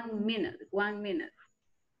 1 minute, 1 minute.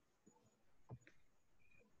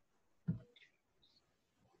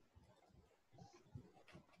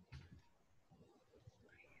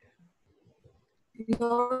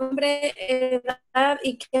 Nombre, edad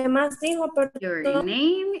y qué más dijo. Your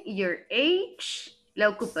name, your age, la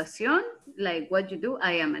ocupación, like what you do.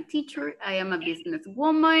 I am a teacher, I am a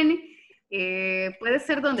businesswoman. Puede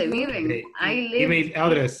ser donde viven. I live. Email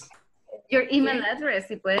address. Your email address.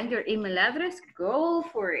 Si pueden your email address, go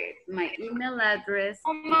for it. My email address.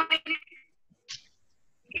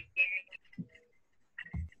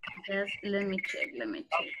 Just let me check.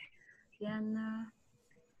 Diana.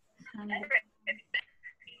 Sandra.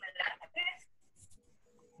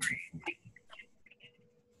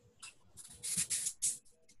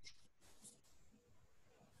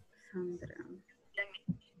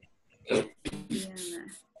 Diana.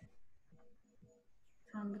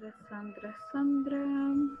 Sandra.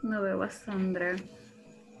 No veo a Sandra.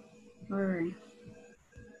 All right.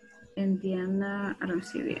 And Diana, I don't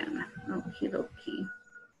see Diana. Okie.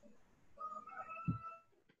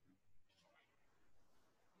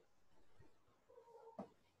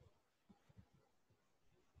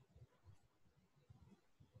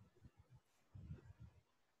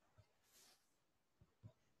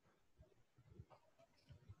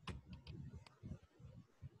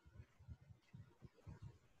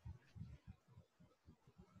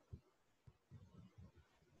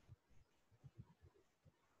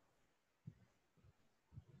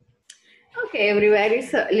 Okay, everybody,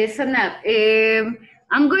 so listen up.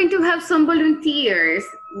 I'm going to have some volunteers.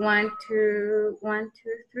 1, 2,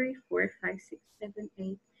 3, 4, 5, 6, 7,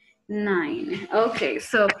 8, 9. Okay,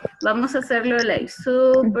 so vamos a hacerlo like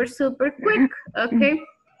super quick, okay?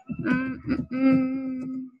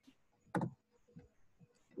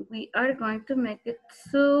 We are going to make it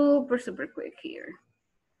super quick here.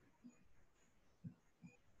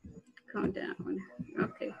 Calm down,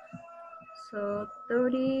 okay. So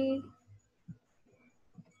 30.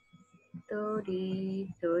 Okay.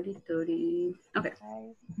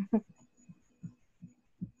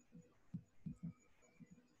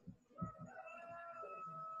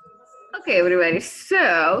 Okay, everybody.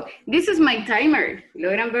 So, this is my timer.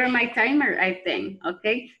 Logran ver my timer, I think.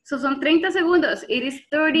 Okay. So, son 30 segundos. It is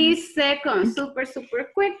 30 seconds. Super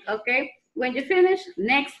quick. Okay. When you finish,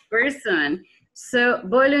 next person. So,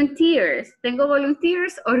 volunteers. ¿Tengo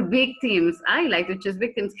volunteers or victims? I like to choose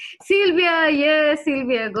victims. Silvia, yes,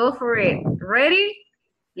 Silvia, go for it. Ready?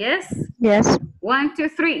 Yes? Yes. 1, 2,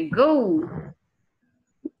 3, go.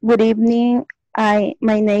 Good evening. My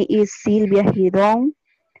name is Silvia Giron.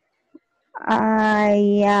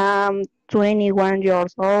 I am 21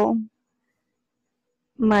 years old.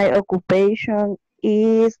 My occupation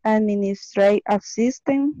is administrative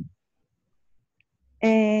assistant.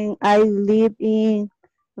 And I live in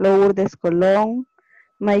Lourdes, Colón.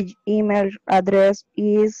 My email address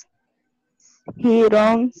is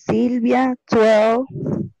hironsilvia12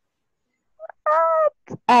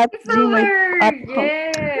 at It's over. gmail.com.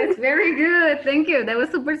 Yes, very good. Thank you. That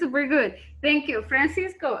was super, super good. Thank you.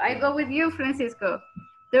 Francisco, I go with you, Francisco.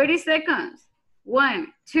 30 seconds.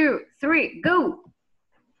 1, 2, 3, go.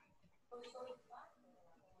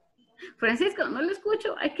 Francisco, no lo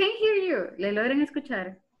escucho. I can't hear you. ¿Le logran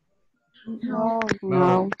escuchar? No.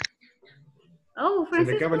 No. Oh, Se le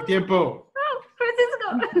Francisco. acaba el tiempo. Oh, Francisco.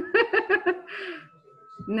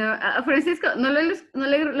 No, Francisco, no le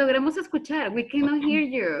logramos escuchar. We cannot hear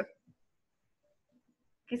you.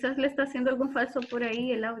 Quizás le está haciendo algún falso por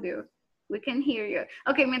ahí el audio. We can hear you.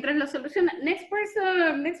 Okay, mientras lo soluciona. Next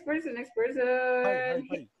person.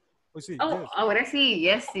 Hi. Oh, sí, Oh, yes. ahora sí.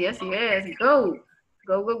 Yes. Go.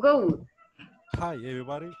 Go. Hi,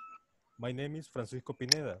 everybody. My name is Francisco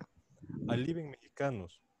Pineda. I live in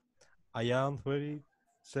Mexicanos. I am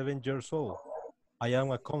 37 years old. I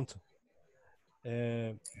am accountant.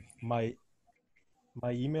 My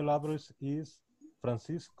email address is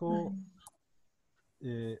francisco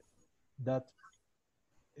that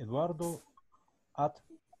eduardo at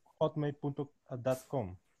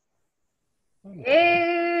hotmail.com.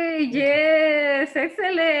 Hey, yes,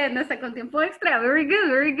 excellent. Hasta con tiempo extra. Very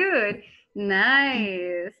good.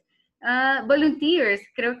 Nice. Volunteers,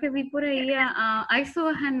 creo que vi por ahí. I saw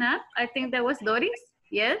a hand up. I think that was Doris.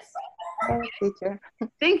 Yes. Yes, teacher.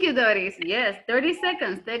 Thank you, Doris. Yes, 30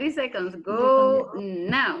 seconds. Go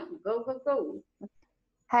now. Go.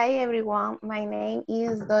 Hi, everyone. My name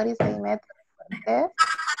is Doris Aymet Cortez.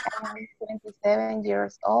 I am 27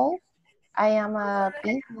 years old. I am a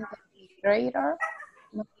business administrator.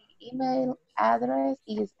 My email address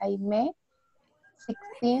is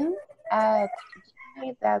aymet16 at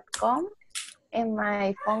gmail.com and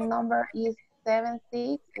my phone number is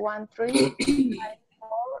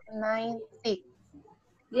 76135496.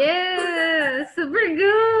 Yeah, super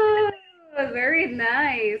good. Very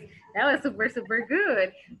nice. That was super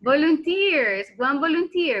good. Volunteers. One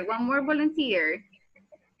more volunteer.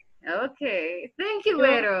 Okay. Thank you,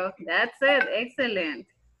 Vero. That's it. Excellent.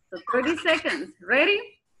 So 30 seconds. Ready?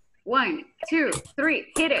 1, 2,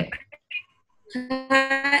 3. Hit it.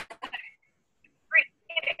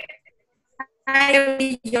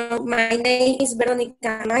 Hi, my name is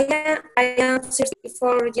Veronica Maya. I am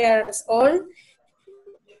 34 years old.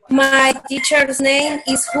 My teacher's name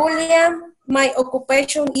is Julia. My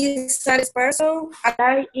occupation is salesperson.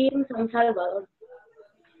 I in San Salvador.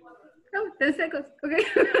 Oh, 10 seconds. Okay.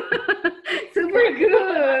 Super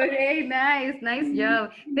good. Hey, nice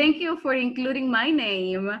job. Thank you for including my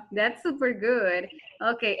name. That's super good.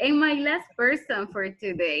 Okay, and my last person for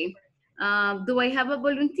today. Do I have a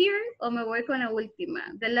volunteer o me voy con la última?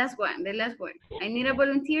 The last one. I need a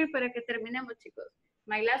volunteer para que terminemos, chicos.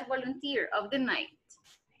 My last volunteer of the night.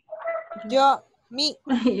 Me.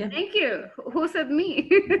 Thank you. Who said me?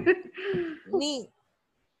 Me.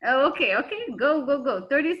 Oh, okay. Go.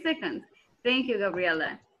 30 seconds. Thank you,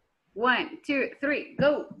 Gabriela. 1, 2, 3,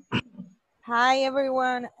 go. Hi,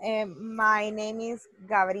 everyone. My name is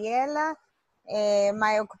Gabriela.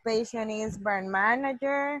 My occupation is brand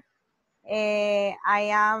manager. I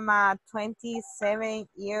am 27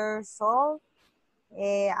 years old.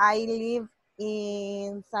 I live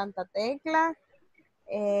in Santa Tecla.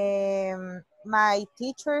 My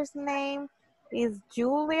teacher's name is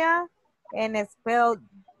Julia and it's spelled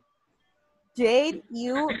Julia.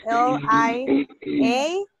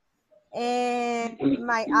 And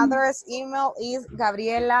my address email is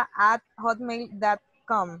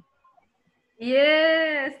gabriela@hotmail.com.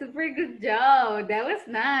 Yes, super good job. That was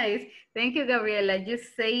nice. Thank you, Gabriela. You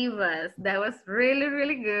saved us. That was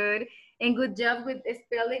really good. And good job with the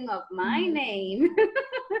spelling of my name.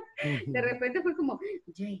 De repente fue como,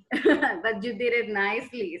 Jay. But you did it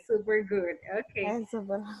nicely. Super good. Okay. So,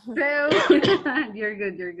 you're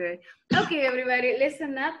good. Okay, everybody,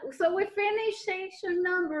 listen up. So we finished session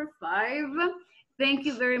number 5. Thank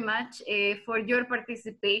you very much for your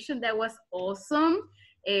participation. That was awesome.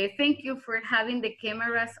 Thank you for having the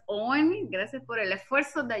cameras on. Gracias por el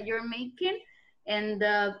esfuerzo that you're making. And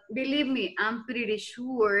believe me, I'm pretty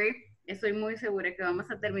sure, estoy muy segura que vamos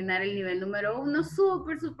a terminar el nivel número 1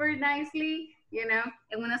 super nicely. You know,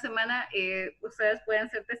 en una semana ustedes pueden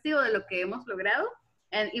ser testigos de lo que hemos logrado.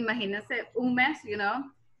 And imagínense un mes, you know,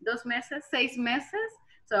 2 meses, 6 meses.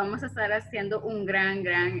 So vamos a estar haciendo un gran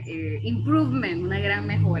improvement, una gran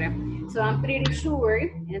mejora. So I'm pretty sure,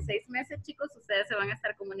 en 6 meses, chicos, ustedes se van a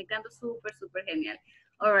estar comunicando súper genial.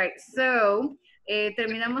 All right, so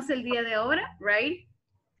terminamos el día de ahora, right?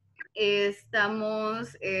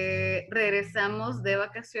 regresamos de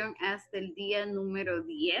vacación hasta el día número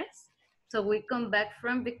 10. So we come back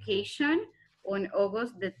from vacation on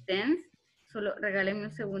August the 10th. Solo regálenme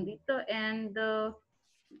un segundito and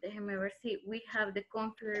déjenme ver si we have the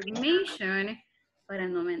confirmation para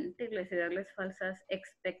no mentirles y darles falsas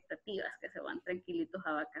expectativas que se van tranquilitos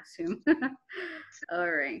a vacación. All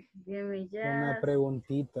right, give me just... Una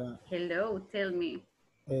preguntita. Hello, tell me.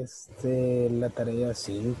 La tarea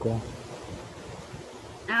 5.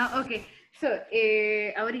 Ok. So,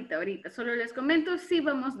 ahorita, solo les comento, si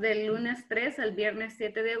vamos del lunes 3 al viernes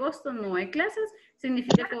 7 de agosto, no hay clases,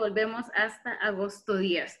 significa que volvemos hasta agosto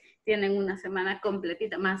 10. Tienen una semana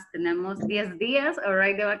completita más, tenemos 10 días,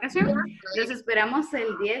 alright, de vacación. Los esperamos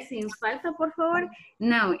el 10 sin falta, por favor.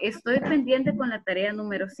 Now, estoy pendiente con la tarea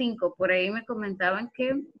número 5, por ahí me comentaban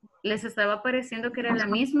que les estaba pareciendo que era la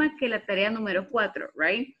misma que la tarea número 4,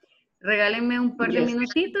 right? Regálenme un par de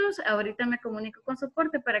minutitos, ahorita me comunico con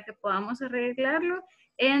soporte para que podamos arreglarlo.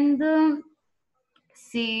 And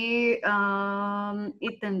sí,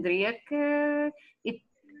 y tendría que,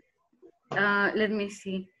 let me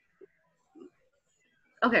see.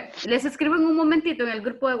 Ok, les escribo en un momentito en el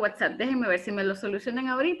grupo de WhatsApp. Déjenme ver si me lo solucionan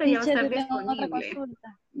ahorita, ya va a estar disponible. Otra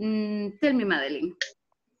consulta. Tell me, Madeline.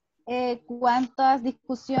 ¿Cuántas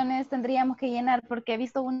discusiones tendríamos que llenar? Porque he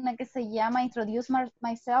visto una que se llama Introduce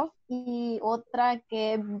Myself y otra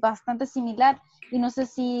que es bastante similar. Y no sé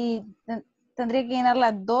si tendría que llenar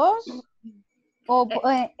las dos o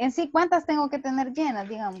en sí, ¿cuántas tengo que tener llenas,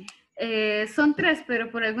 digamos? Son 3, pero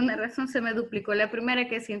por alguna razón se me duplicó. La primera,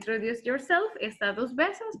 que es Introduce Yourself, está 2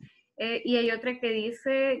 veces. Y hay otra que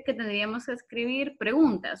dice que tendríamos que escribir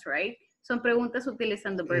preguntas, right? Son preguntas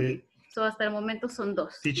utilizando verb. So, hasta el momento son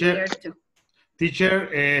 2.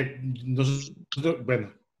 Teacher, nosotros,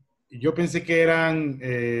 bueno, yo pensé que eran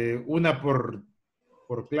una por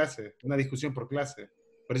clase, una discusión por clase.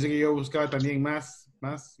 Parece que yo buscaba también más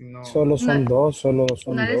y no. Solo son dos, No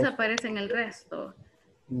les aparece en el resto.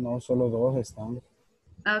 No, solo 2 están.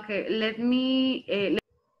 Ok, let me...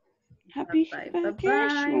 Happy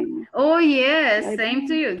vacation. Oh, yes, same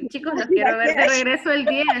to you. Chicos, los quiero ver de regreso el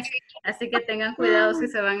 10. Así que tengan cuidado si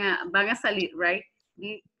se van a salir, right?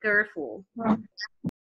 Be careful.